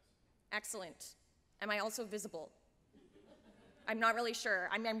 Excellent. Am I also visible? I'm not really sure.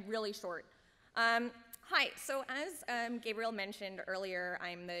 I'm really short. Hi, so as Gabriel mentioned earlier,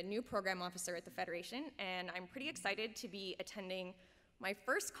 I'm the new program officer at the Federation, and I'm pretty excited to be attending my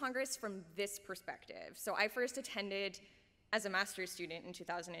first Congress from this perspective. So I first attended as a master's student in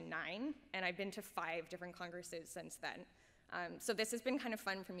 2009, and I've been to 5 different Congresses since then. So this has been kind of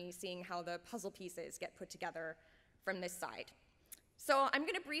fun for me, seeing how the puzzle pieces get put together from this side. So I'm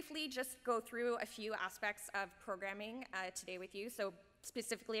gonna briefly just go through a few aspects of programming today with you. So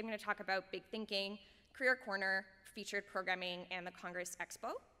specifically, I'm gonna talk about Big Thinking, Career Corner, featured programming, and the Congress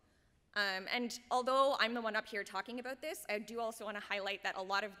Expo. And although I'm the one up here talking about this, I do also want to highlight that a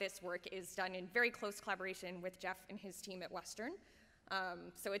lot of this work is done in very close collaboration with Jeff and his team at Western.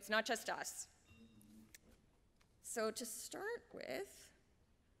 So it's not just us. So to start with,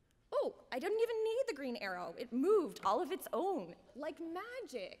 oh, I didn't even need the green arrow. It moved all of its own, like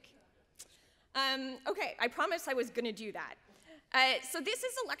magic. Okay, I promised I was gonna do that. So this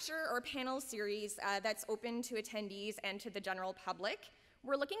is a lecture or panel series that's open to attendees and to the general public.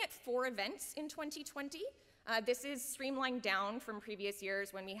 We're looking at 4 events in 2020. This is streamlined down from previous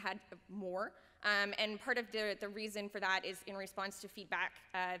years when we had more. And part of the reason for that is in response to feedback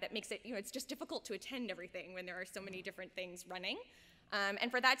that makes it, it's just difficult to attend everything when there are so many different things running.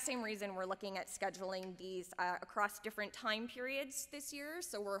 And for that same reason, we're looking at scheduling these across different time periods this year.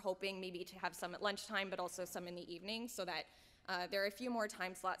 So we're hoping maybe to have some at lunchtime, but also some in the evening, so that there are a few more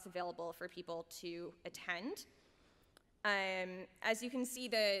time slots available for people to attend. As you can see,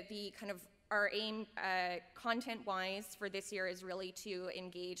 the kind of our aim content-wise for this year is really to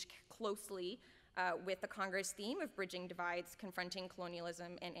engage closely with the Congress theme of bridging divides, confronting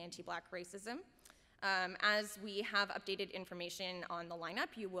colonialism, and anti-Black racism. As we have updated information on the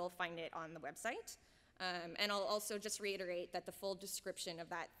lineup, you will find it on the website. And I'll also just reiterate that the full description of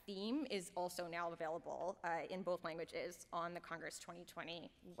that theme is also now available in both languages on the Congress 2020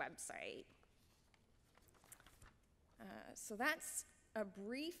 website. So that's a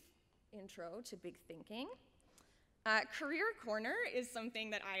brief intro to Big Thinking. Career Corner is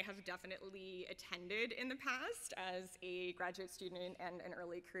something that I have definitely attended in the past as a graduate student and an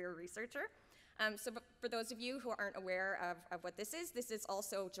early career researcher. So for those of you who aren't aware of what this is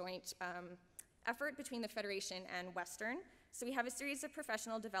also joint effort between the Federation and Western. So we have a series of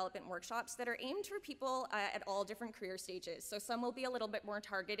professional development workshops that are aimed for people at all different career stages. So some will be a little bit more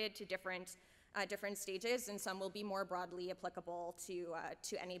targeted to different stages, and some will be more broadly applicable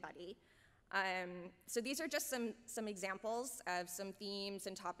to anybody. So these are just some examples of some themes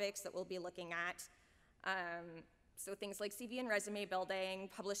and topics that we'll be looking at. So things like CV and resume building,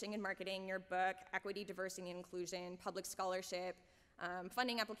 publishing and marketing your book, equity, diversity, and inclusion, public scholarship,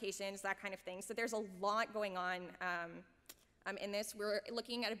 funding applications, that kind of thing. So there's a lot going on in this. We're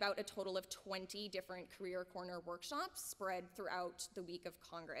looking at about a total of 20 different Career Corner workshops spread throughout the week of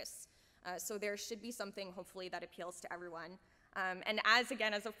Congress. So there should be something, hopefully, that appeals to everyone. And as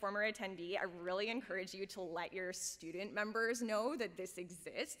a former attendee, I really encourage you to let your student members know that this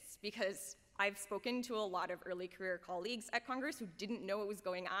exists, because I've spoken to a lot of early career colleagues at Congress who didn't know what was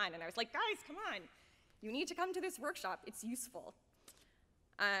going on, and I was like, guys, come on, you need to come to this workshop, it's useful.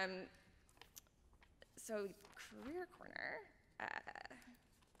 So Career Corner.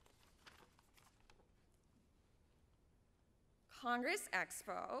 Congress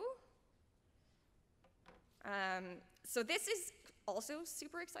Expo. So this is also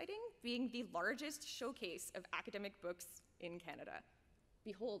super exciting, being the largest showcase of academic books in Canada.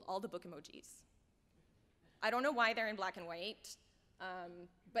 Behold, all the book emojis. I don't know why they're in black and white,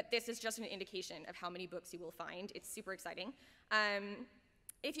 but this is just an indication of how many books you will find. It's super exciting.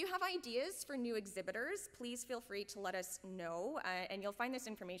 If you have ideas for new exhibitors, please feel free to let us know, and you'll find this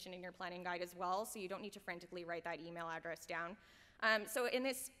information in your planning guide as well, so you don't need to frantically write that email address down. So in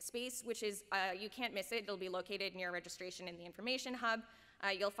this space, which is, you can't miss it, it'll be located near registration in the information hub.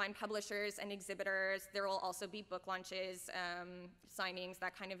 You'll find publishers and exhibitors. There will also be book launches, signings,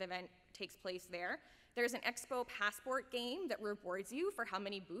 that kind of event takes place there. There's an Expo passport game that rewards you for how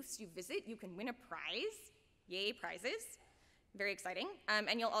many booths you visit. You can win a prize. Yay, prizes. Very exciting.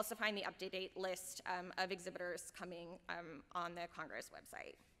 And you'll also find the up-to-date list of exhibitors coming on the Congress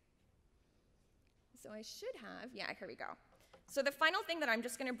website. So I should have, yeah, here we go. So the final thing that I'm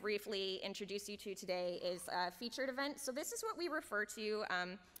just going to briefly introduce you to today is a featured event. So this is what we refer to,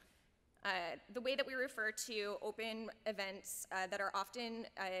 the way that we refer to open events that are often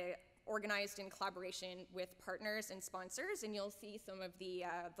organized in collaboration with partners and sponsors, and you'll see some of the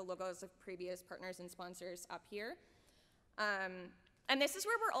logos of previous partners and sponsors up here. And this is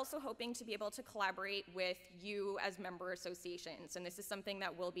where we're also hoping to be able to collaborate with you as member associations, and this is something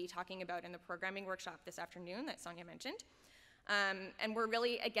that we'll be talking about in the programming workshop this afternoon that Sonia mentioned. And we're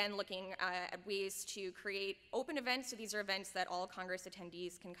really, again, looking at ways to create open events, so these are events that all Congress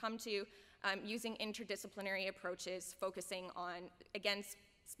attendees can come to, using interdisciplinary approaches, focusing on, again,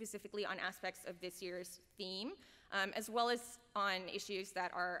 specifically on aspects of this year's theme, as well as on issues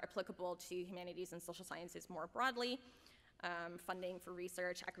that are applicable to humanities and social sciences more broadly, funding for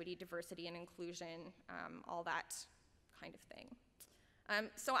research, equity, diversity, and inclusion, all that kind of thing.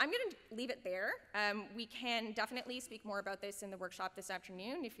 So I'm going to leave it there. We can definitely speak more about this in the workshop this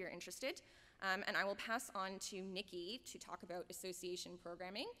afternoon if you're interested. And I will pass on to Nikki to talk about association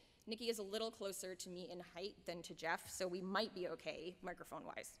programming. Nikki is a little closer to me in height than to Jeff, so we might be okay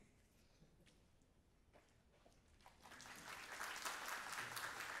microphone-wise.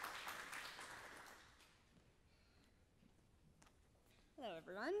 Hello,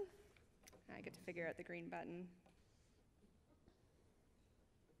 everyone. I get to figure out the green button.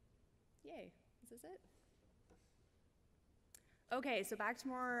 Yay, is this it? Okay, so back to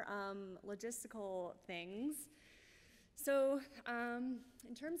more logistical things. So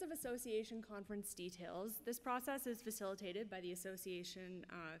in terms of association conference details, this process is facilitated by the association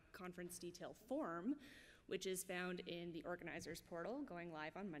conference detail form, which is found in the organizers portal going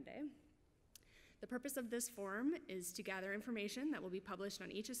live on Monday. The purpose of this form is to gather information that will be published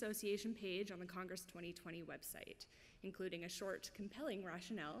on each association page on the Congress 2020 website, including a short, compelling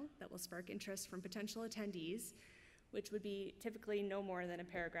rationale that will spark interest from potential attendees, which would be typically no more than a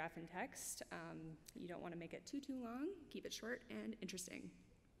paragraph in text. You don't want to make it too long, keep it short and interesting.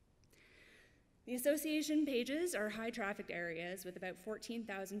 The association pages are high-trafficked areas with about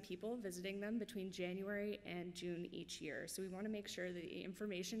 14,000 people visiting them between January and June each year. So we want to make sure that the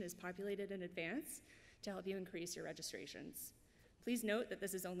information is populated in advance to help you increase your registrations. Please note that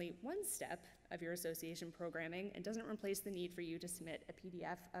this is only one step of your association programming and doesn't replace the need for you to submit a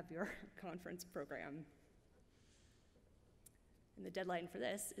PDF of your conference program. And the deadline for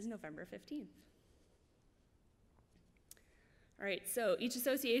this is November 15th. All right, so each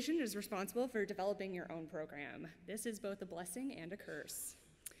association is responsible for developing your own program. This is both a blessing and a curse.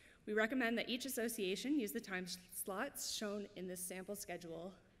 We recommend that each association use the time slots shown in this sample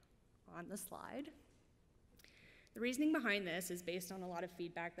schedule on the slide. The reasoning behind this is based on a lot of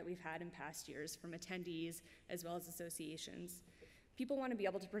feedback that we've had in past years from attendees as well as associations. People want to be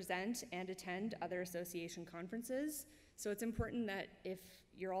able to present and attend other association conferences, so it's important that if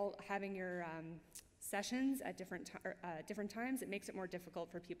you're all having your sessions at different times, it makes it more difficult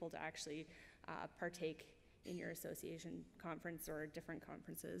for people to actually partake in your association conference or different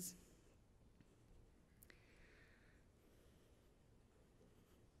conferences.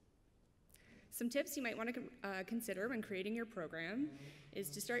 Some tips you might want to consider when creating your program is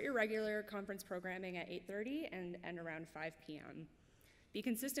to start your regular conference programming at 8:30 and end around 5 p.m. Be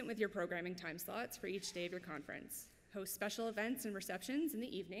consistent with your programming time slots for each day of your conference. Host special events and receptions in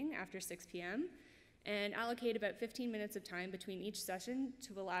the evening after 6 p.m. and allocate about 15 minutes of time between each session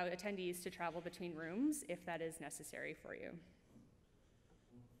to allow attendees to travel between rooms if that is necessary for you.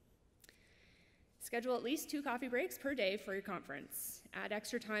 Schedule at least 2 coffee breaks per day for your conference. Add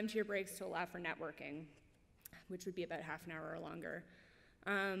extra time to your breaks to allow for networking, which would be about half an hour or longer.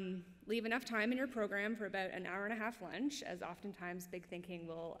 Leave enough time in your program for about an hour and a half lunch, as oftentimes big thinking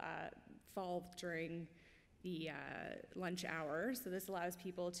will fall during the lunch hour. So this allows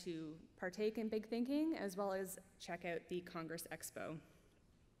people to partake in big thinking as well as check out the Congress Expo.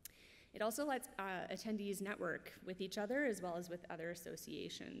 It also lets attendees network with each other as well as with other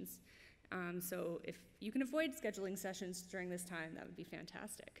associations. So if you can avoid scheduling sessions during this time, that would be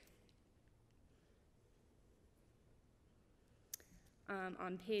fantastic.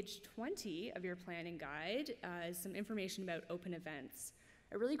 On page 20 of your planning guide is some information about open events.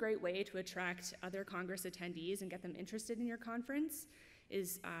 A really great way to attract other Congress attendees and get them interested in your conference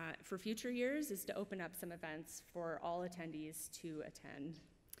is, for future years, is to open up some events for all attendees to attend.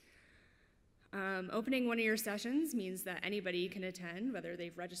 Opening one of your sessions means that anybody can attend, whether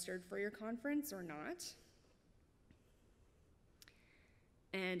they've registered for your conference or not.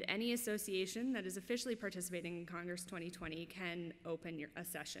 And any association that is officially participating in Congress 2020 can open a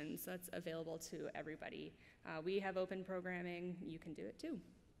session, so that's available to everybody. We have open programming, you can do it too.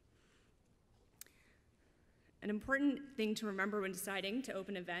 An important thing to remember when deciding to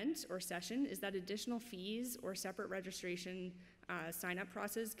open an event or session is that additional fees or separate registration sign-up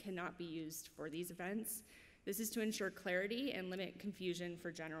process cannot be used for these events. This is to ensure clarity and limit confusion for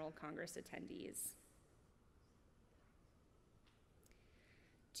general Congress attendees.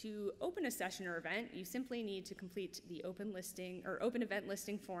 To open a session or event, you simply need to complete the open event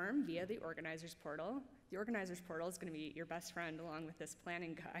listing form via the organizer's portal. The organizer's portal is going to be your best friend along with this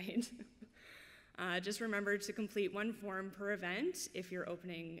planning guide. Just remember to complete one form per event if you're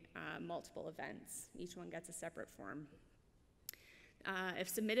opening multiple events. Each one gets a separate form. If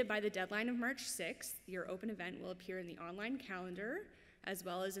submitted by the deadline of March 6th, your open event will appear in the online calendar as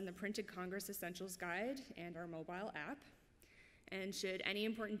well as in the printed Congress Essentials Guide and our mobile app. And should any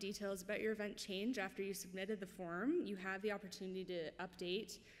important details about your event change after you submitted the form, you have the opportunity to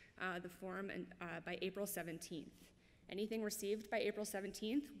update the form by April 17th. Anything received by April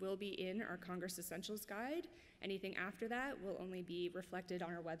 17th will be in our Congress Essentials Guide. Anything after that will only be reflected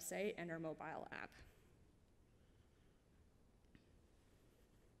on our website and our mobile app.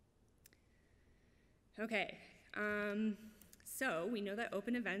 Okay, so we know that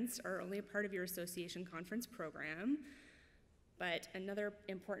open events are only a part of your association conference program, but another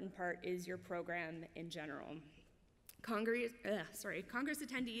important part is your program in general. Congress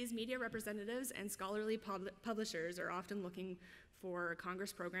attendees, media representatives, and scholarly publishers are often looking for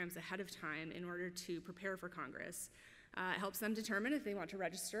Congress programs ahead of time in order to prepare for Congress. It helps them determine if they want to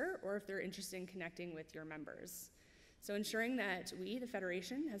register or if they're interested in connecting with your members. So ensuring that we, the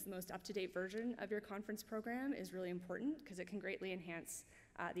Federation, has the most up-to-date version of your conference program is really important because it can greatly enhance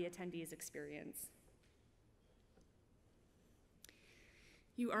the attendees' experience.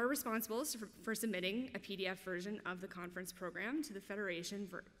 You are responsible for submitting a PDF version of the conference program to the Federation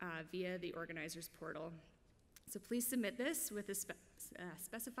via the organizer's portal. So please submit this with a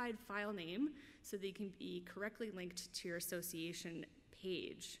specified file name so that it can be correctly linked to your association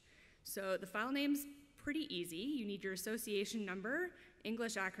page. So the file name's pretty easy. You need your association number,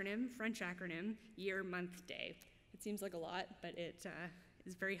 English acronym, French acronym, year, month, day. It seems like a lot, but it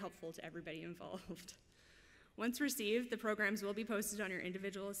is very helpful to everybody involved. Once received, the programs will be posted on your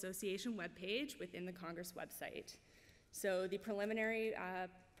individual association webpage within the Congress website. So the preliminary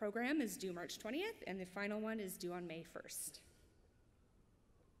program is due March 20th, and the final one is due on May 1st.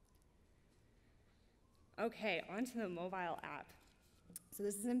 Okay, on to the mobile app. So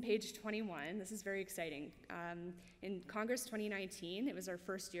this is on page 21. This is very exciting. In Congress 2019, it was our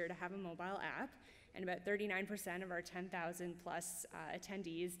first year to have a mobile app, and about 39% of our 10,000 plus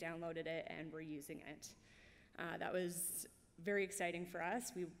attendees downloaded it and were using it. That was very exciting for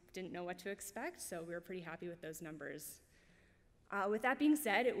us. We didn't know what to expect, so we were pretty happy with those numbers. With that being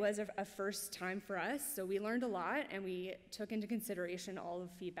said, it was a first time for us, so we learned a lot, and we took into consideration all the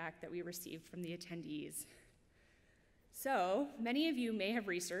feedback that we received from the attendees. So many of you may have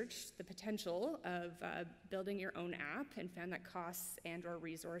researched the potential of building your own app and found that costs and/or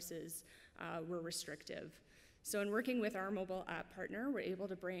resources were restrictive. So in working with our mobile app partner, we're able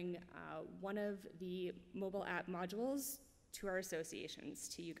to bring one of the mobile app modules to our associations,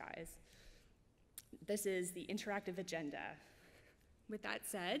 to you guys. This is the interactive agenda. With that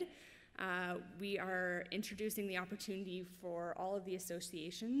said, we are introducing the opportunity for all of the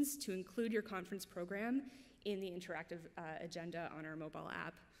associations to include your conference program in the interactive agenda on our mobile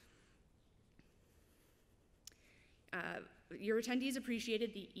app. Your attendees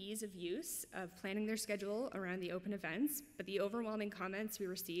appreciated the ease of use of planning their schedule around the open events, but the overwhelming comments we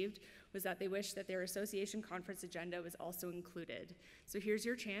received was that they wish that their association conference agenda was also included. So here's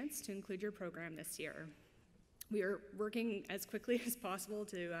your chance to include your program this year. We are working as quickly as possible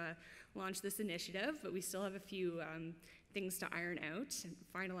to launch this initiative, but we still have a few things to iron out and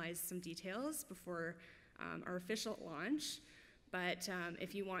finalize some details before our official launch. But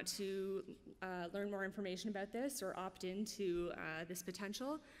if you want to learn more information about this or opt into this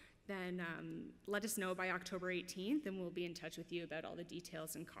potential, then let us know by October 18th, and we'll be in touch with you about all the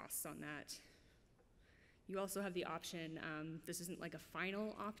details and costs on that. You also have the option, this isn't like a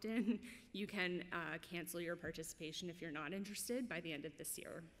final opt-in, you can cancel your participation if you're not interested by the end of this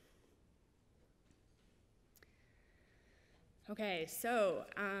year. Okay, so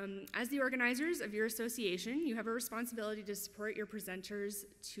as the organizers of your association, you have a responsibility to support your presenters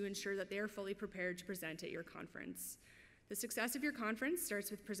to ensure that they are fully prepared to present at your conference. The success of your conference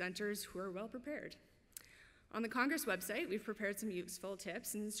starts with presenters who are well prepared. On the Congress website, we've prepared some useful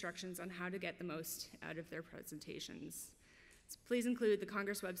tips and instructions on how to get the most out of their presentations. So please include the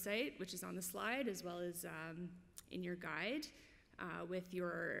Congress website, which is on the slide, as well as in your guide,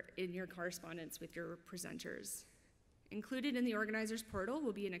 in your correspondence with your presenters. Included in the organizer's portal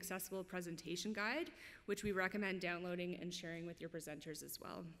will be an accessible presentation guide, which we recommend downloading and sharing with your presenters as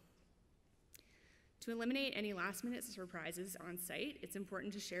well. To eliminate any last-minute surprises on site, it's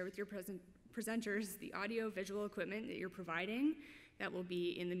important to share with your presenters the audio-visual equipment that you're providing that will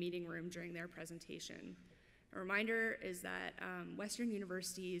be in the meeting room during their presentation. A reminder is that Western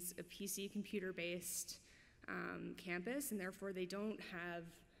University is a PC computer-based campus, and therefore they don't have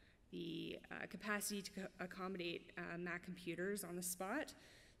the capacity to accommodate Mac computers on the spot.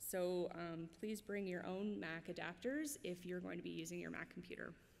 So please bring your own Mac adapters if you're going to be using your Mac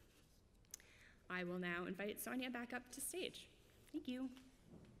computer. I will now invite Sonia back up to stage. Thank you.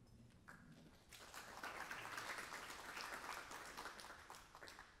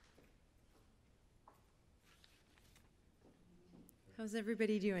 How's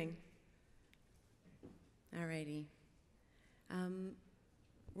everybody doing? Alrighty.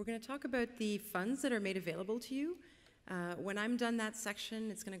 We're going to talk about the funds that are made available to you. When I'm done that section,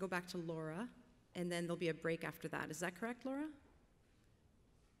 it's going to go back to Laura, and then there'll be a break after that. Is that correct, Laura?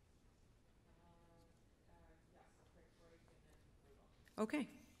 Okay,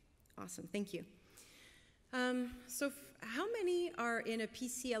 awesome, thank you. So how many are in a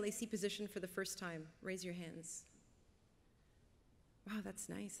PC-LAC position for the first time? Raise your hands. Wow, that's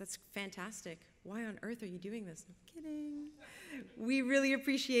nice, that's fantastic. Why on earth are you doing this? I'm kidding. We really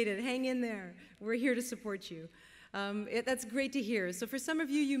appreciate it, hang in there. We're here to support you. That's great to hear. So for some of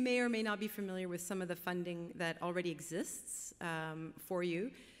you, you may or may not be familiar with some of the funding that already exists for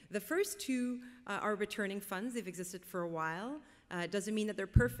you. The first two are returning funds. They've existed for a while. It doesn't mean that they're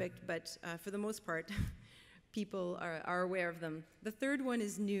perfect, but for the most part, people are aware of them. The third one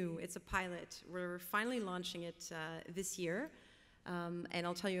is new. It's a pilot. We're finally launching it this year, and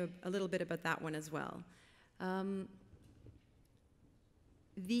I'll tell you a little bit about that one as well.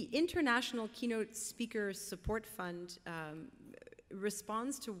 The International Keynote Speaker Support Fund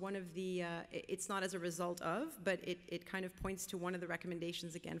responds to one of the, it's not as a result of, but it kind of points to one of the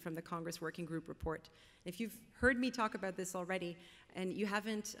recommendations again from the Congress Working Group report. If you've heard me talk about this already and you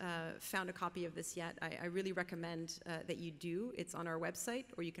haven't found a copy of this yet, I really recommend that you do. It's on our website,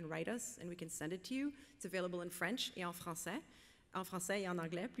 or you can write us and we can send it to you. It's available in French et en français et en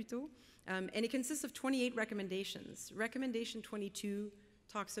anglais plutôt. And it consists of 28 recommendations. Recommendation 22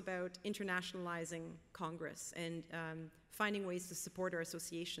 talks about internationalizing Congress and finding ways to support our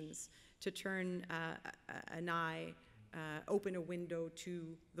associations to turn an eye, open a window to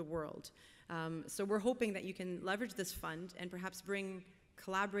the world. So we're hoping that you can leverage this fund and perhaps bring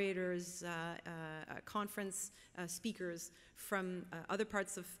collaborators, conference speakers from other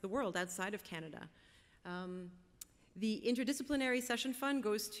parts of the world outside of Canada. The Interdisciplinary Session Fund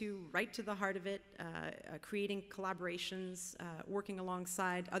goes right to the heart of it, creating collaborations, working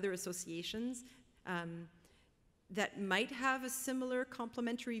alongside other associations that might have a similar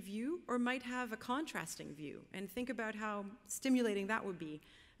complementary view or might have a contrasting view. And think about how stimulating that would be.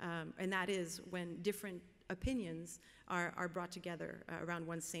 And that is when different opinions are brought together around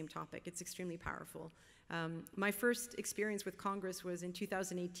one same topic. It's extremely powerful. My first experience with Congress was in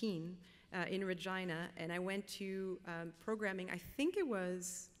 2018 in Regina, and I went to programming, I think it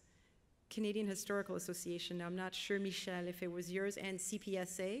was Canadian Historical Association. Now, I'm not sure, Michelle, if it was yours, and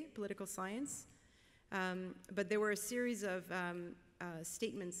CPSA, Political Science. But there were a series of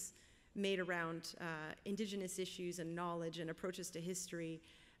statements made around Indigenous issues and knowledge and approaches to history.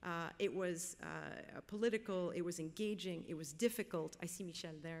 It was political, it was engaging, it was difficult. I see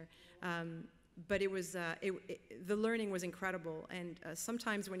Michelle there. But it was, the learning was incredible. And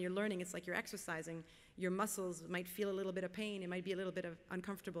sometimes when you're learning, it's like you're exercising. Your muscles might feel a little bit of pain, it might be a little bit of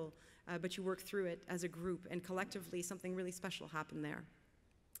uncomfortable, but you work through it as a group, and collectively something really special happened there.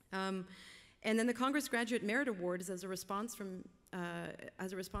 And then the Congress Graduate Merit Award is as a response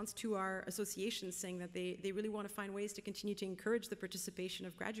to our association, saying that they really want to find ways to continue to encourage the participation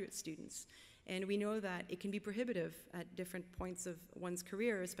of graduate students. And we know that it can be prohibitive at different points of one's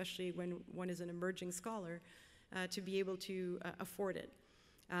career, especially when one is an emerging scholar, to be able to afford it.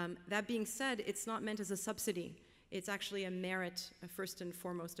 That being said, it's not meant as a subsidy. It's actually a merit, first and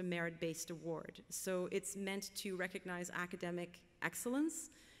foremost, a merit-based award. So it's meant to recognize academic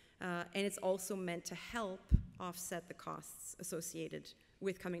excellence, and it's also meant to help offset the costs associated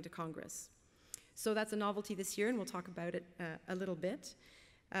with coming to Congress. So that's a novelty this year, and we'll talk about it a little bit.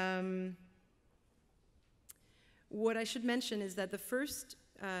 What I should mention is that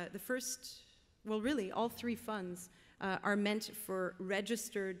well, really, all three funds are meant for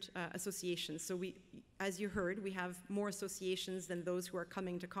registered associations. So as you heard, we have more associations than those who are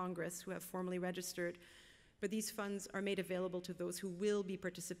coming to Congress who have formally registered, but these funds are made available to those who will be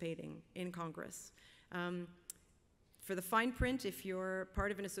participating in Congress. For the fine print, if you're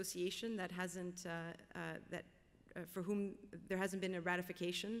part of an association that hasn't, for whom there hasn't been a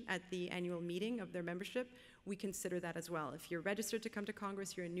ratification at the annual meeting of their membership, we consider that as well. If you're registered to come to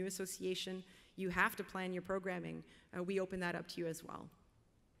Congress, you're a new association, you have to plan your programming, we open that up to you as well.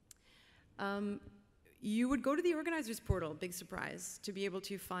 You would go to the organizers portal, big surprise, to be able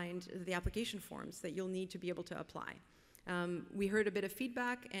to find the application forms that you'll need to be able to apply. We heard a bit of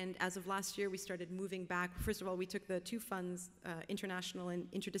feedback, and as of last year, we started moving back. First of all, we took the two funds, international and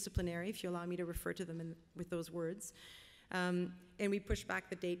interdisciplinary, if you allow me to refer to them with those words, and we pushed back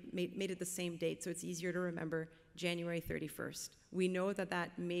the date, made it the same date, so it's easier to remember, January 31st. We know that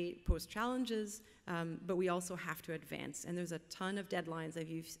that may pose challenges, but we also have to advance, and there's a ton of deadlines,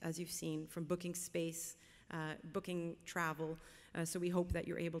 as you've seen, from booking space, booking travel, so we hope that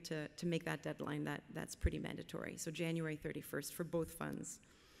you're able to make that deadline. That's pretty mandatory. So January 31st for both funds.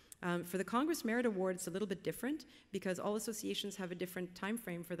 For the Congress Merit Award, it's a little bit different because all associations have a different time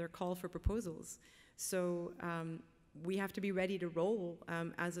frame for their call for proposals. So we have to be ready to roll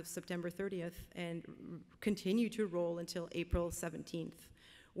as of September 30th and continue to roll until April 17th.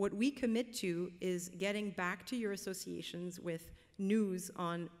 What we commit to is getting back to your associations with news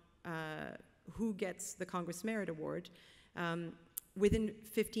on who gets the Congress Merit Award within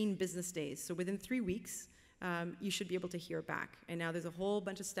 15 business days. So within 3 weeks, you should be able to hear back. And now there's a whole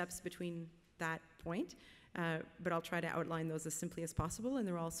bunch of steps between that point, but I'll try to outline those as simply as possible, and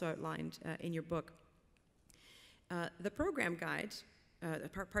they're also outlined in your book. The program guide,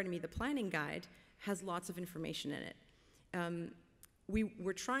 the planning guide, has lots of information in it.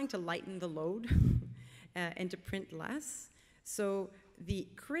 We're trying to lighten the load and to print less. So the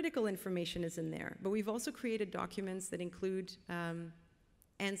critical information is in there, but we've also created documents that include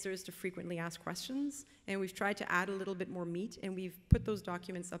answers to frequently asked questions, and we've tried to add a little bit more meat, and we've put those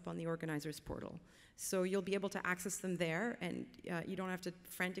documents up on the organizers portal. So you'll be able to access them there, and you don't have to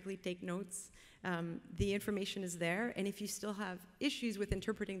frantically take notes. The information is there, and if you still have issues with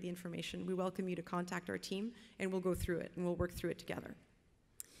interpreting the information, we welcome you to contact our team, and we'll go through it, and we'll work through it together.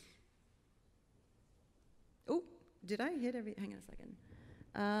 Oh, did I hit every, hang on a second.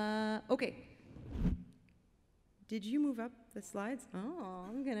 Okay. Did you move up the slides? Oh,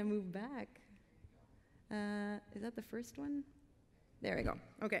 I'm gonna move back. Is that the first one? There we go,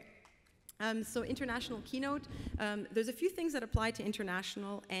 okay. So international keynote, there's a few things that apply to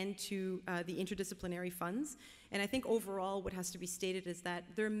international and to the interdisciplinary funds. And I think overall what has to be stated is that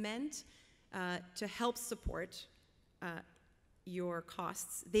they're meant to help support your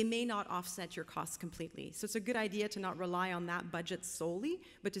costs. They may not offset your costs completely. So it's a good idea to not rely on that budget solely,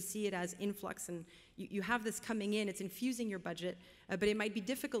 but to see it as influx, and you have this coming in, it's infusing your budget, but it might be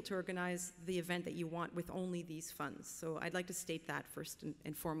difficult to organize the event that you want with only these funds. So I'd like to state that first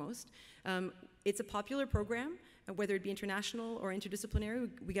and foremost. It's a popular program, whether it be international or interdisciplinary.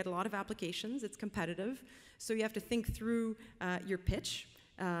 We get a lot of applications, it's competitive. So you have to think through your pitch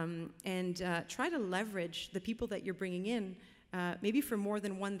and try to leverage the people that you're bringing in maybe for more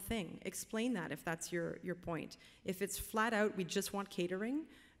than one thing. Explain that if that's your point. If it's flat out, we just want catering,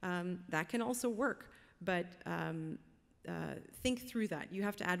 that can also work, but think through that. You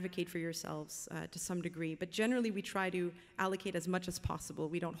have to advocate for yourselves to some degree, but generally we try to allocate as much as possible.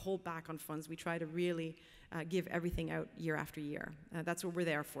 We don't hold back on funds. We try to really give everything out year after year. That's what we're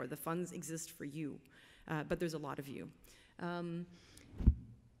there for. The funds exist for you, but there's a lot of you.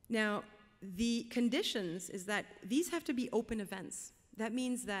 Now, the conditions is that these have to be open events. That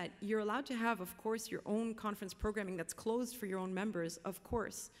means that you're allowed to have, of course, your own conference programming that's closed for your own members, of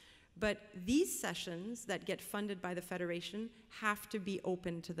course. But these sessions that get funded by the Federation have to be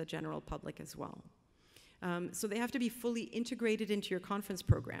open to the general public as well. So they have to be fully integrated into your conference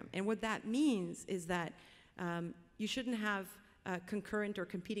program. And what that means is that you shouldn't have concurrent or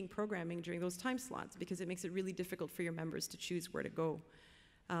competing programming during those time slots because it makes it really difficult for your members to choose where to go.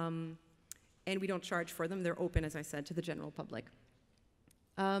 And we don't charge for them. They're open, as I said, to the general public.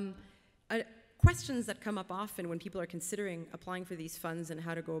 Questions that come up often when people are considering applying for these funds and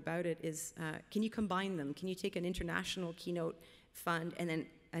how to go about it is, can you combine them? Can you take an international keynote fund and then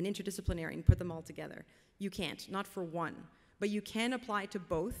an interdisciplinary and put them all together? You can't, not for one. But you can apply to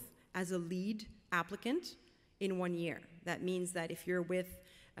both as a lead applicant in 1 year. That means that if you're with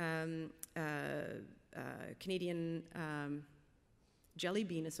Canadian Jelly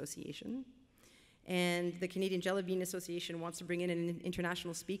Bean Association, and the Canadian Jelly Bean Association wants to bring in an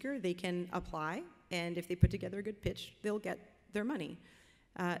international speaker, they can apply, and if they put together a good pitch, they'll get their money.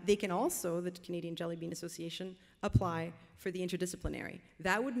 They can also, the Canadian Jelly Bean Association, apply for the interdisciplinary.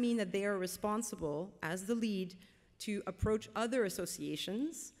 That would mean that they are responsible, as the lead, to approach other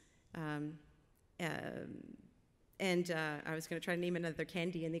associations. I was going to try to name another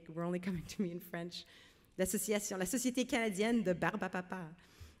candy, and they were only coming to me in French. La Société Canadienne de Barbe à Papa.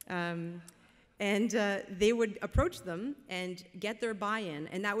 They would approach them and get their buy-in,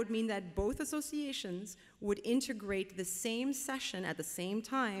 and that would mean that both associations would integrate the same session at the same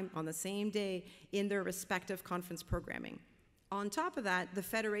time, on the same day, in their respective conference programming. On top of that, the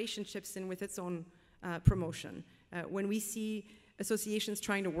Federation chips in with its own promotion. When we see associations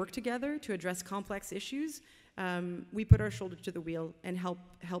trying to work together to address complex issues, we put our shoulder to the wheel and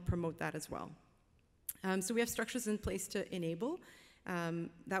help promote that as well. So we have structures in place to enable.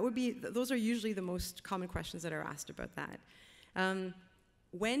 Those are usually the most common questions that are asked about that.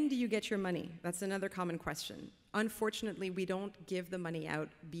 When do you get your money? That's another common question. Unfortunately, we don't give the money out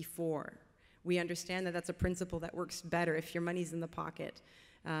before. We understand that that's a principle that works better if your money's in the pocket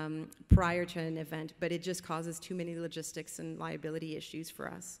prior to an event, but it just causes too many logistics and liability issues for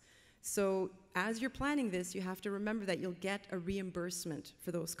us. So as you're planning this, you have to remember that you'll get a reimbursement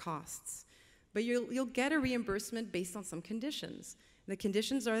for those costs. But you'll get a reimbursement based on some conditions. The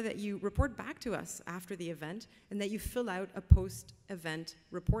conditions are that you report back to us after the event and that you fill out a post-event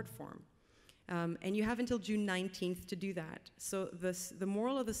report form. And you have until June 19th to do that. So the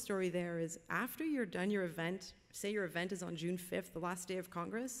moral of the story there is after you're done your event, say your event is on June 5th, the last day of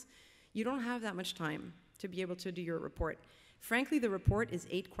Congress, you don't have that much time to be able to do your report. Frankly, the report is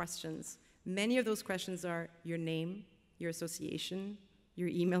 8 questions. Many of those questions are your name, your association, your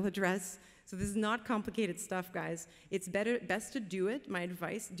email address. So this is not complicated stuff, guys. It's best to do it, my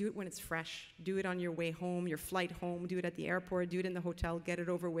advice, do it when it's fresh. Do it on your way home, your flight home, do it at the airport, do it in the hotel, get it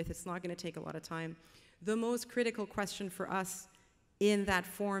over with. It's not going to take a lot of time. The most critical question for us in that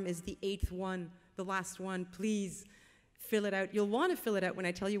form is the 8th one, the last one. Please fill it out. You'll want to fill it out when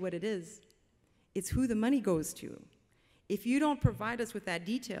I tell you what it is. It's who the money goes to. If you don't provide us with that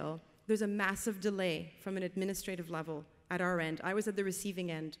detail, there's a massive delay from an administrative level at our end. I was at the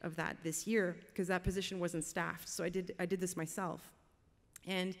receiving end of that this year because that position wasn't staffed, so I did this myself.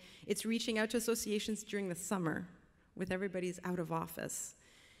 And it's reaching out to associations during the summer with everybody's out of office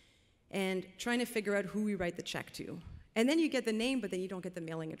and trying to figure out who we write the check to. And then you get the name, but then you don't get the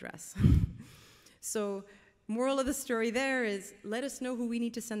mailing address. So moral of the story there is let us know who we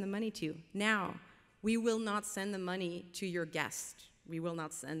need to send the money to. Now, we will not send the money to your guest. We will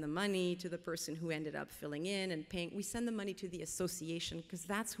not send the money to the person who ended up filling in and paying. We send the money to the association because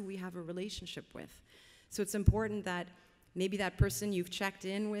that's who we have a relationship with. So it's important that maybe that person you've checked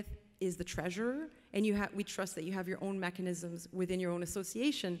in with is the treasurer, and we trust that you have your own mechanisms within your own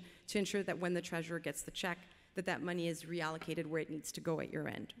association to ensure that when the treasurer gets the check, that money is reallocated where it needs to go at your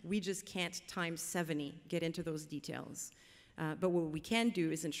end. We just can't times 70 get into those details. But what we can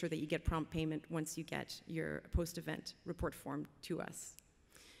do is ensure that you get prompt payment once you get your post-event report form to us.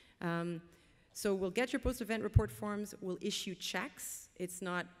 So we'll get your post-event report forms, we'll issue checks. It's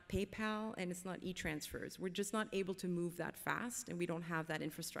not PayPal and it's not e-transfers. We're just not able to move that fast and we don't have that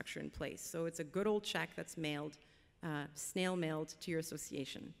infrastructure in place. So it's a good old check that's mailed, snail mailed to your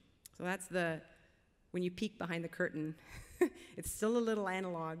association. So that's when you peek behind the curtain, it's still a little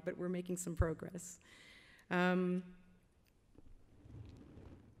analog, but we're making some progress.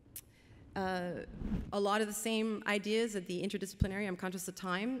 A lot of the same ideas at the interdisciplinary. I'm conscious of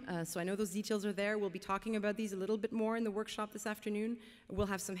time, so I know those details are there. We'll be talking about these a little bit more in the workshop this afternoon. We'll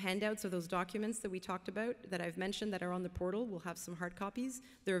have some handouts of those documents that we talked about, that I've mentioned, that are on the portal. We'll have some hard copies.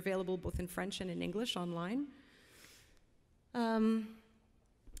 They're available both in French and in English online.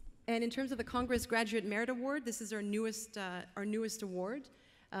 And in terms of the Congress Graduate Merit Award, this is our newest award.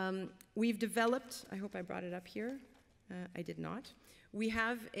 We've developed, I hope I brought it up here. I did not. We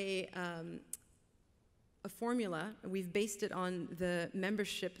have a formula. We've based it on the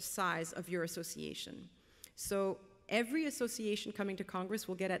membership size of your association. So every association coming to Congress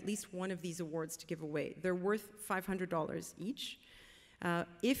will get at least one of these awards to give away. They're worth $500 each.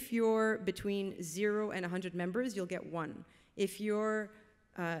 If you're between 0 and 100 members, you'll get 1. If you're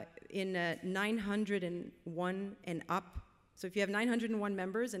in 901 and up, so if you have 901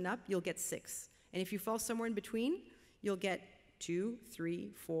 members and up, you'll get 6. And if you fall somewhere in between, you'll get 2, 3,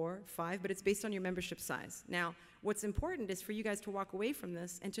 4, 5, but it's based on your membership size. Now, what's important is for you guys to walk away from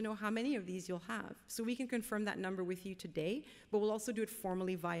this and to know how many of these you'll have. So we can confirm that number with you today, but we'll also do it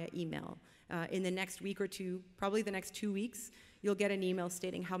formally via email. In the next week or two, probably the next 2 weeks, you'll get an email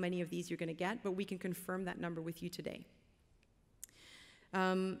stating how many of these you're going to get, but we can confirm that number with you today.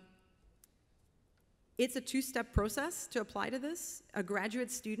 It's a two-step process to apply to this. A graduate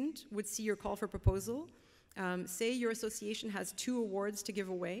student would see your call for proposal. Say your association has 2 awards to give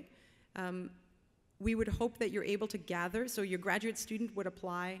away. We would hope that you're able to gather, so your graduate student would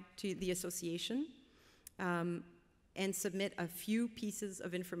apply to the association and submit a few pieces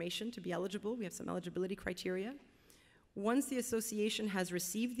of information to be eligible. We have some eligibility criteria. Once the association has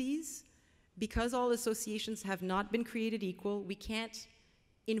received these, because all associations have not been created equal, we can't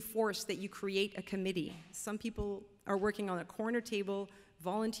enforce that you create a committee. Some people are working on a corner table,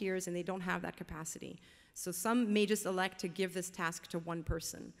 volunteers, and they don't have that capacity. So some may just elect to give this task to one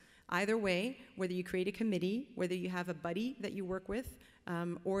person. Either way, whether you create a committee, whether you have a buddy that you work with,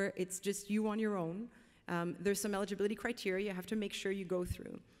 or it's just you on your own, there's some eligibility criteria you have to make sure you go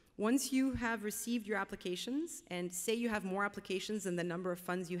through. Once you have received your applications, and say you have more applications than the number of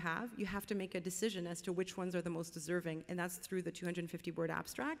funds you have to make a decision as to which ones are the most deserving, and that's through the 250-word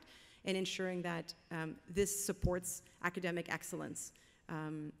abstract, and ensuring that this supports academic excellence.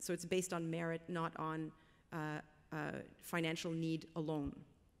 So it's based on merit, not on financial need alone.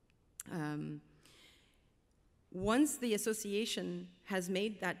 Once the association has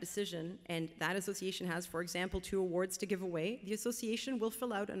made that decision, and that association has, for example, 2 awards to give away, the association will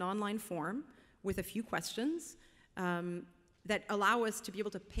fill out an online form with a few questions that allow us to be able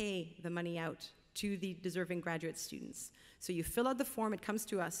to pay the money out to the deserving graduate students. So you fill out the form, it comes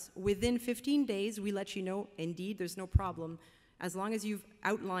to us. Within 15 days, we let you know, indeed, there's no problem. As long as you've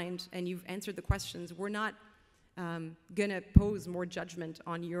outlined and you've answered the questions, we're not gonna pose more judgment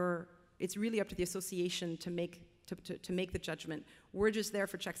on your. It's really up to the association to make the judgment. We're just there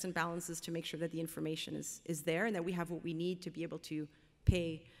for checks and balances to make sure that the information is there and that we have what we need to be able to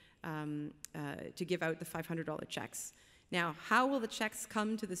pay, to give out the $500 checks. Now, how will the checks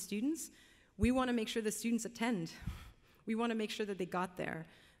come to the students? We want to make sure the students attend. We want to make sure that they got there.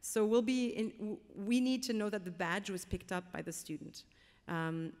 So we need to know that the badge was picked up by the student.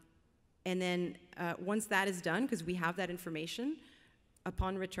 And then once that is done, because we have that information,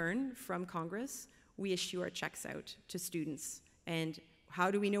 upon return from Congress, we issue our checks out to students. And how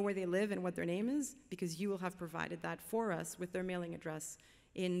do we know where they live and what their name is? Because you will have provided that for us with their mailing address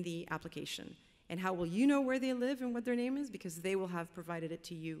in the application. And how will you know where they live and what their name is? Because they will have provided it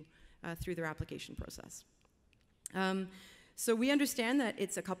to you through their application process. So we understand that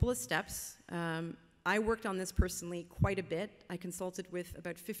it's a couple of steps. I worked on this personally quite a bit. I consulted with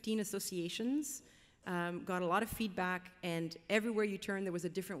about 15 associations, got a lot of feedback, and everywhere you turn there was a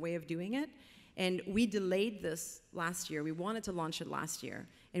different way of doing it. And we delayed this last year. We wanted to launch it last year,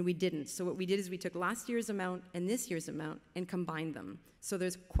 and we didn't. So what we did is we took last year's amount and this year's amount and combined them. So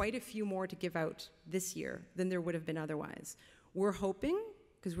there's quite a few more to give out this year than there would have been otherwise. We're hoping,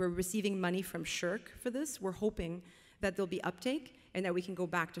 because we're receiving money from SSHRC for this, we're hoping that there'll be uptake and that we can go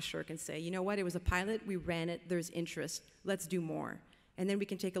back to SSHRC and say, you know what, it was a pilot, we ran it, there's interest, let's do more. And then we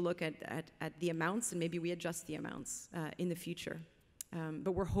can take a look at the amounts, and maybe we adjust the amounts in the future.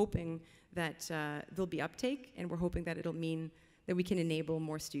 But we're hoping that there'll be uptake, and we're hoping that it'll mean that we can enable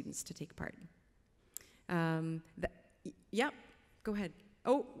more students to take part. Yeah, go ahead.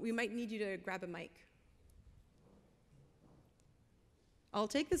 Oh, we might need you to grab a mic. I'll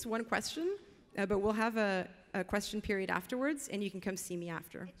take this one question, but we'll have a question period afterwards, and you can come see me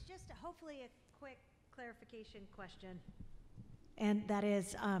after. It's just hopefully a quick clarification question. And that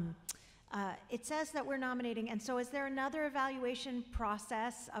is, it says that we're nominating, and so is there another evaluation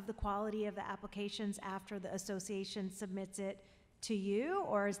process of the quality of the applications after the association submits it to you?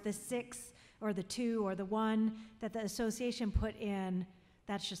 Or is the 6 or the 2 or the 1 that the association put in,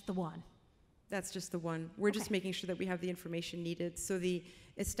 that's just the one? That's just the one. We're just making sure that we have the information needed. So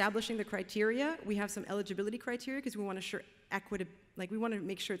establishing the criteria, we have some eligibility criteria because we want to we want to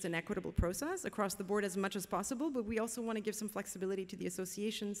make sure it's an equitable process across the board as much as possible, but we also want to give some flexibility to the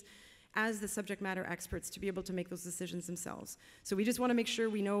associations as the subject matter experts to be able to make those decisions themselves. So we just want to make sure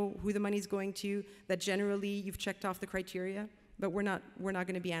we know who the money's going to, that generally you've checked off the criteria, but we're not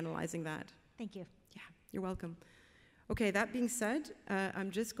going to be analyzing that. Thank you. Yeah, you're welcome. Okay, that being said,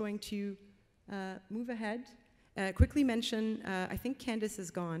 I'm just going to move ahead. Quickly mention, I think Candace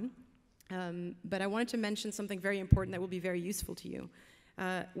is gone, but I wanted to mention something very important that will be very useful to you.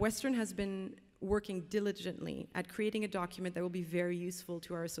 Western has been working diligently at creating a document that will be very useful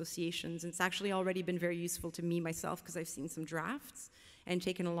to our associations. And it's actually already been very useful to me myself because I've seen some drafts and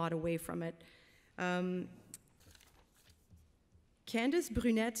taken a lot away from it. Candace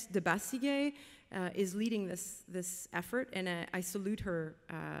Brunette de Bassiguet is leading this effort, and I salute her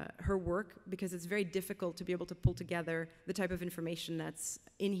work because it's very difficult to be able to pull together the type of information that's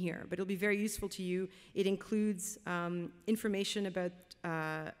in here, but it'll be very useful to you. It includes information about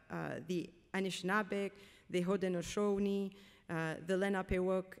the Anishinaabe, the Haudenosaunee, the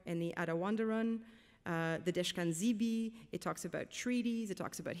Lenapehoek, and the Arawandurun, the Deshkanzibi. It talks about treaties, it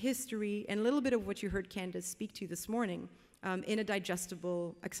talks about history, and a little bit of what you heard Candace speak to this morning in a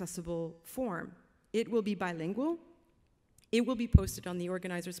digestible, accessible form. It will be bilingual. It will be posted on the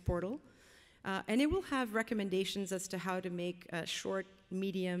organizer's portal. And it will have recommendations as to how to make short,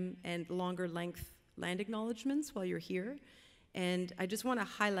 medium, and longer length land acknowledgements while you're here. And I just want to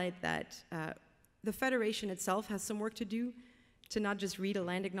highlight that the Federation itself has some work to do to not just read a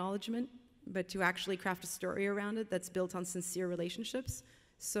land acknowledgement, but to actually craft a story around it that's built on sincere relationships.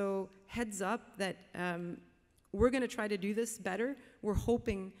 So heads up that we're going to try to do this better. We're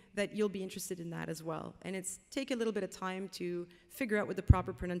hoping that you'll be interested in that as well. And it's take a little bit of time to figure out what the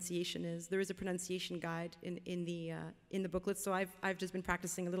proper pronunciation is. There is a pronunciation guide in the booklet, so I've just been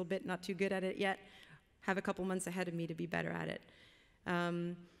practicing a little bit, not too good at it yet. Have a couple months ahead of me to be better at it.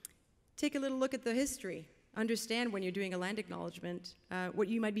 Take a little look at the history. Understand when you're doing a land acknowledgement what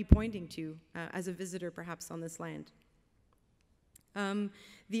you might be pointing to as a visitor perhaps on this land.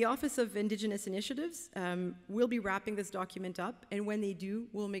 The Office of Indigenous Initiatives will be wrapping this document up, and when they do,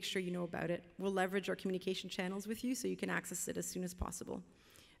 we'll make sure you know about it. We'll leverage our communication channels with you so you can access it as soon as possible.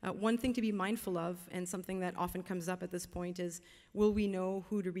 One thing to be mindful of, and something that often comes up at this point, is will we know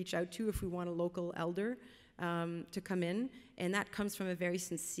who to reach out to if we want a local elder to come in? And that comes from a very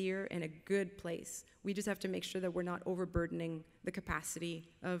sincere and a good place. We just have to make sure that we're not overburdening the capacity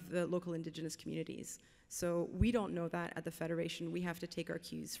of the local Indigenous communities. So we don't know that at the Federation. We have to take our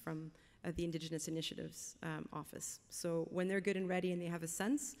cues from the Indigenous Initiatives Office. So when they're good and ready and they have a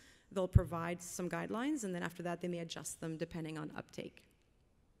sense, they'll provide some guidelines, and then after that they may adjust them depending on uptake.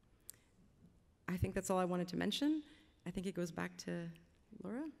 I think that's all I wanted to mention. I think it goes back to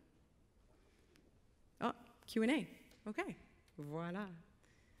Laura. Oh, Q&A. Okay, voila.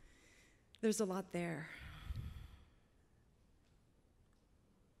 There's a lot there.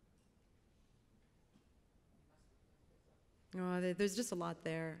 Oh, there's just a lot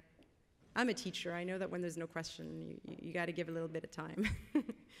there. I'm a teacher. I know that when there's no question, you got to give a little bit of time.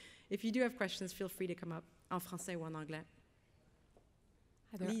 If you do have questions, feel free to come up en français ou en anglais.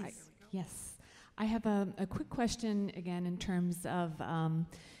 Hi there. Please. Yes. I have a quick question, again, in terms of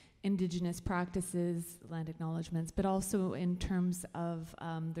Indigenous practices, land acknowledgements, but also in terms of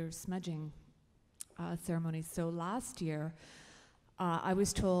their smudging ceremonies. So last year, I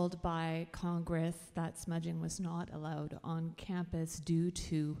was told by Congre that smudging was not allowed on campus due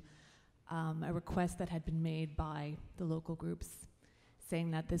to a request that had been made by the local groups saying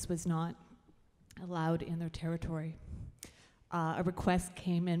that this was not allowed in their territory. A request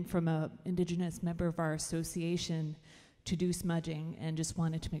came in from an Indigenous member of our association to do smudging, and just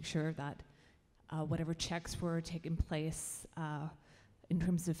wanted to make sure that whatever checks were taking place in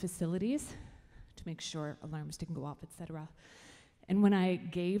terms of facilities to make sure alarms didn't go off, etc. And when I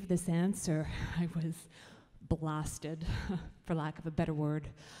gave this answer, I was blasted, for lack of a better word.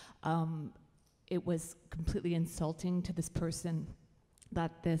 It was completely insulting to this person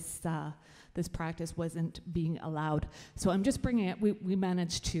that this practice wasn't being allowed. So I'm just bringing it, we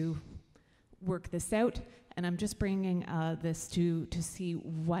managed to work this out, and I'm just bringing this to see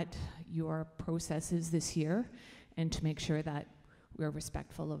what your process is this year, and to make sure that we're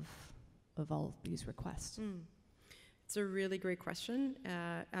respectful of all of these requests. It's a really great question.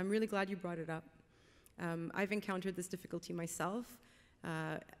 I'm really glad you brought it up. I've encountered this difficulty myself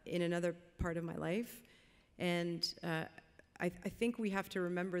in another part of my life, and I think we have to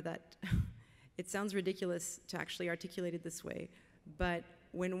remember that it sounds ridiculous to actually articulate it this way, but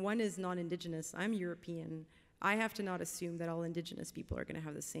when one is non-Indigenous, I'm European, I have to not assume that all Indigenous people are going to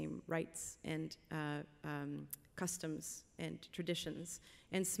have the same rights and customs and traditions.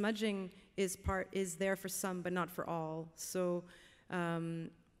 And smudging is there for some, but not for all. So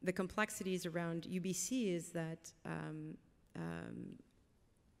the complexities around UBC is that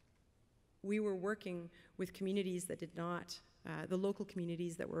we were working with communities that did not, the local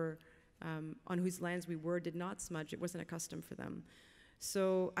communities that were, on whose lands we were, did not smudge. It wasn't a custom for them.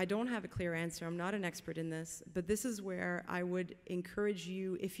 So I don't have a clear answer. I'm not an expert in this, but this is where I would encourage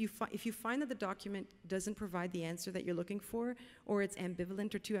you, if you find that the document doesn't provide the answer that you're looking for, or it's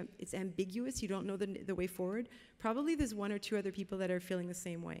ambivalent, or it's ambiguous, you don't know the way forward, probably there's one or two other people that are feeling the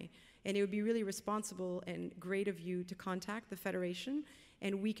same way. And it would be really responsible and great of you to contact the Federation,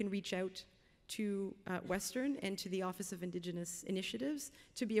 and we can reach out to Western and to the Office of Indigenous Initiatives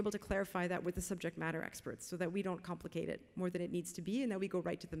to be able to clarify that with the subject matter experts, so that we don't complicate it more than it needs to be, and that we go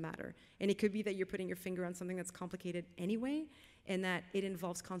right to the matter. And it could be that you're putting your finger on something that's complicated anyway, and that it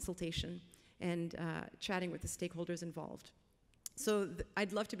involves consultation and chatting with the stakeholders involved. So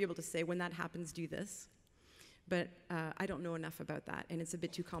I'd love to be able to say, when that happens, do this. But I don't know enough about that, and it's a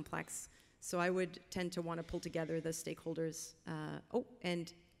bit too complex. So I would tend to want to pull together the stakeholders,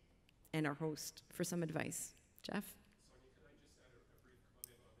 and our host for some advice. Jeff? Sonia, can I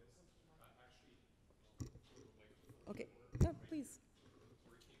just add a brief comment on this? Okay. No, please.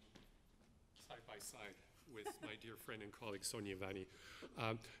 Working side by side with my dear friend and colleague Sonia Vanni.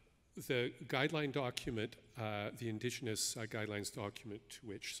 The guideline document, the Indigenous guidelines document to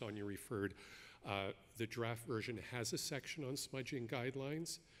which Sonia referred, the draft version has a section on smudging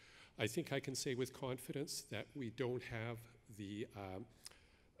guidelines. I think I can say with confidence that we don't have the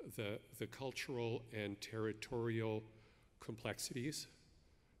cultural and territorial complexities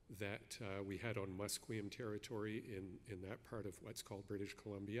that we had on Musqueam territory in that part of what's called British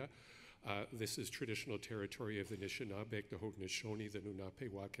Columbia. This is traditional territory of the Anishinaabe, the Haudenosaunee, the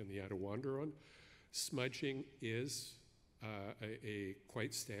Nunapewak, and the Attawandaron. Smudging is a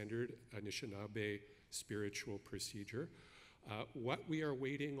quite standard Anishinaabe spiritual procedure. What we are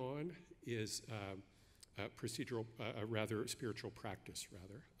waiting on is spiritual practice,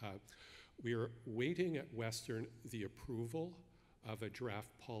 rather. We are waiting at Western the approval of a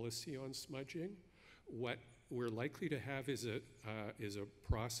draft policy on smudging. What we're likely to have is a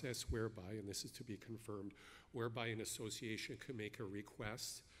process whereby, and this is to be confirmed, whereby an association can make a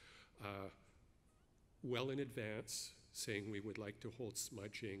request well in advance, saying we would like to hold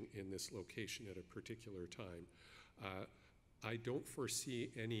smudging in this location at a particular time. I don't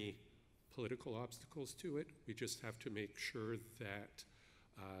foresee any political obstacles to it. We just have to make sure that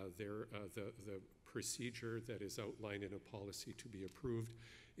the procedure that is outlined in a policy to be approved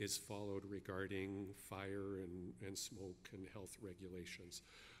is followed regarding fire and smoke and health regulations.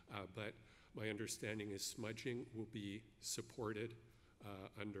 But my understanding is smudging will be supported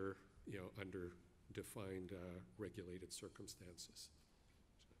under defined regulated circumstances.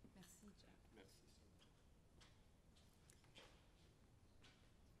 Merci, Jeff.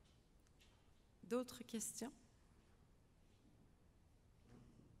 D'autres questions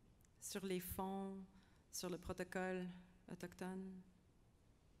sur les fonds, sur le protocole autochtone?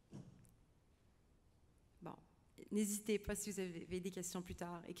 Bon, n'hésitez pas si vous avez des questions plus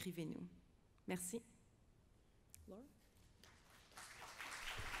tard, écrivez-nous. Merci. Laura?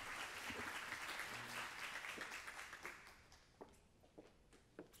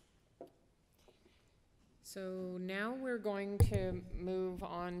 So now we're going to move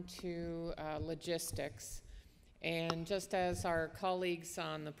on to logistics. And just as our colleagues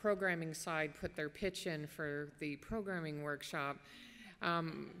on the programming side put their pitch in for the programming workshop,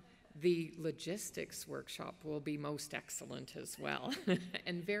 the logistics workshop will be most excellent as well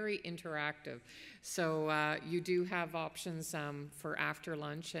and very interactive. So you do have options for after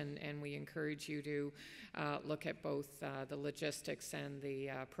lunch, and we encourage you to look at both the logistics and the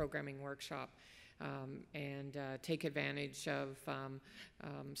programming workshop. And take advantage of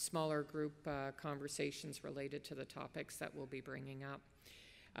smaller group conversations related to the topics that we'll be bringing up.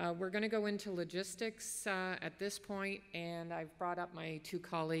 We're going to go into logistics at this point, and I've brought up my two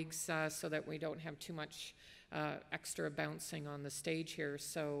colleagues so that we don't have too much extra bouncing on the stage here.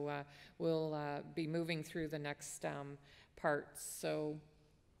 So we'll be moving through the next parts. So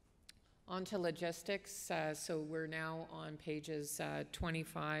on to logistics. So we're now on pages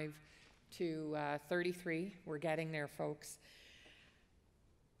 25 to 33. We're getting there, folks.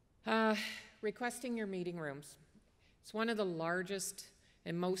 Requesting your meeting rooms. It's one of the largest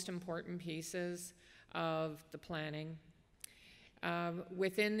and most important pieces of the planning.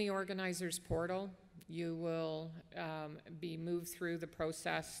 Within the organizer's portal, you will be moved through the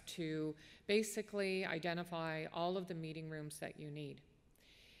process to basically identify all of the meeting rooms that you need.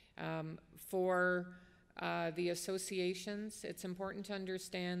 For the associations, it's important to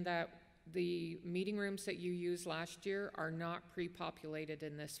understand that the meeting rooms that you used last year are not pre-populated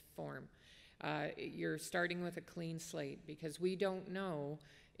in this form. You're starting with a clean slate because we don't know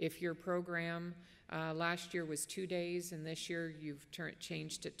if your program last year was 2 days and this year you've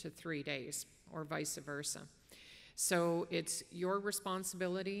changed it to 3 days or vice versa. So it's your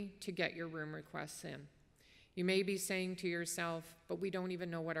responsibility to get your room requests in. You may be saying to yourself, but we don't even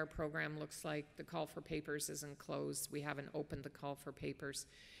know what our program looks like. The call for papers isn't closed. We haven't opened the call for papers.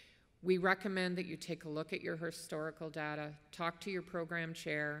 We recommend that you take a look at your historical data, talk to your program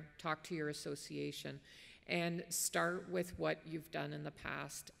chair, talk to your association, and start with what you've done in the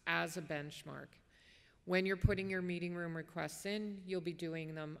past as a benchmark. When you're putting your meeting room requests in, you'll be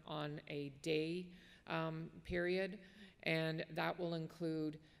doing them on a day period, and that will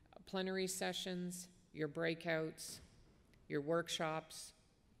include plenary sessions, your breakouts, your workshops,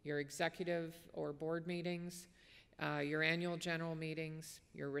 your executive or board meetings, your annual general meetings,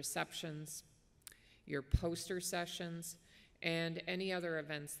 your receptions, your poster sessions, and any other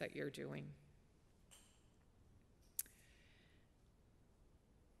events that you're doing.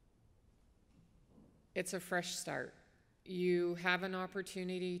 It's a fresh start. You have an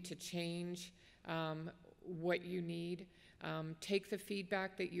opportunity to change what you need. Take the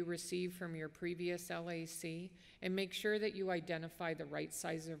feedback that you received from your previous LAC and make sure that you identify the right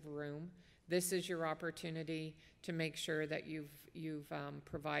size of room. This is your opportunity to make sure that you've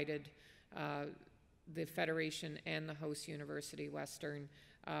provided the Federation and the host university, Western,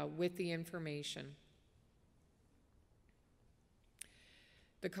 with the information.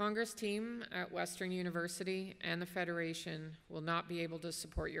 The Congress team at Western University and the Federation will not be able to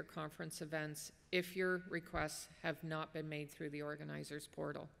support your conference events if your requests have not been made through the organizers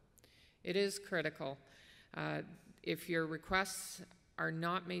portal. It is critical. If your requests are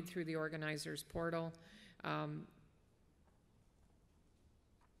not made through the organizers portal,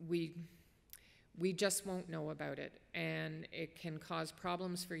 we just won't know about it, and it can cause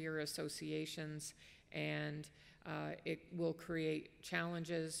problems for your associations, and it will create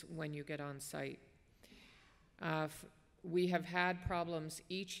challenges when you get on site. We have had problems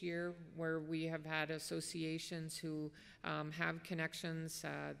each year where we have had associations who have connections.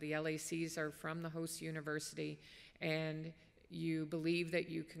 The LACs are from the host university, and you believe that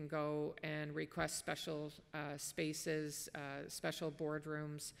you can go and request special spaces, special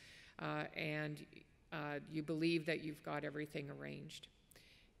boardrooms, and you believe that you've got everything arranged.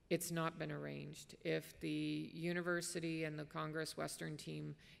 It's not been arranged. If the university and the Congress Western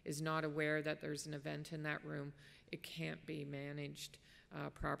team is not aware that there's an event in that room, it can't be managed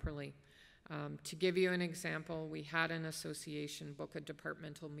properly. To give you an example, we had an association book a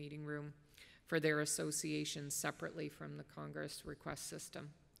departmental meeting room for their association separately from the Congress request system.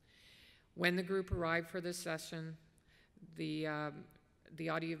 When the group arrived for this session, the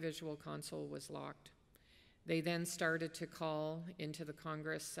audiovisual console was locked. They then started to call into the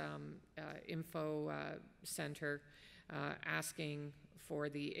Congress info center asking for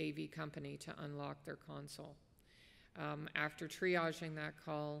the AV company to unlock their console. After triaging that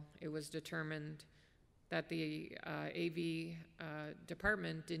call, it was determined that the AV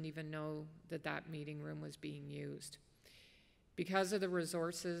department didn't even know that that meeting room was being used. Because of the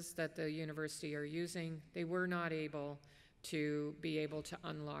resources that the university are using, they were not able to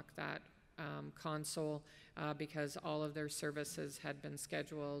unlock that console because all of their services had been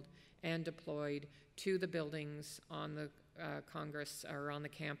scheduled and deployed to the buildings on the Congress or on the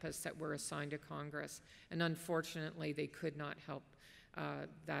campus that were assigned to Congress. And unfortunately, they could not help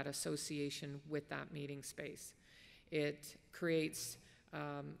that association with that meeting space. It creates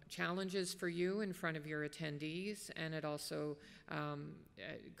challenges for you in front of your attendees, and it also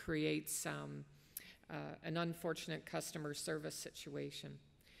creates an unfortunate customer service situation.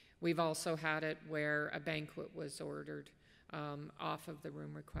 We've also had it where a banquet was ordered off of the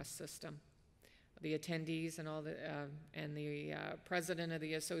room request system. The attendees and the president of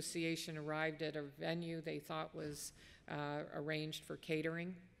the association arrived at a venue they thought was arranged for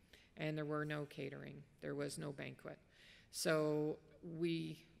catering, and there were no catering. There was no banquet. So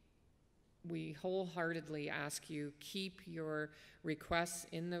we wholeheartedly ask you, keep your requests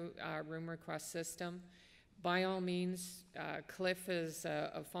in the room request system. By all means, Cliff is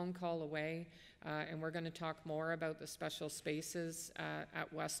a phone call away, and we're going to talk more about the special spaces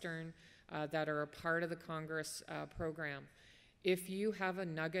at Western that are a part of the Congress program. If you have a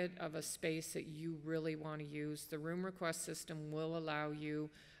nugget of a space that you really want to use, the room request system will allow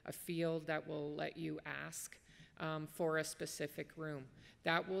you a field that will let you ask for a specific room.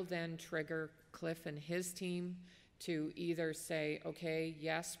 That will then trigger Cliff and his team to either say, okay,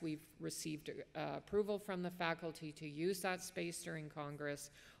 yes, we've received approval from the faculty to use that space during Congress,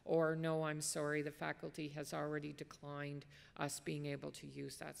 or no, I'm sorry, the faculty has already declined us being able to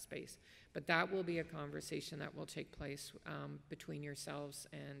use that space. But that will be a conversation that will take place between yourselves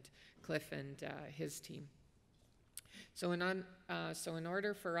and Cliff and his team. So in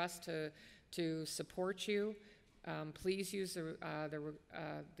order for us to support you, please use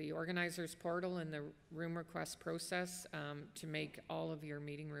the organizers portal and the room request process to make all of your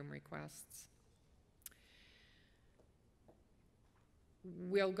meeting room requests.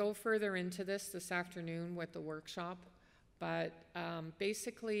 We'll go further into this afternoon with the workshop, but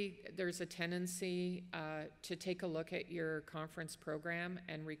basically there's a tendency to take a look at your conference program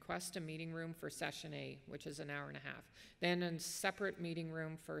and request a meeting room for session A, which is an hour and a half, then a separate meeting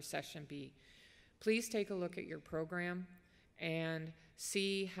room for session B. Please take a look at your program and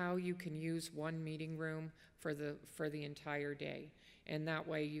see how you can use one meeting room for the entire day. And that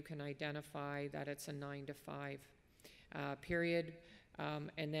way you can identify that it's a 9 to 5. period.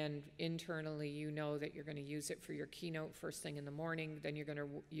 And then internally, you know that you're going to use it for your keynote first thing in the morning. Then you're going to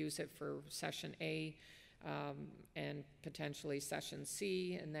use it for session A and potentially session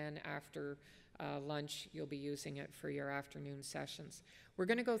C. And then after lunch, you'll be using it for your afternoon sessions. We're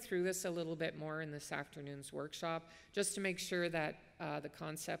going to go through this a little bit more in this afternoon's workshop, just to make sure that the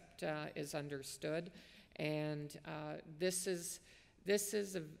concept is understood. And this is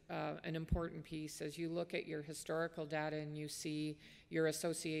an important piece. As you look at your historical data and you see your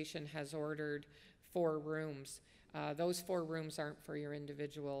association has ordered 4 rooms, those 4 rooms aren't for your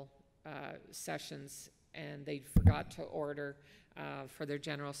individual sessions, and they forgot to order for their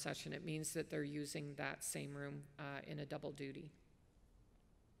general session. It means that they're using that same room in a double duty.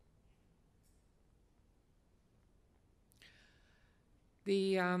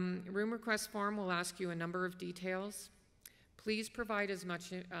 The room request form will ask you a number of details. Please provide as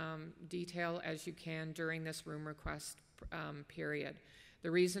much detail as you can during this room request period.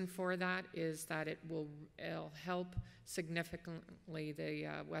 The reason for that is that it'll help significantly the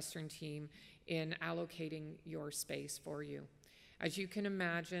Western team in allocating your space for you. As you can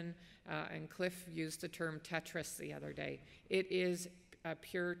imagine, and Cliff used the term Tetris the other day, it is a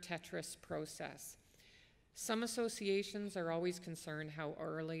pure Tetris process. Some associations are always concerned how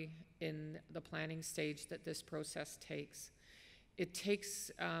early in the planning stage that this process takes. It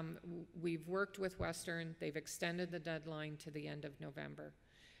takes, we've worked with Western, they've extended the deadline to the end of November.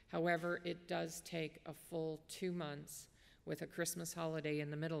 However, it does take a full 2 months with a Christmas holiday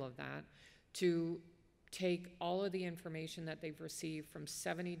in the middle of that to take all of the information that they've received from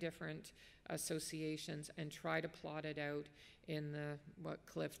 70 different associations and try to plot it out in the,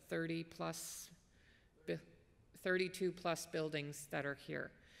 Cliff, 32 plus buildings that are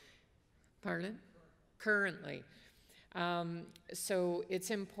here. Pardon? Currently. So it's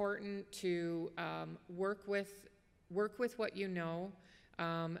important to work with what you know,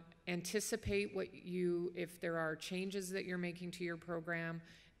 anticipate if there are changes that you're making to your program,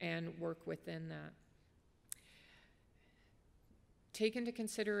 and work within that. Take into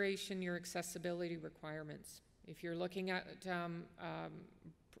consideration your accessibility requirements. If you're looking at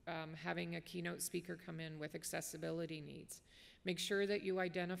having a keynote speaker come in with accessibility needs, make sure that you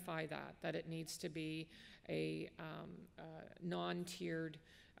identify that it needs to be a non-tiered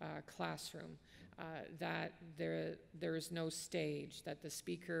classroom, that there is no stage, that the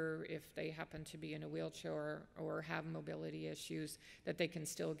speaker, if they happen to be in a wheelchair or have mobility issues, that they can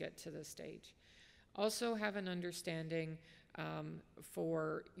still get to the stage. Also have an understanding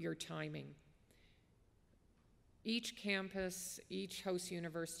for your timing. Each campus, each host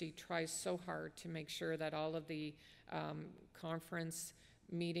university tries so hard to make sure that all of the conference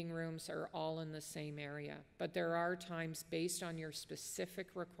meeting rooms are all in the same area. But there are times, based on your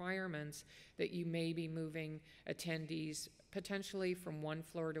specific requirements, that you may be moving attendees potentially from one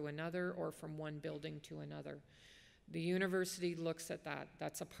floor to another or from one building to another. The university looks at that.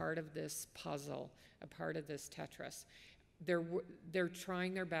 That's a part of this puzzle, a part of this Tetris. They're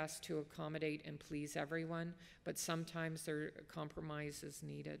trying their best to accommodate and please everyone, but sometimes their compromise is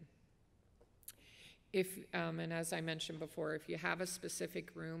needed. And as I mentioned before, if you have a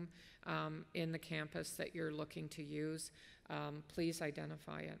specific room in the campus that you're looking to use, please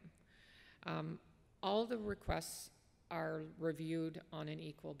identify it. All the requests are reviewed on an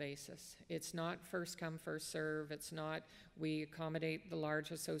equal basis. It's not first come, first serve. It's not we accommodate the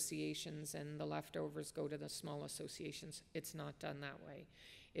large associations and the leftovers go to the small associations. It's not done that way.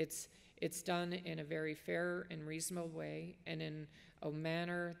 It's done in a very fair and reasonable way, and in a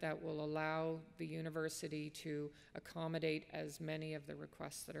manner that will allow the university to accommodate as many of the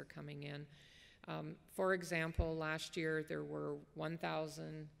requests that are coming in. For example, last year there were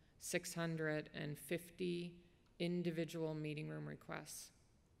 1,650 individual meeting room requests.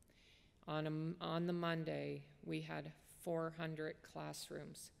 On the Monday, we had 400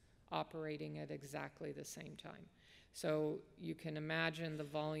 classrooms operating at exactly the same time. So you can imagine the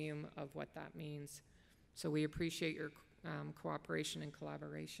volume of what that means. So we appreciate your cooperation and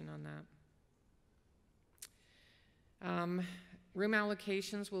collaboration on that. Room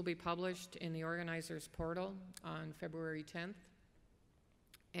allocations will be published in the organizers portal on February 10th.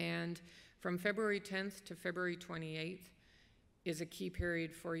 And from February 10th to February 28th is a key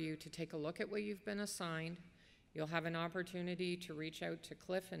period for you to take a look at what you've been assigned. You'll have an opportunity to reach out to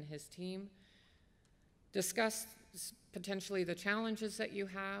Cliff and his team, discuss potentially the challenges that you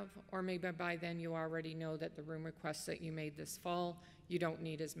have, or maybe by then you already know that the room requests that you made this fall, you don't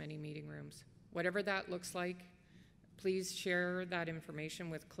need as many meeting rooms. Whatever that looks like, please share that information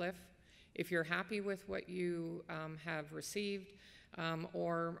with Cliff. If you're happy with what you have received,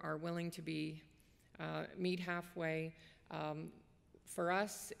 or are willing to be Meet halfway. For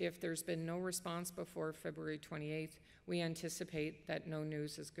us, if there's been no response before February 28th, we anticipate that no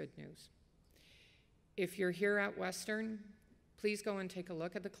news is good news. If you're here at Western, please go and take a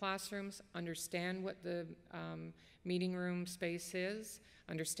look at the classrooms, understand what the meeting room space is,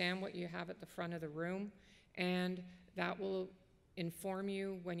 understand what you have at the front of the room, and that will inform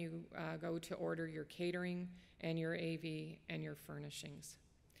you when you go to order your catering and your AV and your furnishings.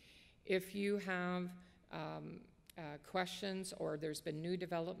 If you have questions or there's been new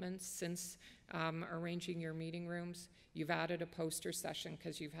developments since arranging your meeting rooms, you've added a poster session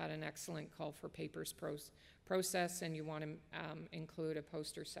because you've had an excellent call for papers process and you want to include a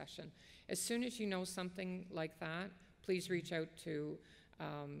poster session. As soon as you know something like that, please reach out to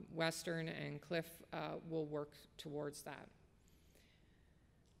Western, and Cliff will work towards that.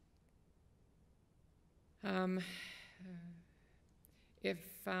 If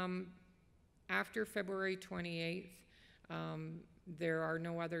after February 28th, there are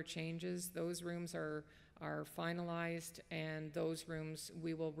no other changes, those rooms are finalized, and those rooms,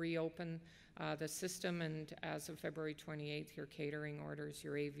 we will reopen the system, and as of February 28th, your catering orders,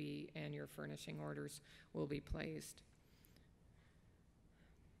 your AV, and your furnishing orders will be placed.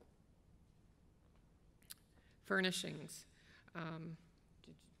 Furnishings.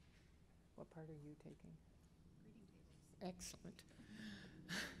 What part are you taking? Excellent.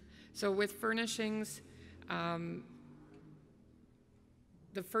 So with furnishings,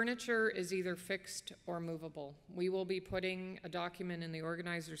 the furniture is either fixed or movable. We will be putting a document in the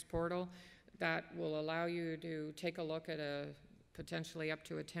organizer's portal that will allow you to take a look at a potentially up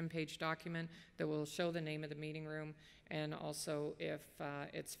to a 10-page document that will show the name of the meeting room and also if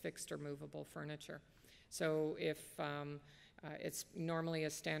it's fixed or movable furniture. So if it's normally a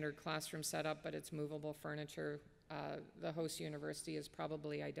standard classroom setup, but it's movable furniture, the host university has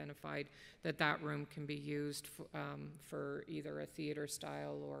probably identified that that room can be used for either a theater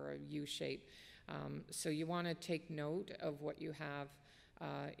style or a U-shape. So you want to take note of what you have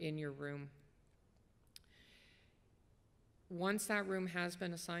in your room. Once that room has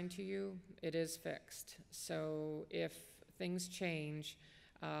been assigned to you, it is fixed. So if things change,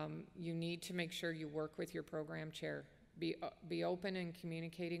 you need to make sure you work with your program chair. Be open in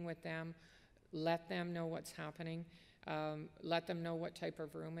communicating with them. Let them know what's happening. Let them know what type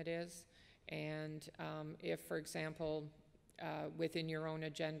of room it is. And if, for example, within your own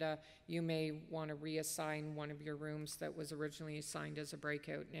agenda, you may want to reassign one of your rooms that was originally assigned as a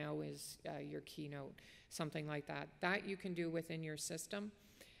breakout, now is your keynote, something like that. That you can do within your system.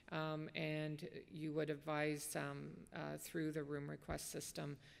 And you would advise through the room request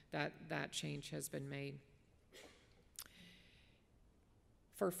system that that change has been made.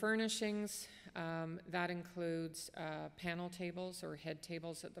 For furnishings, that includes panel tables or head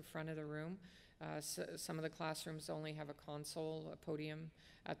tables at the front of the room. So some of the classrooms only have a console, a podium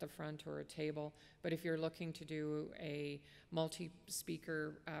at the front, or a table. But if you're looking to do a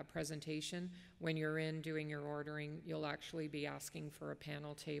multi-speaker presentation, when you're in doing your ordering, you'll actually be asking for a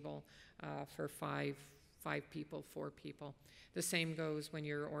panel table for five people, 4 people. The same goes when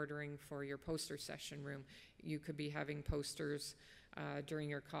you're ordering for your poster session room. You could be having posters during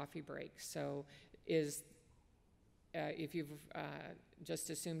your coffee break. So if you've just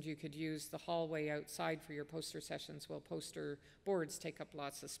assumed you could use the hallway outside for your poster sessions, well, poster boards take up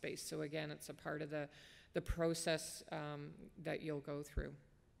lots of space. So again, it's a part of the process that you'll go through.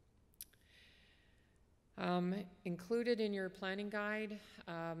 Included in your planning guide,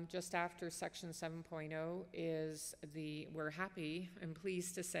 just after section 7.0 is we're happy and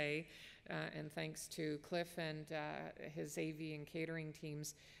pleased to say, and thanks to Cliff and his AV and catering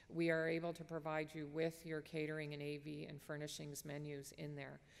teams, we are able to provide you with your catering and AV and furnishings menus in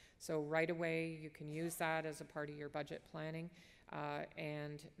there. So right away, you can use that as a part of your budget planning,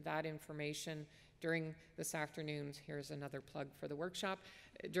 and that information during this afternoon's, here's another plug for the workshop,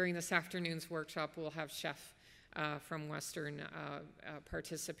 during this afternoon's workshop, we'll have Chef from Western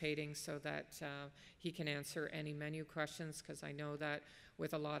participating so that he can answer any menu questions, because I know that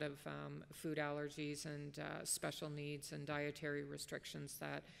with a lot of food allergies and special needs and dietary restrictions,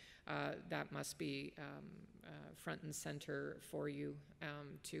 that must be front and center for you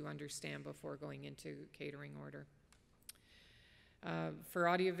to understand before going into catering order. For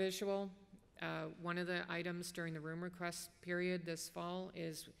audiovisual, one of the items during the room request period this fall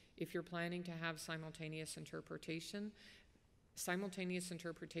is if you're planning to have simultaneous interpretation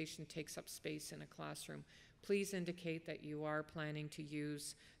takes up space in a classroom. Please indicate that you are planning to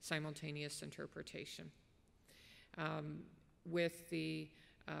use simultaneous interpretation. With the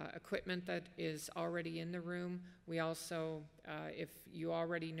equipment that is already in the room. We also, if you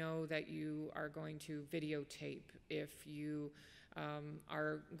already know that you are going to videotape, if you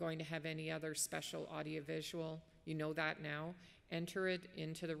are going to have any other special audiovisual, you know that now, enter it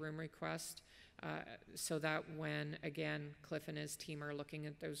into the room request so that when, again, Cliff and his team are looking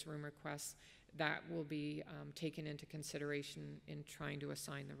at those room requests, that will be taken into consideration in trying to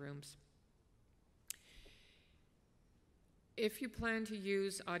assign the rooms. If you plan to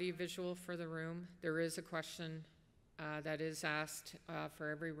use audiovisual for the room, there is a question that is asked for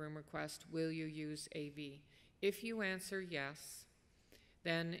every room request: will you use AV? If you answer yes,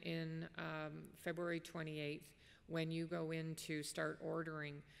 then in February 28th, when you go in to start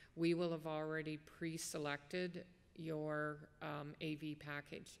ordering, we will have already pre-selected your AV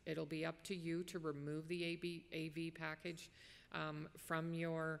package. It'll be up to you to remove the AV package from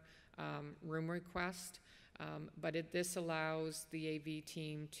your room request, but this allows the AV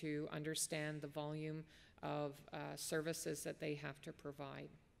team to understand the volume of services that they have to provide.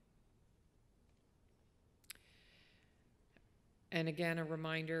 And again, a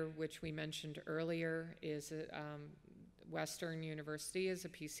reminder, which we mentioned earlier, is that Western University is a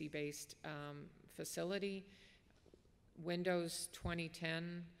PC-based facility. Windows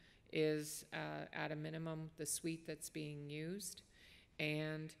 2010 is at a minimum the suite that's being used,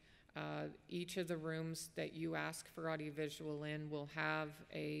 and each of the rooms that you ask for audiovisual in will have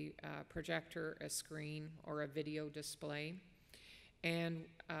a projector, a screen, or a video display. And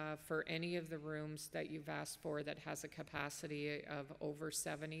for any of the rooms that you've asked for that has a capacity of over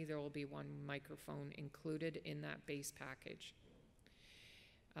 70, there will be one microphone included in that base package.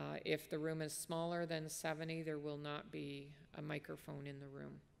 If the room is smaller than 70, there will not be a microphone in the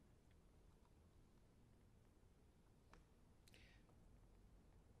room.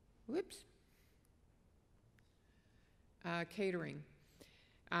 Whoops. Catering.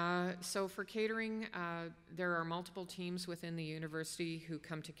 So for catering, there are multiple teams within the university who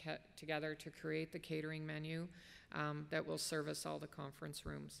come together to create the catering menu that will service all the conference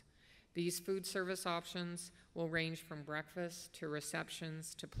rooms. These food service options will range from breakfast to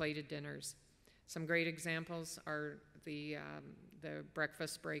receptions to plated dinners. Some great examples are the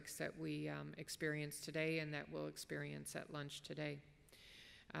breakfast breaks that we experienced today and that we'll experience at lunch today.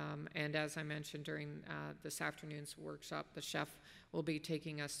 And as I mentioned during this afternoon's workshop, the chef will be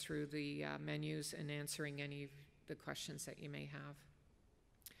taking us through the menus and answering any of the questions that you may have.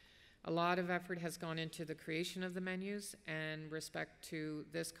 A lot of effort has gone into the creation of the menus, and respect to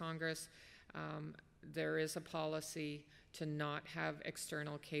this Congress, there is a policy to not have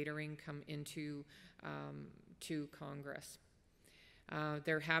external catering come into to Congress.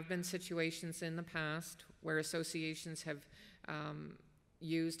 There have been situations in the past where associations have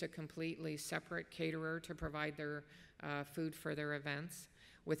used a completely separate caterer to provide their food for their events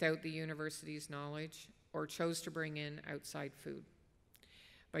without the university's knowledge, or chose to bring in outside food.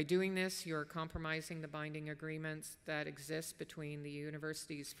 By doing this, you're compromising the binding agreements that exist between the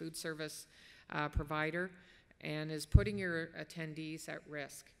university's food service provider and is putting your attendees at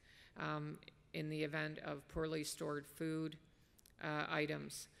risk in the event of poorly stored food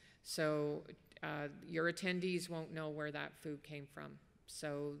items. So your attendees won't know where that food came from.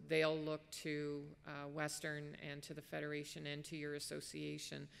 So they'll look to Western and to the Federation and to your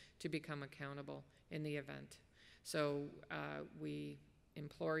association to become accountable in the event. So we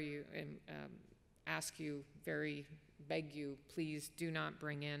implore you and ask you, beg you, please do not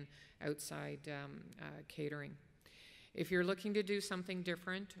bring in outside catering. If you're looking to do something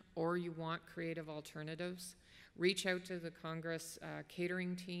different or you want creative alternatives, reach out to the Congress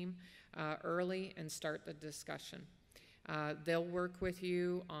catering team early and start the discussion. They'll work with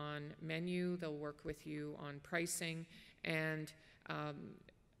you on menu, they'll work with you on pricing, and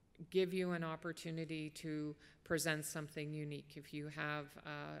give you an opportunity to present something unique. If you have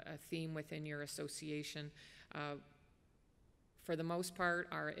a theme within your association, for the most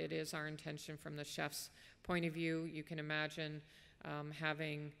part, it is our intention from the chef's point of view. You can imagine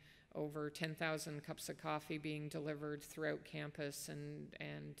having over 10,000 cups of coffee being delivered throughout campus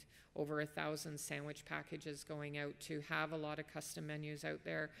and over 1,000 sandwich packages going out. To have a lot of custom menus out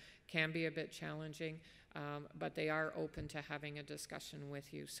there can be a bit challenging, but they are open to having a discussion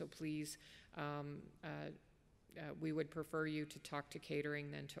with you. So please, we would prefer you to talk to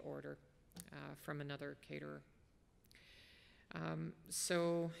catering than to order from another caterer.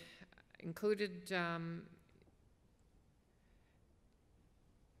 So included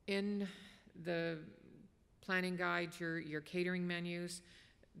in the planning guide, your catering menus.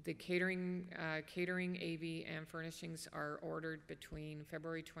 The catering, AV, and furnishings are ordered between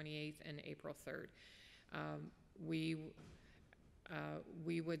February 28th and April 3rd. We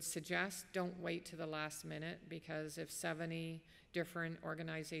we would suggest don't wait to the last minute, because if 70 different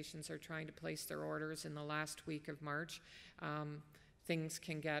organizations are trying to place their orders in the last week of March, things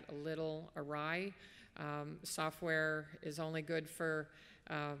can get a little awry. Software is only good for,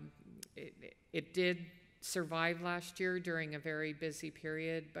 it did survive last year during a very busy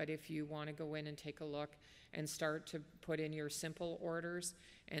period, but if you want to go in and take a look and start to put in your simple orders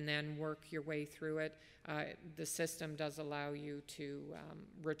and then work your way through it, the system does allow you to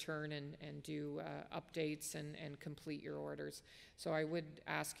return and do updates and complete your orders. So I would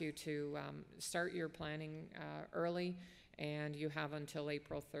ask you to start your planning early, and you have until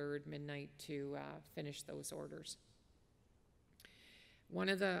April 3rd, midnight, to finish those orders. One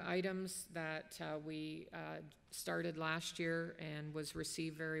of the items that we started last year and was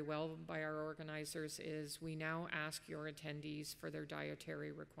received very well by our organizers is we now ask your attendees for their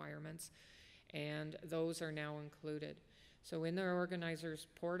dietary requirements, and those are now included. So in the organizers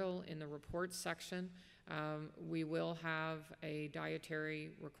portal, in the reports section, we will have a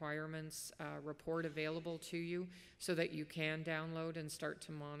dietary requirements report available to you so that you can download and start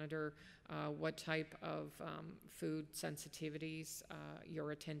to monitor what type of food sensitivities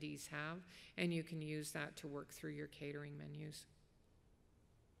your attendees have, and you can use that to work through your catering menus.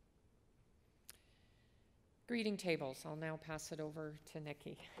 Greeting tables, I'll now pass it over to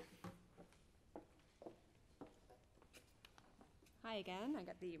Nikki. Hi again. I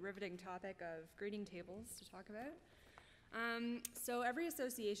got the riveting topic of greeting tables to talk about. So every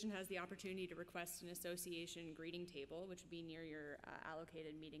association has the opportunity to request an association greeting table, which would be near your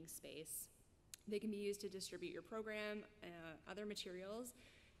allocated meeting space. They can be used to distribute your program, other materials,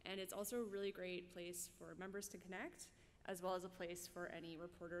 and it's also a really great place for members to connect, as well as a place for any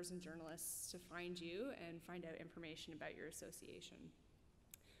reporters and journalists to find you and find out information about your association.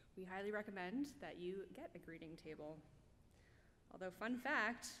 We highly recommend that you get a greeting table. Although, fun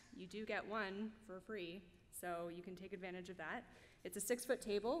fact, you do get one for free, so you can take advantage of that. It's a 6-foot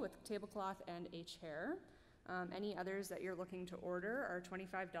table with tablecloth and a chair. Any others that you're looking to order are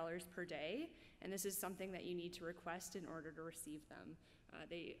 $25 per day, and this is something that you need to request in order to receive them.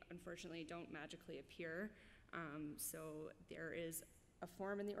 They unfortunately don't magically appear, so there is a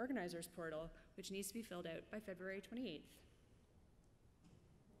form in the organizers portal which needs to be filled out by February 28th.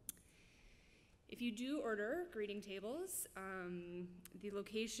 If you do order greeting tables, the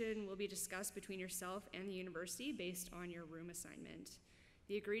location will be discussed between yourself and the university based on your room assignment.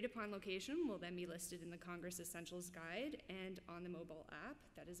 The agreed upon location will then be listed in the Congress Essentials Guide and on the mobile app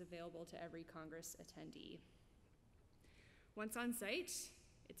that is available to every Congress attendee. Once on site,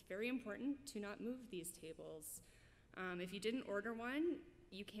 it's very important to not move these tables. If you didn't order one,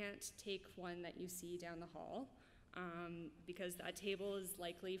 you can't take one that you see down the hall. Because that table is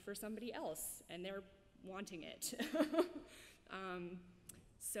likely for somebody else and they're wanting it.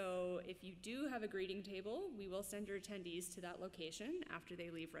 So if you do have a greeting table, we will send your attendees to that location after they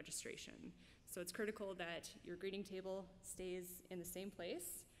leave registration. So it's critical that your greeting table stays in the same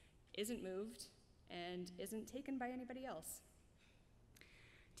place, isn't moved, and isn't taken by anybody else.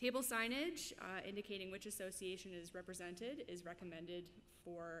 Table signage indicating which association is represented is recommended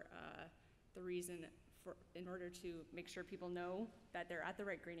for the reason in order to make sure people know that they're at the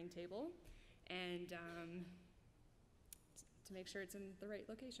right greeting table and to make sure it's in the right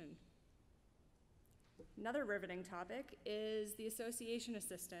location. Another riveting topic is the association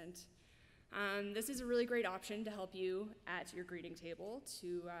assistant. This is a really great option to help you at your greeting table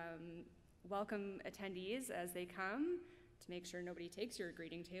to welcome attendees as they come, to make sure nobody takes your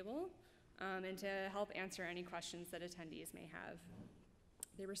greeting table, and to help answer any questions that attendees may have.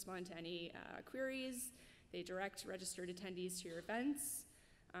 They respond to any queries, they direct registered attendees to your events,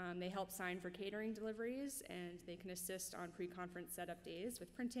 they help sign for catering deliveries, and they can assist on pre-conference setup days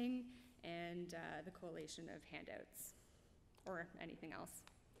with printing and the collation of handouts or anything else.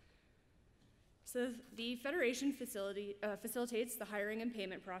 So the Federation facilitates the hiring and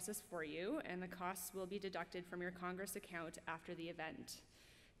payment process for you, and the costs will be deducted from your Congress account after the event.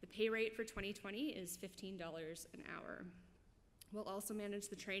 The pay rate for 2020 is $15 an hour. We'll also manage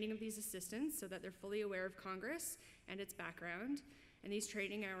the training of these assistants so that they're fully aware of Congress and its background, and these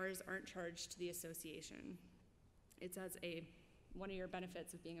training hours aren't charged to the association. It's as one of your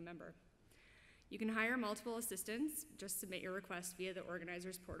benefits of being a member. You can hire multiple assistants. Just submit your request via the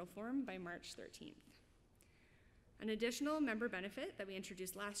organizer's portal form by March 13th. An additional member benefit that we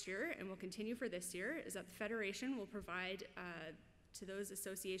introduced last year and will continue for this year is that the Federation will provide to those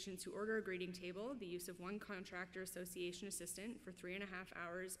associations who order a greeting table the use of one contractor association assistant for 3.5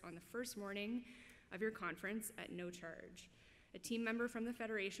 hours on the first morning of your conference at no charge. A team member from the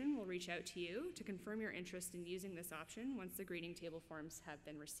Federation will reach out to you to confirm your interest in using this option once the greeting table forms have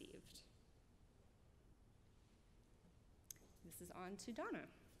been received. This is on to Donna.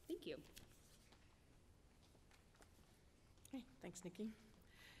 Thank you. Okay, thanks, Nikki.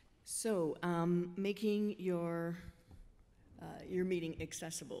 So, making your meeting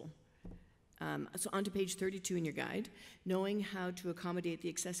accessible. So on to page 32 in your guide, knowing how to accommodate the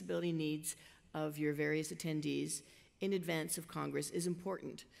accessibility needs of your various attendees in advance of Congress is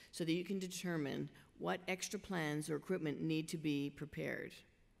important so that you can determine what extra plans or equipment need to be prepared.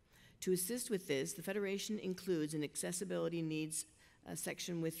 To assist with this, the Federation includes an accessibility needs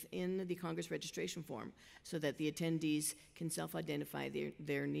section within the Congress registration form so that the attendees can self-identify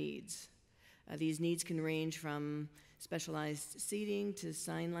their needs. These needs can range from specialized seating to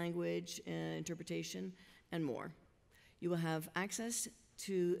sign language interpretation and more. You will have access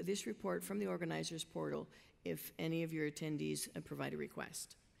to this report from the organizers portal if any of your attendees provide a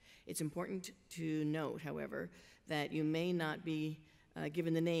request. It's important to note, however, that you may not be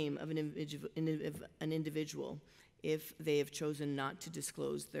given the name of an individual if they have chosen not to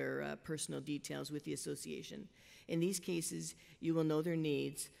disclose their personal details with the association. In these cases, you will know their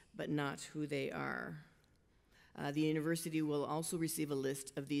needs, but not who they are. The university will also receive a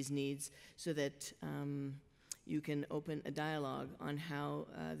list of these needs so that you can open a dialogue on how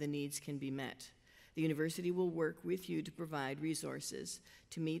the needs can be met. The university will work with you to provide resources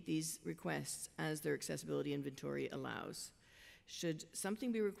to meet these requests as their accessibility inventory allows. Should something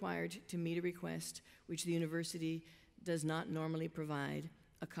be required to meet a request which the university does not normally provide,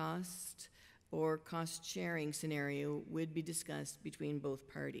 a cost or cost-sharing scenario would be discussed between both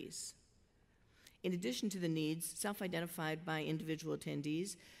parties. In addition to the needs self-identified by individual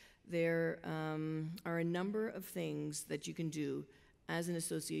attendees, there are a number of things that you can do as an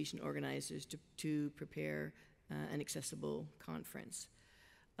association organizer to prepare an accessible conference.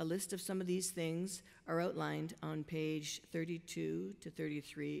 A list of some of these things are outlined on page 32 to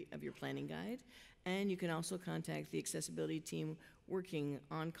 33 of your planning guide, and you can also contact the accessibility team working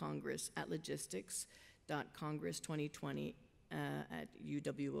on Congress at logistics.congress2020 at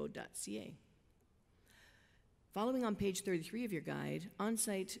uwo.ca. Following on page 33 of your guide,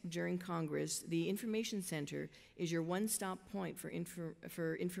 on-site during Congress, the Information Center is your one-stop point for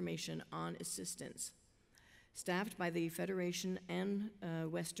information on assistance. Staffed by the Federation and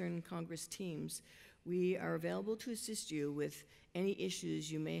Western Congress teams, we are available to assist you with any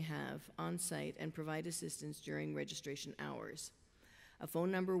issues you may have on-site and provide assistance during registration hours. A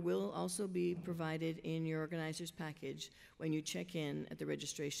phone number will also be provided in your organizer's package when you check in at the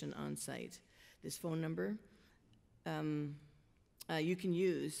registration on-site. This phone number you can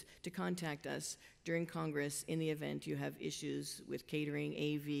use to contact us during Congress in the event you have issues with catering,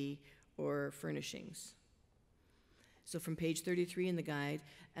 AV, or furnishings. So from page 33 in the guide,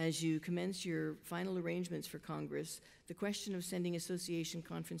 as you commence your final arrangements for Congress, the question of sending association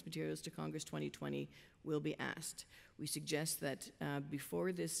conference materials to Congress 2020 will be asked. We suggest that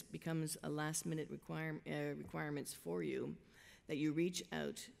before this becomes a last-minute requirements for you, that you reach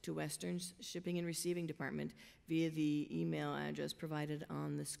out to Western's Shipping and Receiving Department via the email address provided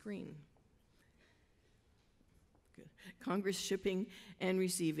on the screen. Good. Congress Shipping and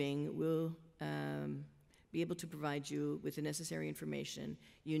Receiving will be able to provide you with the necessary information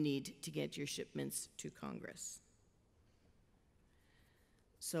you need to get your shipments to Congress.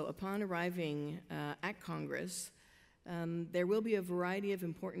 So upon arriving at Congress, there will be a variety of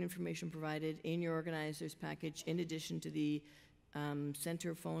important information provided in your organizer's package in addition to the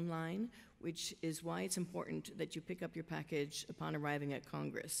center phone line, which is why it's important that you pick up your package upon arriving at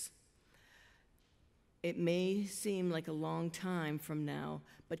Congress. It may seem like a long time from now,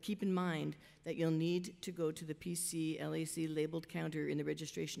 but keep in mind that you'll need to go to the PC LAC labeled counter in the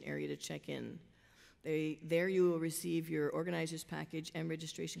registration area to check in. There you will receive your organizer's package and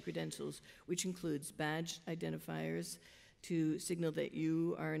registration credentials, which includes badge identifiers to signal that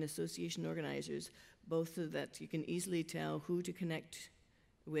you are an association organizers, both so that you can easily tell who to connect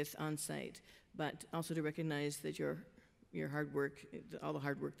with on site, but also to recognize that your hard work, all the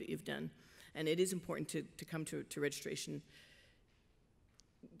hard work that you've done. And it is important to come to registration.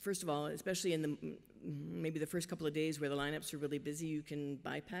 First of all, especially in maybe the first couple of days where the lineups are really busy, you can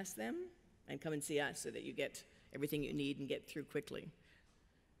bypass them and come and see us so that you get everything you need and get through quickly.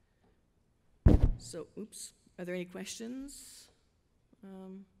 So, are there any questions?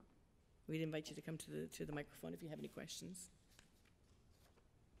 We'd invite you to come to the microphone if you have any questions.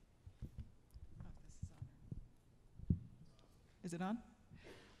 Is it on?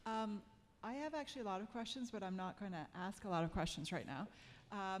 I have actually a lot of questions, but I'm not going to ask a lot of questions right now.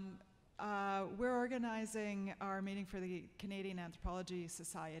 we're organizing our meeting for the Canadian Anthropology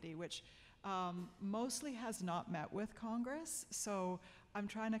Society, which mostly has not met with Congress. So I'm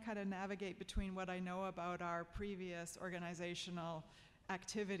trying to kind of navigate between what I know about our previous organizational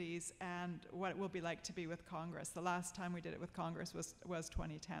activities and what it will be like to be with Congress. The last time we did it with Congress was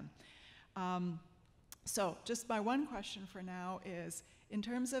 2010. So just my one question for now is, in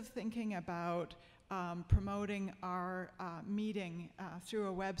terms of thinking about promoting our meeting through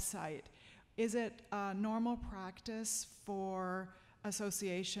a website, is it normal practice for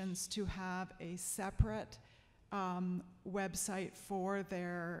associations to have a separate website for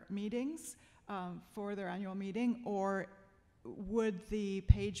their meetings, for their annual meeting, or would the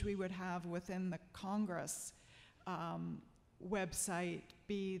page we would have within the Congress website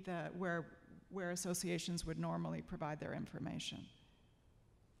be where associations would normally provide their information?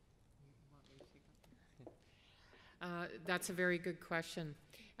 That's a very good question.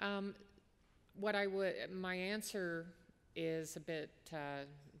 My answer is a bit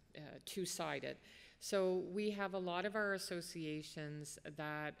two-sided. So we have a lot of our associations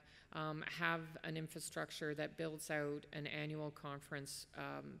that have an infrastructure that builds out an annual conference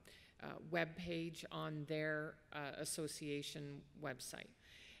web page on their association website.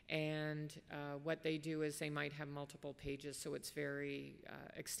 And what they do is they might have multiple pages, so it's very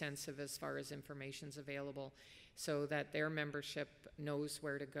extensive as far as information's available, so that their membership knows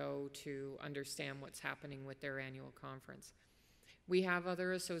where to go to understand what's happening with their annual conference. We have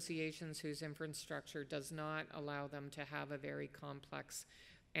other associations whose infrastructure does not allow them to have a very complex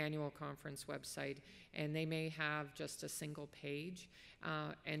annual conference website, and they may have just a single page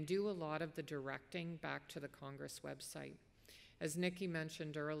and do a lot of the directing back to the Congress website. As Nikki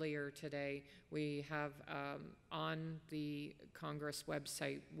mentioned earlier today, we have on the Congress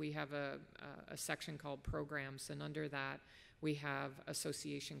website, we have a section called programs, and under that we have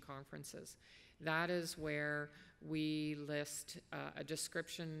association conferences. That is where we list a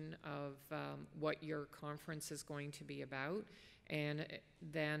description of what your conference is going to be about, and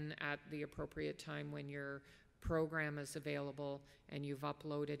then at the appropriate time when your program is available and you've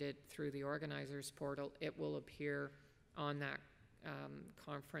uploaded it through the organizers portal, it will appear on that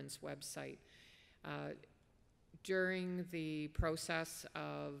conference website. During the process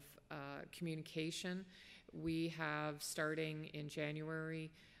of communication, we have, starting in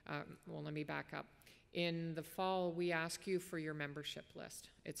January, well, let me back up. In the fall, we ask you for your membership list.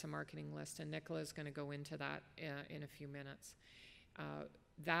 It's a marketing list, and Nicola is going to go into that in a few minutes.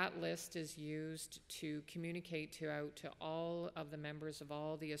 That list is used to communicate out to all of the members of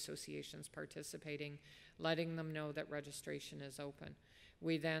all the associations participating, letting them know that registration is open.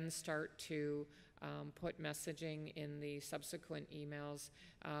 We then start to put messaging in the subsequent emails,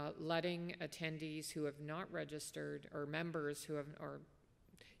 letting attendees who have not registered, or members who have, or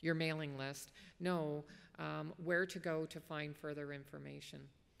your mailing list, know where to go to find further information.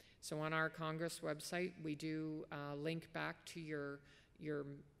 So on our Congress website, we do link back to your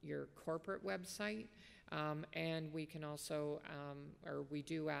corporate website, and we can also, or we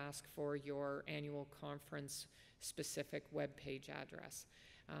do ask for your annual conference specific web page address.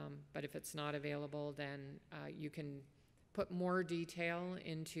 But if it's not available, then you can put more detail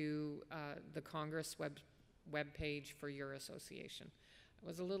into the Congress web page for your association. It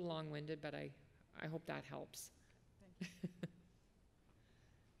was a little long-winded, but I hope that helps. Thank you.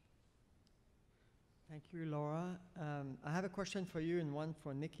 Thank you, Laura. I have a question for you and one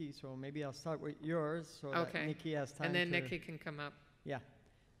for Nikki, so maybe I'll start with yours so that Nikki has time. And then Nikki can come up. Yeah.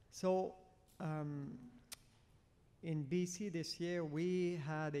 So in BC this year, we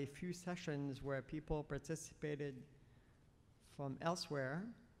had a few sessions where people participated from elsewhere,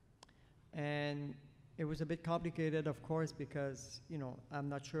 and it was a bit complicated, of course, because, you know, I'm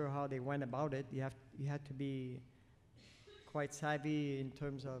not sure how they went about it. You had to be quite savvy in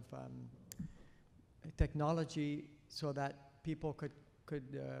terms of technology so that people could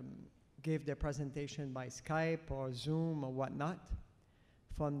give their presentation by Skype or Zoom or whatnot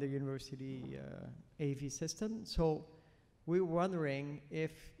from the university AV system. So we were wondering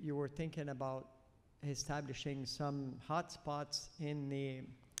if you were thinking about establishing some hotspots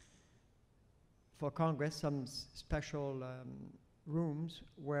for Congress, some special rooms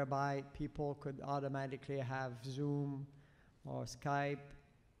whereby people could automatically have Zoom or Skype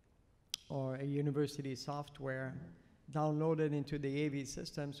or a university software downloaded into the AV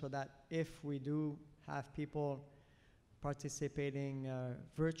system, so that if we do have people participating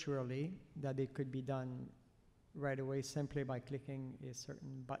virtually, that it could be done right away simply by clicking a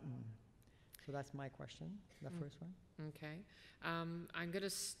certain button. So that's my question, the first one. Okay. I'm going to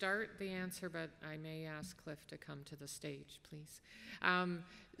start the answer, but I may ask Cliff to come to the stage, please.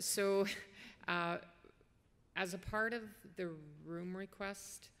 As a part of the room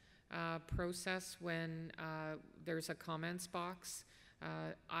request process, when there's a comments box,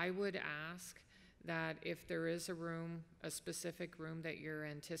 I would ask that if there is a specific room that you're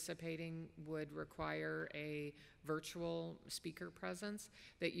anticipating would require a virtual speaker presence,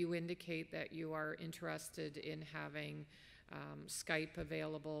 that you indicate that you are interested in having Skype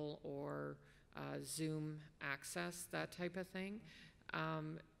available or Zoom access, that type of thing.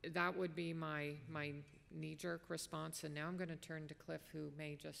 That would be my knee-jerk response. And now I'm going to turn to Cliff, who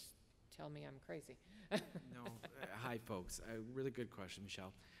may just tell me I'm crazy. No. Hi, folks. Really good question,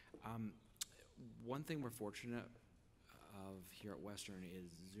 Michelle. One thing we're fortunate of here at Western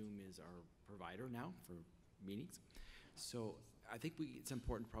is Zoom is our provider now for meetings. So I think it's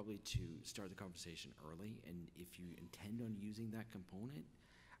important probably to start the conversation early, and if you intend on using that component,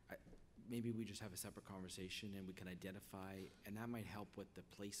 maybe we just have a separate conversation and we can identify, and that might help with the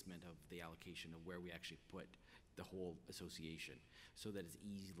placement of the allocation of where we actually put the whole association, so that it's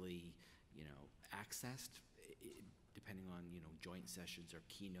easily, accessed, depending on, joint sessions or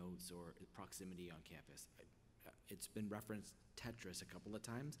keynotes or proximity on campus. It's been referenced Tetris a couple of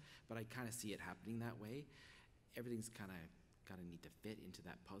times, but I kind of see it happening that way. Everything's kind of need to fit into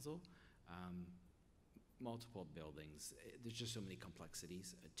that puzzle. Multiple buildings, there's just so many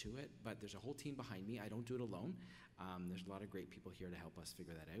complexities to it, but there's a whole team behind me. I don't do it alone. There's a lot of great people here to help us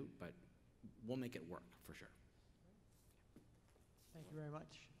figure that out, but we'll make it work for sure. Thank you very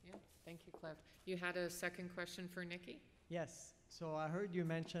much. Yeah, thank you, Cliff. You had a second question for Nikki? Yes. So I heard you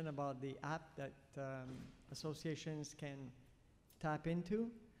mention about the app that associations can tap into.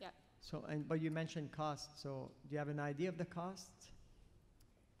 Yeah. So, but you mentioned cost. So do you have an idea of the cost?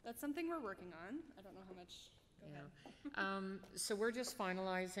 That's something we're working on. I don't know how much. Go ahead. So we're just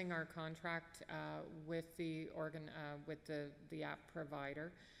finalizing our contract with the app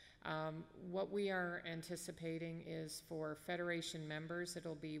provider. What we are anticipating is for Federation members,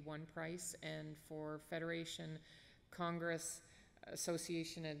 it'll be one price, and for Federation Congress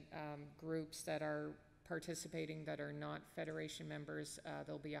Association groups that are participating that are not Federation members,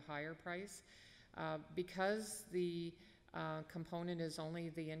 there'll be a higher price. Because the component is only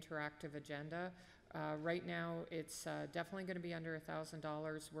the interactive agenda, right now it's definitely going to be under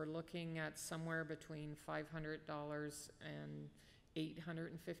 $1,000. We're looking at somewhere between $500 and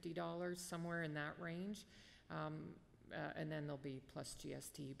 $850, somewhere in that range, and then there'll be plus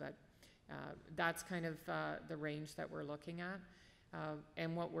GST, but that's kind of the range that we're looking at,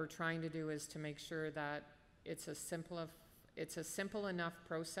 and what we're trying to do is to make sure that it's a simple enough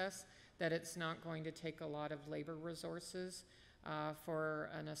process that it's not going to take a lot of labor resources for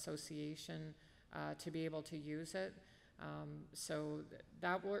an association to be able to use it. So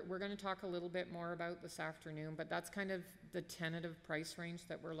that we're going to talk a little bit more about this afternoon, but that's kind of the tentative price range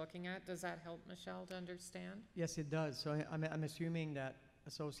that we're looking at. Does that help, Michelle, to understand? Yes, it does. So I'm assuming that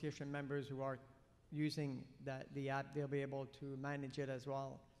association members who are using the app, they'll be able to manage it as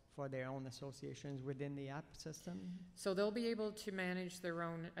well for their own associations within the app system? So they'll be able to manage their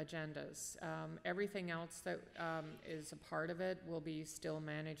own agendas. Everything else that is a part of it will be still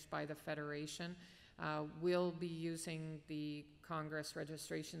managed by the Federation. We'll be using the Congress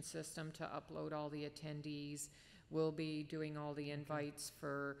registration system to upload all the attendees. We'll be doing all the invites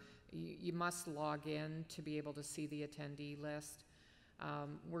for, you must log in to be able to see the attendee list.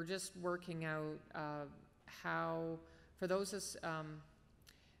 We're just working out how, for those,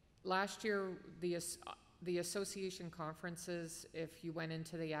 last year the association conferences, if you went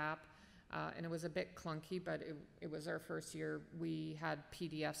into the app, and it was a bit clunky, but it was our first year, we had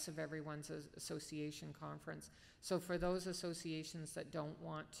PDFs of everyone's association conference. So for those associations that don't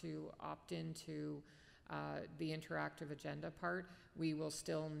want to opt into the interactive agenda part, we will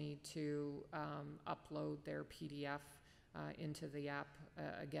still need to upload their PDF into the app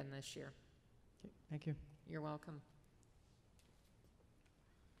again this year. Okay, thank you. You're welcome.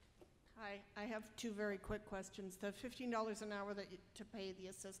 Hi, I have two very quick questions. The $15 an hour to pay the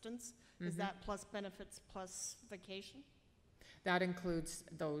assistants, is that plus benefits plus vacation? That includes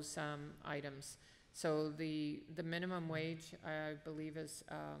those items. So the minimum wage, I believe, is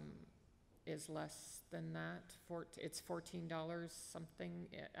less than that. It's $14 something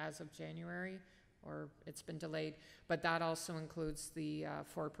as of January, or it's been delayed. But that also includes the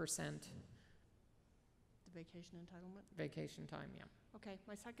 4%. The vacation entitlement? Vacation time, yeah. Okay,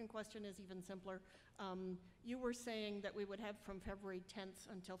 my second question is even simpler. You were saying that we would have from February 10th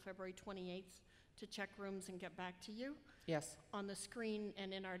until February 28th to check rooms and get back to you. Yes. On the screen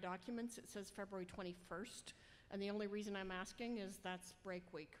and in our documents, it says February 21st. And the only reason I'm asking is that's break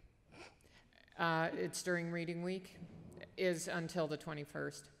week. It's during reading week, is until the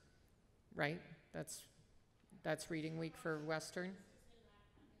 21st, right? That's reading week for Western?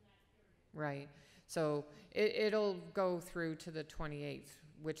 Right. So it'll go through to the 28th,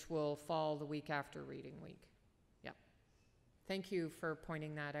 which will fall the week after reading week. Yep. Thank you for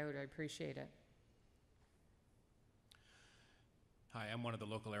pointing that out. I appreciate it. Hi, I'm one of the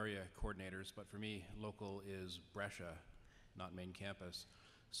local area coordinators, but for me, local is Brescia, not main campus.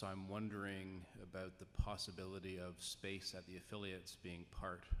 So I'm wondering about the possibility of space at the affiliates being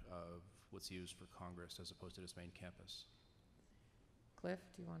part of what's used for Congress as opposed to this main campus. Cliff,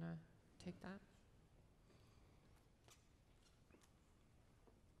 do you want to take that?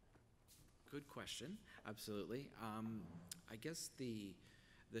 Good question. Absolutely. I guess the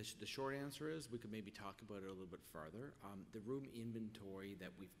short answer is we could maybe talk about it a little bit farther. The room inventory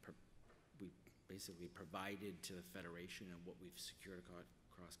that we basically provided to the Federation and what we've secured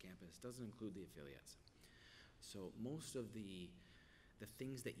across campus doesn't include the affiliates. So most of the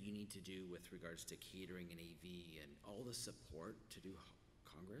things that you need to do with regards to catering and AV and all the support to do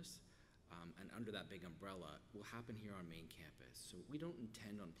Congress and under that big umbrella will happen here on main campus. So we don't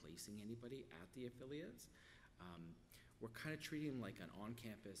intend on placing anybody at the affiliates. We're kind of treating them like an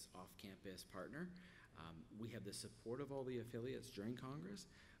on-campus, off-campus partner. We have the support of all the affiliates during Congress,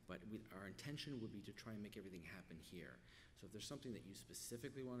 but our intention would be to try and make everything happen here. So if there's something that you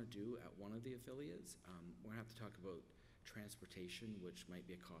specifically want to do at one of the affiliates, we're going to have to talk about transportation, which might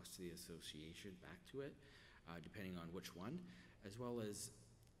be a cost to the association back to it, depending on which one, as well as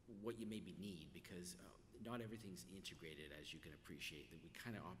what you maybe need, because not everything's integrated, as you can appreciate, that we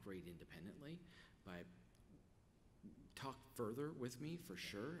kind of operate independently. But talk further with me for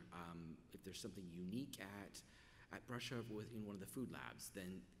sure. If there's something unique at Brescia in one of the food labs,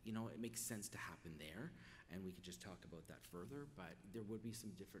 then it makes sense to happen there, and we could just talk about that further. But there would be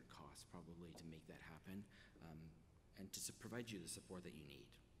some different costs probably to make that happen, and to provide you the support that you need.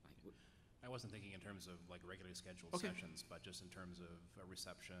 I wasn't thinking in terms of like regularly scheduled sessions, but just in terms of a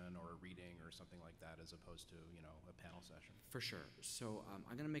reception or a reading or something like that, as opposed to a panel session. For sure. So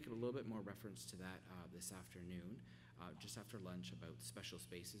I'm going to make a little bit more reference to that this afternoon, just after lunch, about special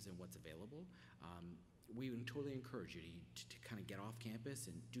spaces and what's available. We would totally encourage you to kind of get off campus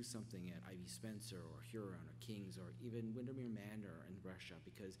and do something at Ivy Spencer or Huron or King's or even Windermere Manor and Brescia,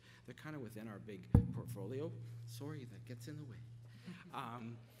 because they're kind of within our big portfolio. Sorry, that gets in the way.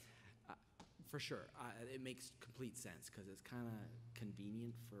 For sure. It makes complete sense because it's kind of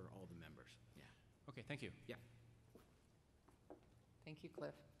convenient for all the members. Yeah. Okay, thank you. Yeah. Thank you,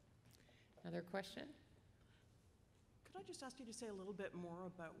 Cliff. Another question? Could I just ask you to say a little bit more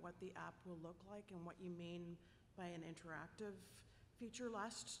about what the app will look like and what you mean by an interactive feature?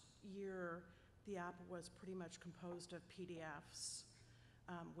 Last year, the app was pretty much composed of PDFs,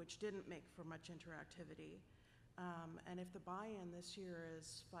 which didn't make for much interactivity. And if the buy-in this year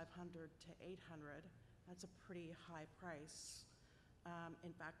is $500 to $800, that's a pretty high price.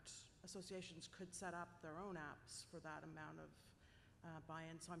 In fact, associations could set up their own apps for that amount of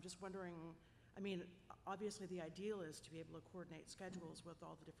buy-in. So I'm just wondering, I mean, obviously the ideal is to be able to coordinate schedules with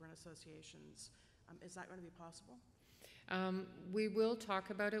all the different associations. Is that going to be possible? We will talk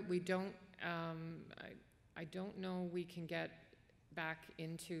about it. We don't, I don't know we can get back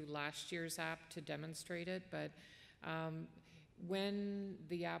into last year's app to demonstrate it, but when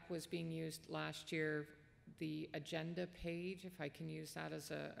the app was being used last year, the agenda page, if I can use that as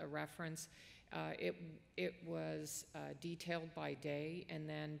a reference, it was detailed by day and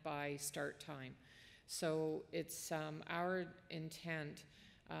then by start time. So it's our intent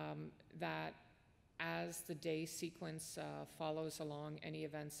that as the day sequence follows along, any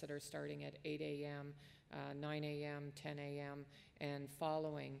events that are starting at 8 a.m., 9 a.m., 10 a.m., and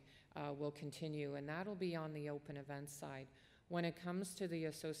following will continue, and that'll be on the open events side. When it comes to the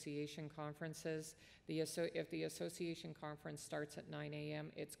association conferences, if the association conference starts at 9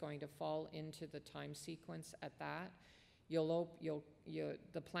 a.m., it's going to fall into the time sequence at that.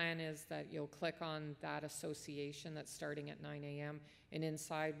 The plan is that you'll click on that association that's starting at 9 a.m., and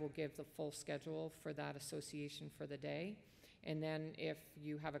inside will give the full schedule for that association for the day. And then if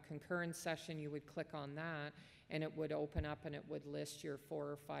you have a concurrent session, you would click on that, and it would open up and it would list your 4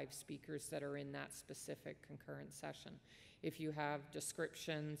 or 5 speakers that are in that specific concurrent session. If you have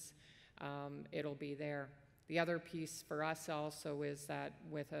descriptions, it'll be there. The other piece for us also is that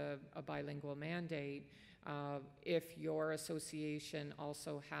with a bilingual mandate, if your association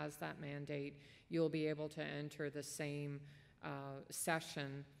also has that mandate, you'll be able to enter the same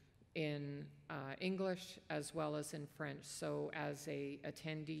session in English as well as in French. So as a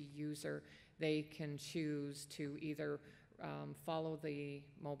attendee user, they can choose to either follow the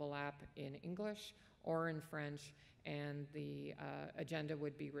mobile app in English or in French, and the agenda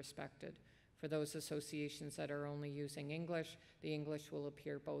would be respected. For those associations that are only using English, the English will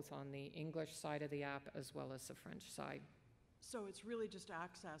appear both on the English side of the app as well as the French side. So it's really just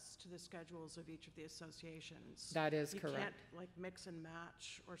access to the schedules of each of the associations. That is you correct. You can't like mix and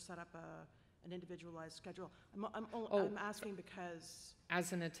match or set up an individualized schedule. I'm asking because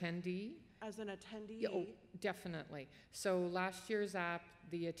as an attendee? As an attendee? Yeah, oh, definitely. So last year's app,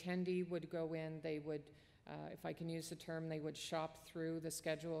 the attendee would go in, they would, if I can use the term, they would shop through the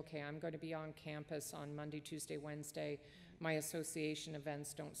schedule. Okay, I'm going to be on campus on Monday, Tuesday, Wednesday. My association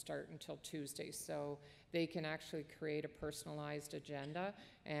events don't start until Tuesday, so they can actually create a personalized agenda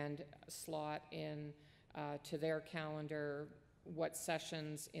and slot in to their calendar what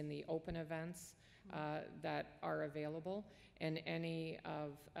sessions in the open events that are available, and any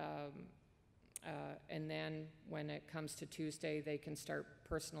of and then when it comes to Tuesday, they can start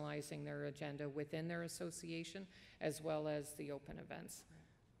personalizing their agenda within their association as well as the open events.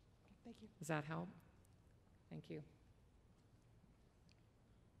 Thank you. Does that help? Thank you.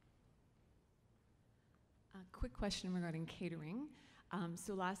 A quick question regarding catering.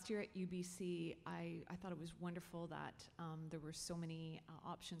 So last year at UBC, I thought it was wonderful that there were so many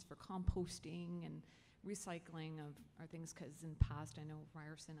options for composting and recycling of our things, because in the past, I know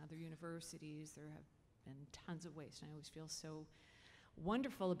Ryerson, other universities, there have been tons of waste, and I always feel so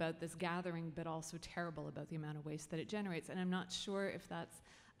wonderful about this gathering, but also terrible about the amount of waste that it generates. And I'm not sure if that's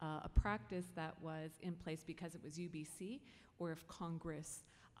a practice that was in place because it was UBC, or if Congress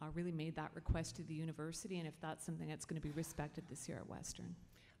really made that request to the university, and if that's something that's going to be respected this year at Western.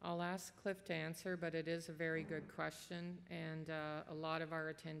 I'll ask Cliff to answer, but it is a very good question, and a lot of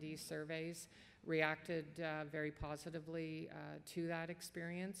our attendee surveys reacted very positively to that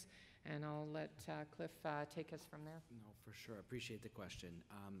experience, and I'll let Cliff take us from there. No, for sure. I appreciate the question.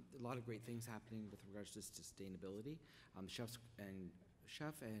 A lot of great things happening with regards to sustainability. Chef and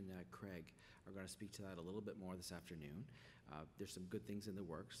Craig are going to speak to that a little bit more this afternoon. There's some good things in the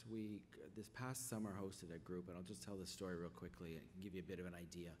works. We, this past summer, hosted a group, and I'll just tell the story real quickly and give you a bit of an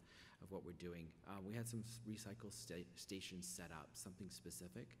idea of what we're doing. We had some recycle stations set up, something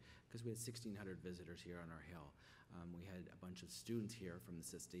specific, because we had 1,600 visitors here on our hill. We had a bunch of students here from the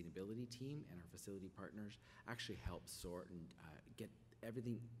sustainability team, and our facility partners actually helped sort and get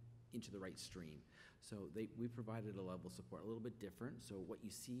everything into the right stream. So we provided a level of support, a little bit different. So what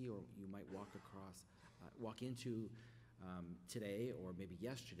you see or you might walk into today or maybe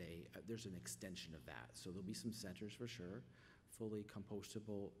yesterday, there's an extension of that. So there'll be some centers for sure, fully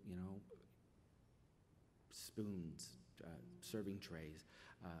compostable, spoons, serving trays,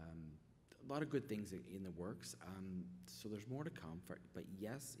 a lot of good things in the works. So there's more to come, but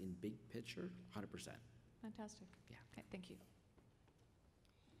yes, in big picture, 100%. Fantastic. Yeah. Okay, thank you.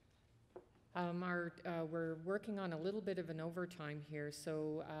 We're working on a little bit of an overtime here,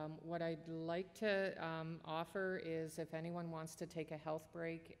 so what I'd like to offer is if anyone wants to take a health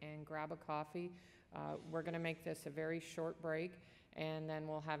break and grab a coffee, we're going to make this a very short break, and then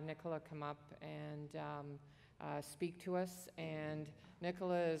we'll have Nicola come up and speak to us, and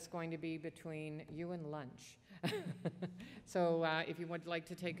Nicola is going to be between you and lunch. So if you would like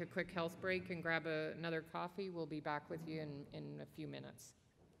to take a quick health break and grab another coffee, we'll be back with you in a few minutes.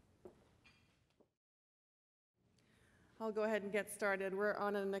 I'll go ahead and get started. We're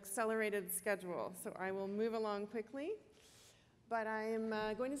on an accelerated schedule, so I will move along quickly. But I'm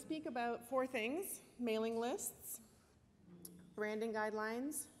going to speak about 4 things: mailing lists, branding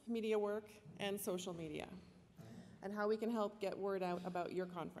guidelines, media work, and social media, and how we can help get word out about your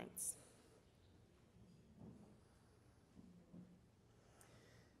conference.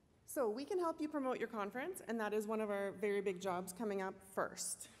 So we can help you promote your conference, and that is one of our very big jobs coming up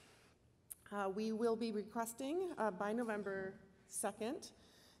first. We will be requesting by November 2nd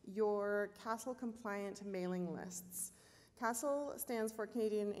your CASL-compliant mailing lists. CASL stands for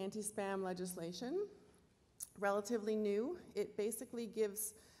Canadian Anti-Spam Legislation. Relatively new. It basically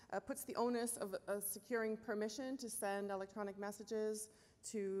puts the onus of securing permission to send electronic messages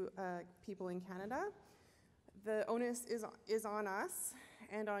to people in Canada. The onus is on us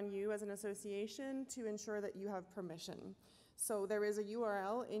and on you as an association to ensure that you have permission. So there is a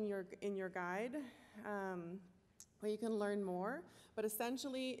URL in your guide where you can learn more, but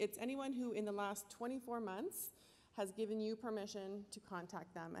essentially it's anyone who in the last 24 months has given you permission to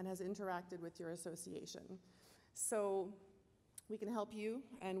contact them and has interacted with your association. So We can help you,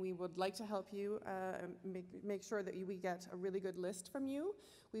 and we would like to help you make sure that we get a really good list from you.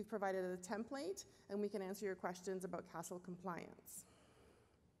 We've provided a template, and we can answer your questions about castle compliance.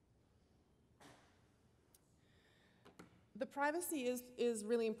 The privacy is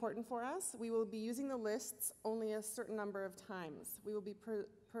really important for us. We will be using the lists only a certain number of times. We will be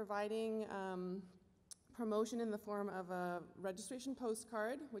providing promotion in the form of a registration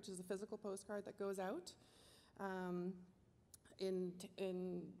postcard, which is a physical postcard that goes out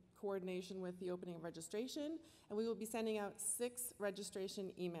in coordination with the opening of registration, and we will be sending out 6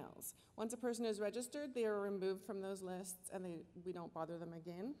 registration emails. Once a person is registered, they are removed from those lists, and we don't bother them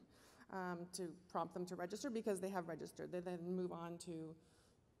again to prompt them to register because they have registered. They then move on to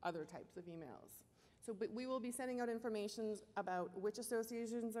other types of emails. So we will be sending out information about which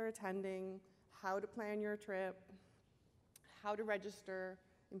associations are attending, how to plan your trip, how to register,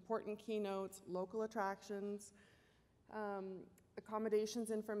 important keynotes, local attractions,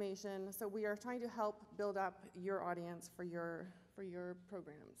 accommodations information. So we are trying to help build up your audience for your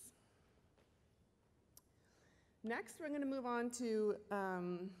programs. Next, we're going to move on to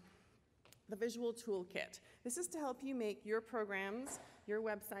the visual toolkit. This is to help you make your programs, your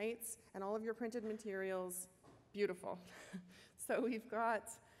websites, and all of your printed materials beautiful. So we've got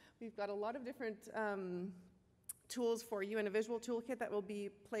a lot of different tools for you, and a visual toolkit that will be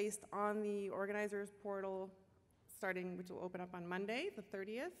placed on the organizers portal which will open up on Monday, the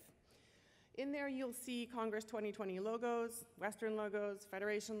 30th. In there, you'll see Congress 2020 logos, Western logos,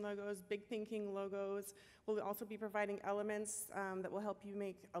 Federation logos, Big Thinking logos. We'll also be providing elements that will help you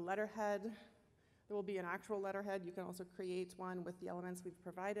make a letterhead. There will be an actual letterhead. You can also create one with the elements we've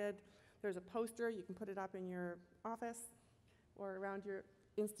provided. There's a poster. You can put it up in your office or around your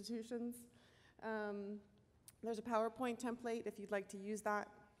institutions. There's a PowerPoint template. If you'd like to use that,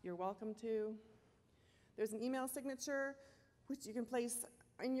 you're welcome to. There's an email signature, which you can place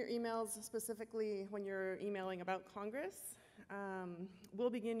in your emails specifically when you're emailing about Congress. We'll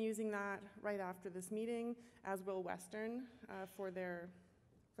begin using that right after this meeting, as will Western for their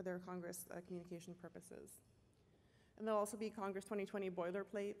Congress communication purposes. And there'll also be Congress 2020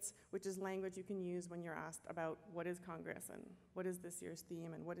 boilerplates, which is language you can use when you're asked about what is Congress and what is this year's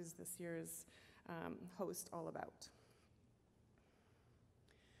theme and what is this year's host all about.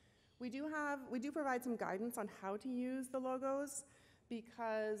 We do provide some guidance on how to use the logos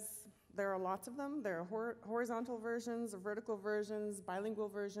because there are lots of them. There are horizontal versions, vertical versions, bilingual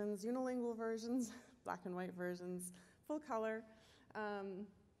versions, unilingual versions, black and white versions, full color.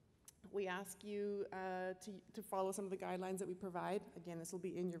 We ask you to follow some of the guidelines that we provide. Again, this will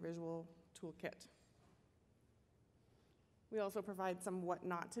be in your visual toolkit. We also provide some what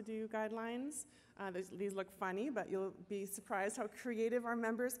not to do guidelines. These look funny, but you'll be surprised how creative our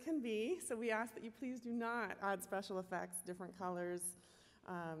members can be. So we ask that you please do not add special effects, different colors,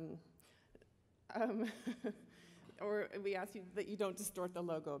 or we ask you that you don't distort the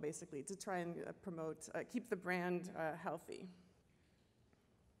logo, basically, to try and keep the brand healthy.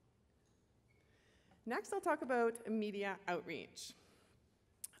 Next, I'll talk about media outreach.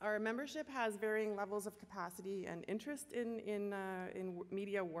 Our membership has varying levels of capacity and interest in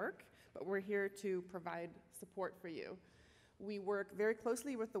media work, but we're here to provide support for you. We work very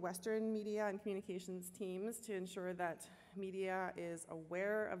closely with the Western media and communications teams to ensure that media is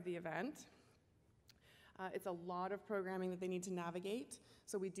aware of the event. It's a lot of programming that they need to navigate,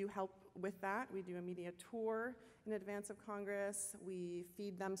 so we do help with that. We do a media tour in advance of Congress. We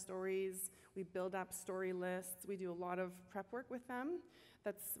feed them stories. We build up story lists. We do a lot of prep work with them.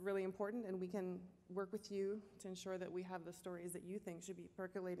 That's really important, and we can work with you to ensure that we have the stories that you think should be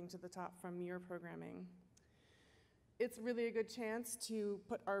percolating to the top from your programming. It's really a good chance to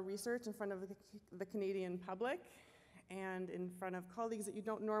put our research in front of the Canadian public and in front of colleagues that you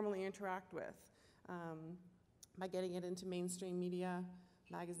don't normally interact with by getting it into mainstream media,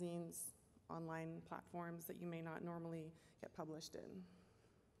 magazines, online platforms that you may not normally get published in.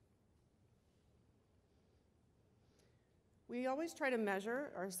 We always try to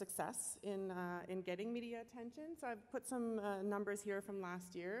measure our success in getting media attention. So I've put some numbers here from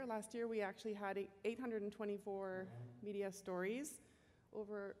last year. Last year we actually had 824 media stories.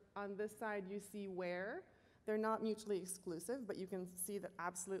 Over on this side you see where. They're not mutually exclusive, but you can see that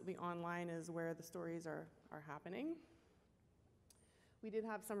absolutely online is where the stories are happening. We did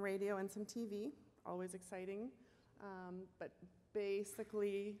have some radio and some TV, always exciting, but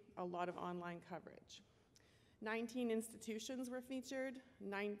basically a lot of online coverage. 19 institutions were featured,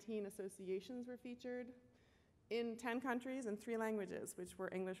 19 associations were featured in 10 countries and 3 languages, which were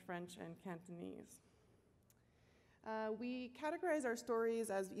English, French, and Cantonese. We categorize our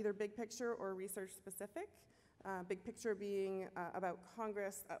stories as either big picture or research specific. Big picture being about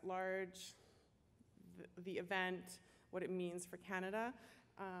Congress at large, the event, what it means for Canada.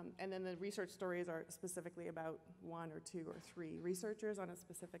 And then the research stories are specifically about 1 or 2 or 3 researchers on a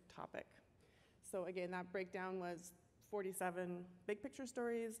specific topic. So again, that breakdown was 47 big picture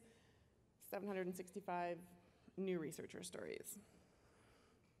stories, 765 new researcher stories.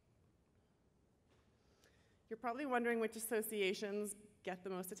 You're probably wondering which associations get the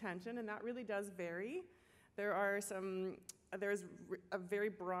most attention, and that really does vary. There's a very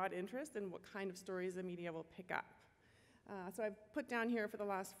broad interest in what kind of stories the media will pick up. So I've put down here for the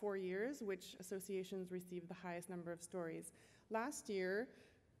last 4 years which associations received the highest number of stories. Last year,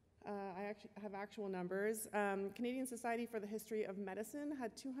 I actually have actual numbers. Canadian Society for the History of Medicine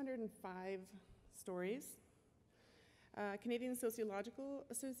had 205 stories. Canadian Sociological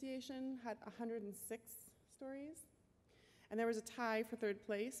Association had 106 stories. And there was a tie for third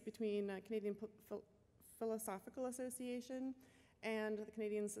place between Canadian Philosophical Association and the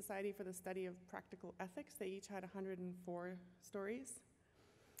Canadian Society for the Study of Practical Ethics. They each had 104 stories.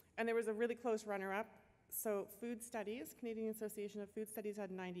 And there was a really close runner-up. So Food Studies, Canadian Association of Food Studies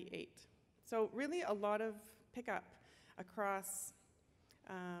had 98. So really a lot of pickup across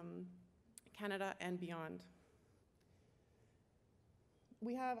Canada and beyond.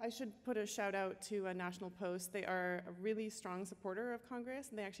 I should put a shout out to National Post. They are a really strong supporter of Congress,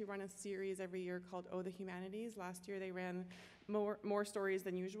 and they actually run a series every year called Oh the Humanities. Last year they ran more stories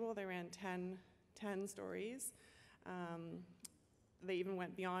than usual. They ran 10 stories. They even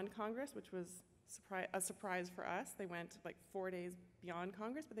went beyond Congress, which was a surprise for us. They went like 4 days beyond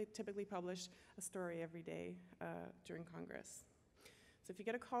Congress, but they typically publish a story every day during Congress. So if you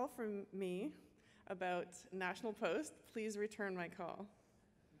get a call from me about National Post, please return my call.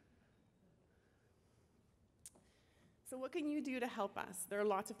 So what can you do to help us? There are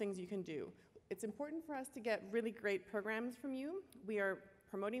lots of things you can do. It's important for us to get really great programs from you. We are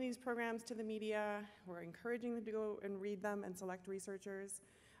promoting these programs to the media. We're encouraging them to go and read them and select researchers.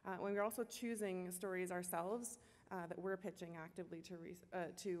 When we're also choosing stories ourselves that we're pitching actively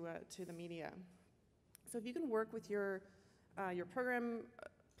to the media. So if you can work with your program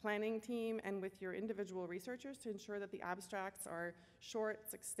planning team and with your individual researchers to ensure that the abstracts are short,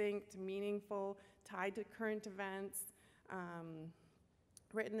 succinct, meaningful, tied to current events,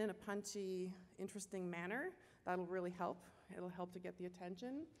 written in a punchy, interesting manner, that'll really help. It'll help to get the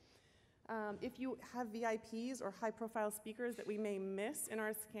attention. If you have VIPs or high-profile speakers that we may miss in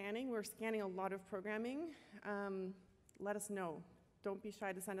our scanning, we're scanning a lot of programming, let us know. Don't be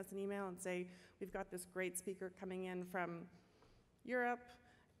shy to send us an email and say, we've got this great speaker coming in from Europe,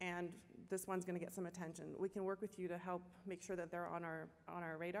 and this one's going to get some attention. We can work with you to help make sure that they're on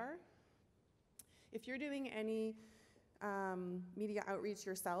our radar. If you're doing any media outreach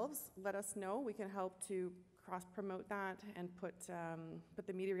yourselves, let us know. We can help to cross-promote that and put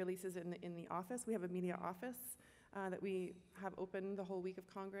the media releases in the office. We have a media office that we have open the whole week of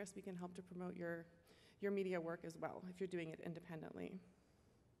Congress. We can help to promote your media work as well if you're doing it independently.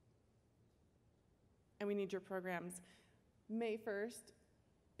 And we need your programs. May 1st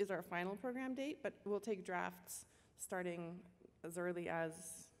is our final program date, but we'll take drafts starting as early as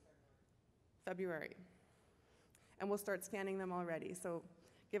February. And we'll start scanning them already, so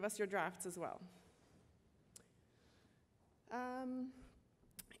give us your drafts as well.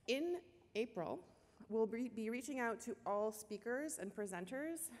 In April, we'll be reaching out to all speakers and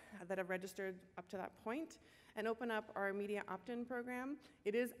presenters that have registered up to that point and open up our media opt-in program.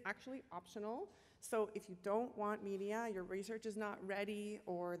 It is actually optional, so if you don't want media, your research is not ready,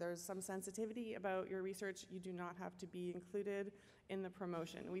 or there's some sensitivity about your research, you do not have to be included in the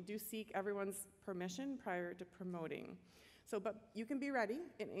promotion. We do seek everyone's permission prior to promoting. So, but you can be ready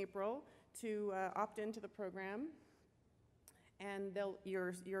in April to opt into the program, and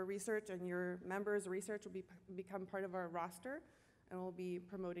your research and your members' research will become part of our roster, and we'll be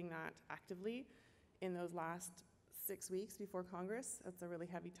promoting that actively in those last 6 weeks before Congress. That's a really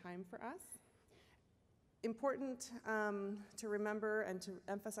heavy time for us. Important to remember and to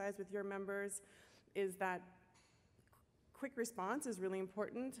emphasize with your members is that quick response is really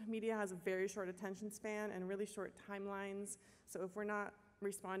important. Media has a very short attention span and really short timelines, so if we're not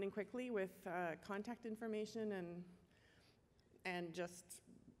responding quickly with contact information and just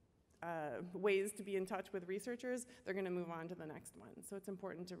ways to be in touch with researchers, they're going to move on to the next one. So it's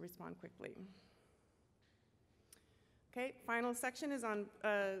important to respond quickly. Okay, final section is on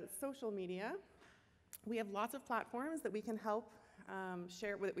social media. We have lots of platforms that we can help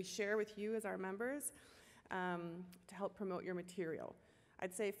that we share with you as our members to help promote your material.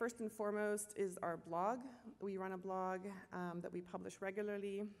 I'd say first and foremost is our blog. We run a blog that we publish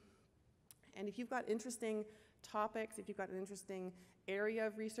regularly. And if you've got interesting topics, if you've got an interesting area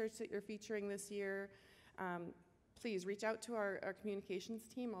of research that you're featuring this year, please reach out to our communications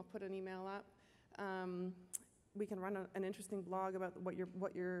team. I'll put an email up. We can run an interesting blog about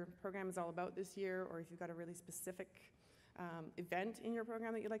what your program is all about this year, or if you've got a really specific event in your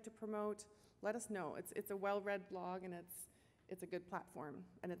program that you'd like to promote, let us know. It's a well-read blog, and it's a good platform,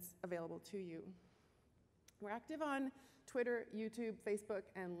 and it's available to you. We're active on Twitter, YouTube, Facebook,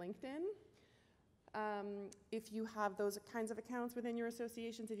 and LinkedIn. If you have those kinds of accounts within your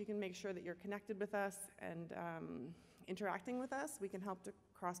associations, if you can make sure that you're connected with us and interacting with us, we can help to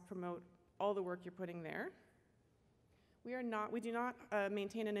cross-promote all the work you're putting there. We do not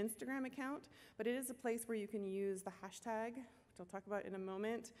maintain an Instagram account, but it is a place where you can use the hashtag, which I'll talk about in a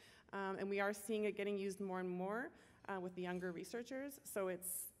moment, and we are seeing it getting used more and more with the younger researchers. So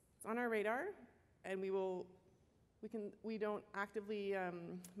it's on our radar, and we don't actively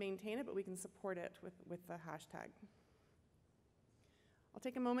maintain it, but we can support it with the hashtag. I'll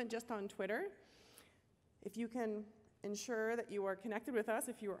take a moment just on Twitter. If you can ensure that you are connected with us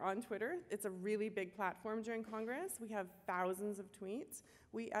if you are on Twitter. It's a really big platform during Congress. We have thousands of tweets.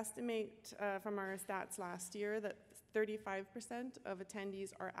 We estimate from our stats last year that 35% of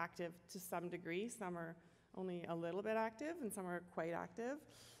attendees are active to some degree. Some are only a little bit active, and some are quite active.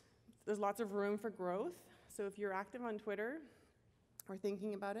 There's lots of room for growth. So if you're active on Twitter or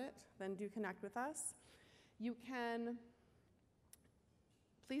thinking about it, then do connect with us. You can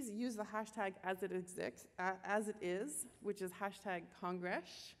please use the hashtag as it is, which is hashtag Congre.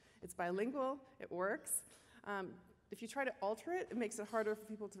 It's bilingual, it works. If you try to alter it, it makes it harder for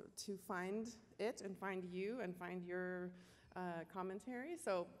people to find it and find you and find your commentary.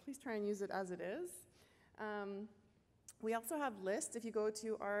 So please try and use it as it is. We also have lists. If you go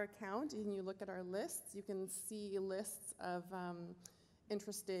to our account and you look at our lists, you can see lists of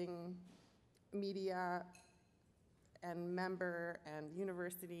interesting media and member and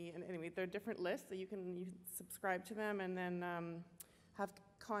university, and anyway, there are different lists, so you can subscribe to them and then have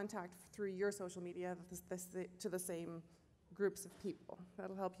contact through your social media to the same groups of people.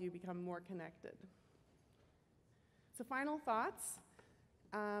 That'll help you become more connected. So final thoughts,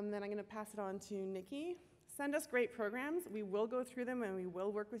 then I'm going to pass it on to Nikki. Send us great programs. We will go through them and we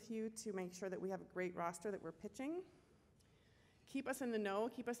will work with you to make sure that we have a great roster that we're pitching. Keep us in the know,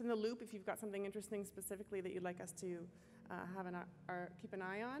 keep us in the loop if you've got something interesting specifically that you'd like us to keep an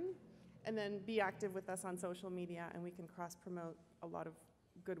eye on. And then be active with us on social media, and we can cross-promote a lot of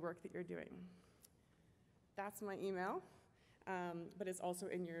good work that you're doing. That's my email, but it's also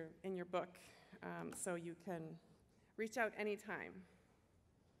in your book, so you can reach out anytime.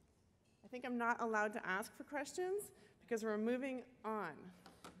 I think I'm not allowed to ask for questions because we're moving on.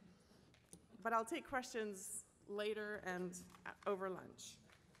 But I'll take questions later and over lunch.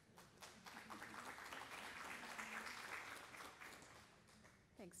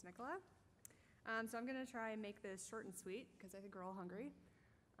 Thanks, Nicola. So I'm going to try and make this short and sweet because I think we're all hungry.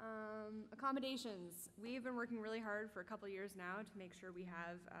 Accommodations. We've been working really hard for a couple years now to make sure we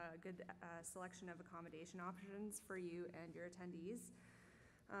have a good selection of accommodation options for you and your attendees.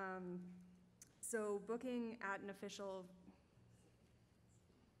 So booking at an official...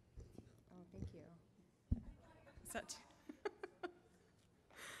 Oh, thank you.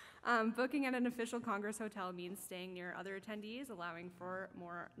 Booking at an official Congress hotel means staying near other attendees, allowing for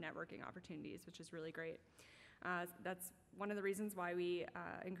more networking opportunities, which is really great. That's one of the reasons why we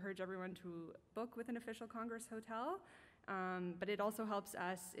encourage everyone to book with an official Congress hotel, but it also helps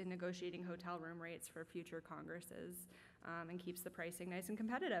us in negotiating hotel room rates for future Congresses and keeps the pricing nice and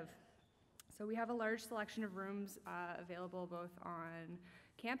competitive. So we have a large selection of rooms available both on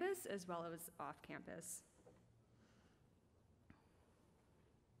campus as well as off campus.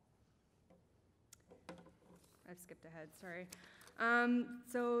 I've skipped ahead, sorry.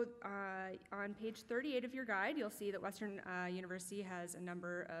 So on page 38 of your guide, you'll see that Western University has a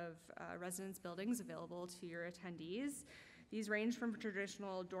number of residence buildings available to your attendees. These range from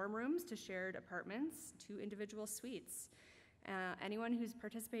traditional dorm rooms to shared apartments to individual suites. Anyone who's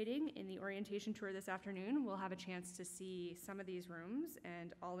participating in the orientation tour this afternoon will have a chance to see some of these rooms,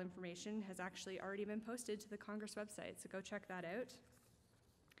 and all information has actually already been posted to the Congress website, so go check that out.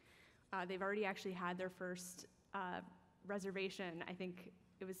 They've already actually had their first reservation. I think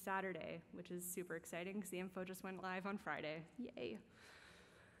it was Saturday, which is super exciting because the info just went live on Friday. Yay.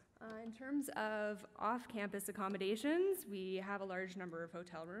 In terms of off-campus accommodations, we have a large number of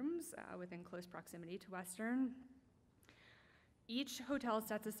hotel rooms within close proximity to Western. Each hotel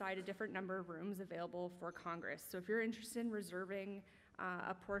sets aside a different number of rooms available for Congress. So if you're interested in reserving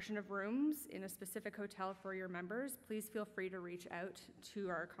a portion of rooms in a specific hotel for your members, please feel free to reach out to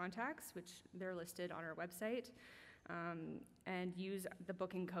our contacts, which they're listed on our website, and use the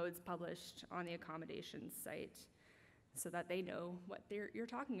booking codes published on the accommodations site so that they know what you're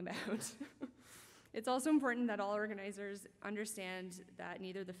talking about. It's also important that all organizers understand that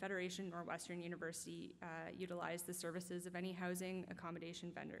neither the Federation nor Western University utilize the services of any housing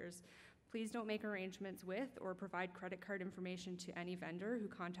accommodation vendors. Please don't make arrangements with or provide credit card information to any vendor who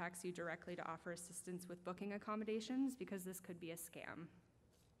contacts you directly to offer assistance with booking accommodations, because this could be a scam.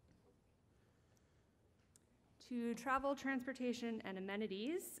 To travel, transportation, and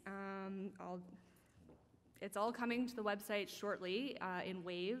amenities, it's all coming to the website shortly in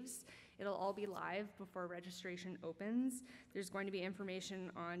waves. It'll all be live before registration opens. There's going to be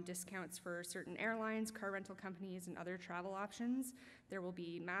information on discounts for certain airlines, car rental companies, and other travel options. There will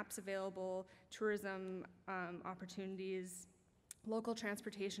be maps available, tourism opportunities, local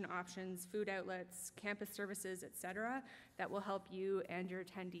transportation options, food outlets, campus services, etc., that will help you and your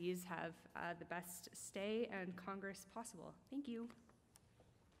attendees have the best stay and Congress possible. Thank you.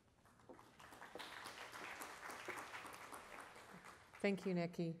 Thank you,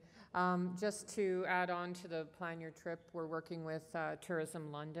 Nikki. Just to add on to the Plan Your Trip, we're working with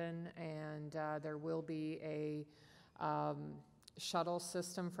Tourism London, and there will be a shuttle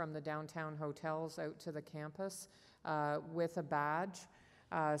system from the downtown hotels out to the campus with a badge.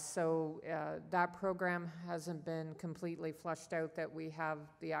 So that program hasn't been completely fleshed out that we have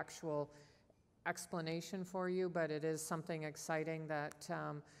the actual explanation for you, but it is something exciting that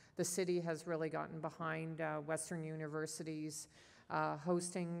the city has really gotten behind Western University's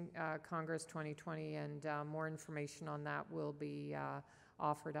hosting Congress 2020, and more information on that will be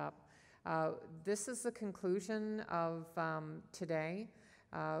offered up. This is the conclusion of today.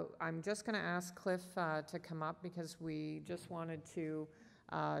 I'm just going to ask Cliff to come up because we just wanted to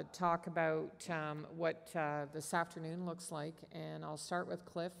talk about what this afternoon looks like, and I'll start with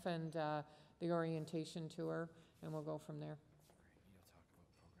Cliff and the orientation tour, and we'll go from there. You'll talk about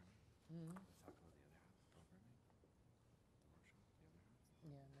programming? Mm-hmm. Talk about the other half, programming? The workshop, the other half?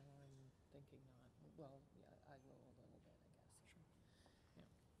 Yeah, no, I'm thinking not. Well, yeah, I will a little bit, I guess. Sure. Yeah.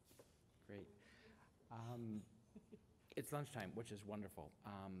 Great. It's lunchtime, which is wonderful.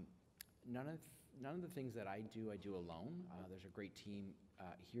 None of the things that I do alone. There's a great team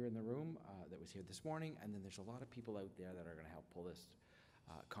here in the room that was here this morning, and then there's a lot of people out there that are going to help pull this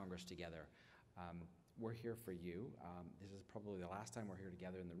Congress together. We're here for you. This is probably the last time we're here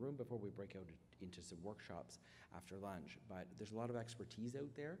together in the room before we break out into some workshops after lunch. But there's a lot of expertise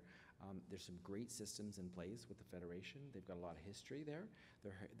out there. There's some great systems in place with the Federation. They've got a lot of history there.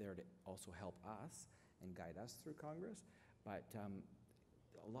 They're there to also help us and guide us through Congress. But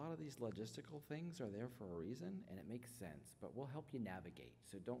a lot of these logistical things are there for a reason, and it makes sense. But we'll help you navigate.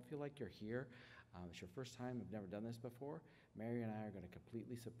 So don't feel like you're here. It's your first time. You've never done this before. Mary and I are going to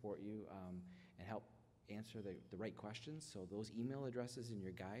completely support you and help answer the right questions. So those email addresses in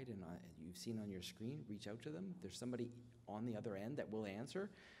your guide and you've seen on your screen, reach out to them. There's somebody on the other end that will answer.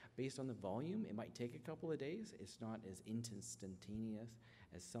 Based on the volume, it might take a couple of days. It's not as instantaneous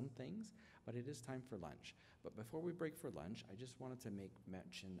as some things, but it is time for lunch. But before we break for lunch, I just wanted to make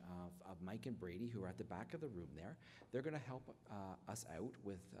mention of Mike and Brady, who are at the back of the room there. They're going to help us out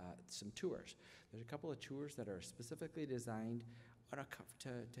with some tours. There's a couple of tours that are specifically designed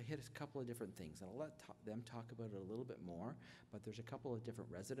to hit a couple of different things. And I'll let them talk about it a little bit more, but there's a couple of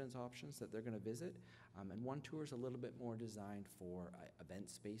different residence options that they're going to visit. And one tour is a little bit more designed for event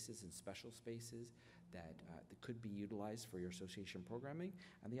spaces and special spaces that could be utilized for your association programming.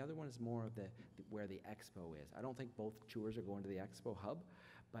 And the other one is more of where the expo is. I don't think both tours are going to the expo hub,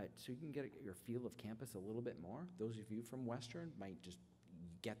 but so you can get your feel of campus a little bit more. Those of you from Western might just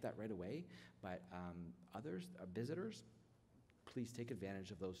get that right away, but others, visitors, please take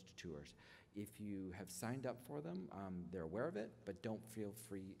advantage of those tours. If you have signed up for them, they're aware of it, but don't feel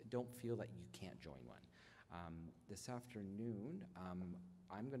that you can't join one. This afternoon,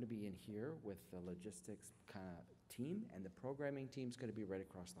 I'm going to be in here with the logistics kind of team, and the programming team is going to be right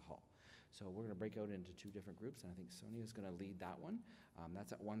across the hall. So we're going to break out into two different groups, and I think Sonia is going to lead that one.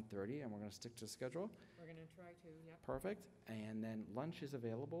 That's at 1:30, and we're going to stick to the schedule. We're going to try to, yeah. Perfect. And then lunch is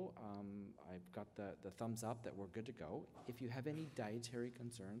available. I've got the thumbs up that we're good to go. If you have any dietary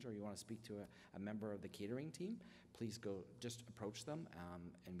concerns or you want to speak to a member of the catering team, please go just approach them,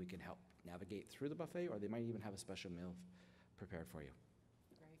 and we can help navigate through the buffet, or they might even have a special meal prepared for you.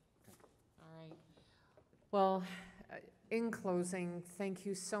 Great. All right. Well, in closing, thank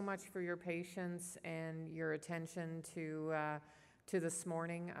you so much for your patience and your attention to this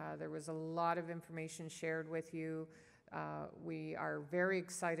morning. There was a lot of information shared with you. We are very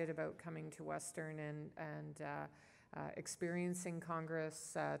excited about coming to Western and experiencing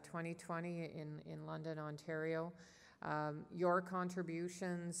Congress 2020 in London, Ontario. Your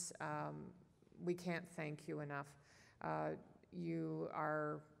contributions, we can't thank you enough. You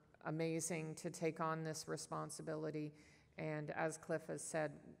are amazing to take on this responsibility. And as Cliff has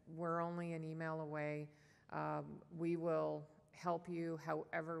said, we're only an email away. We will help you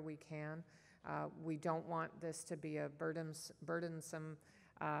however we can. We don't want this to be a burdensome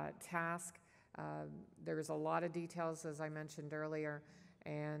task. There's a lot of details, as I mentioned earlier,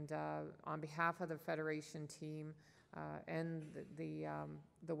 and on behalf of the Federation team and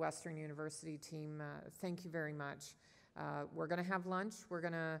the Western University team, thank you very much. We're going to have lunch. We're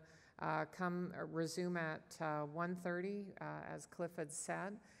going to resume at 1:30, as Cliff had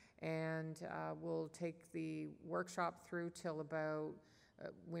said, and we'll take the workshop through till about,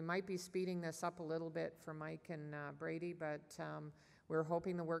 we might be speeding this up a little bit for Mike and Brady, but we're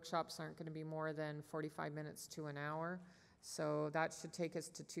hoping the workshops aren't going to be more than 45 minutes to an hour. So that should take us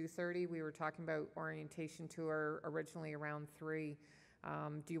to 2:30. We were talking about orientation tour originally around 3.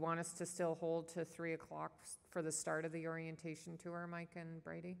 Do you want us to still hold to 3 o'clock for the start of the orientation tour, Mike and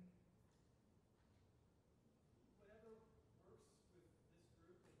Brady? Whatever works with this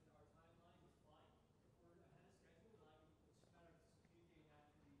group and our timeline is fine. If we're ahead of schedule, then it's a matter of communicating that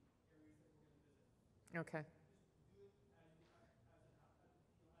to the areas that we're going to visit. Okay. Just do it as things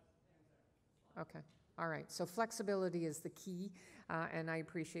are. Okay. All right. So flexibility is the key, and I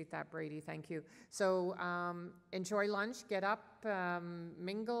appreciate that, Brady. Thank you. So enjoy lunch, get up,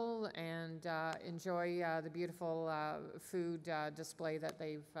 mingle, and enjoy the beautiful food display that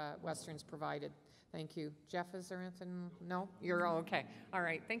they've Western's provided. Thank you. Jeff, is there anything? No? You're all okay. All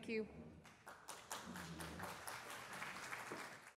right. Thank you.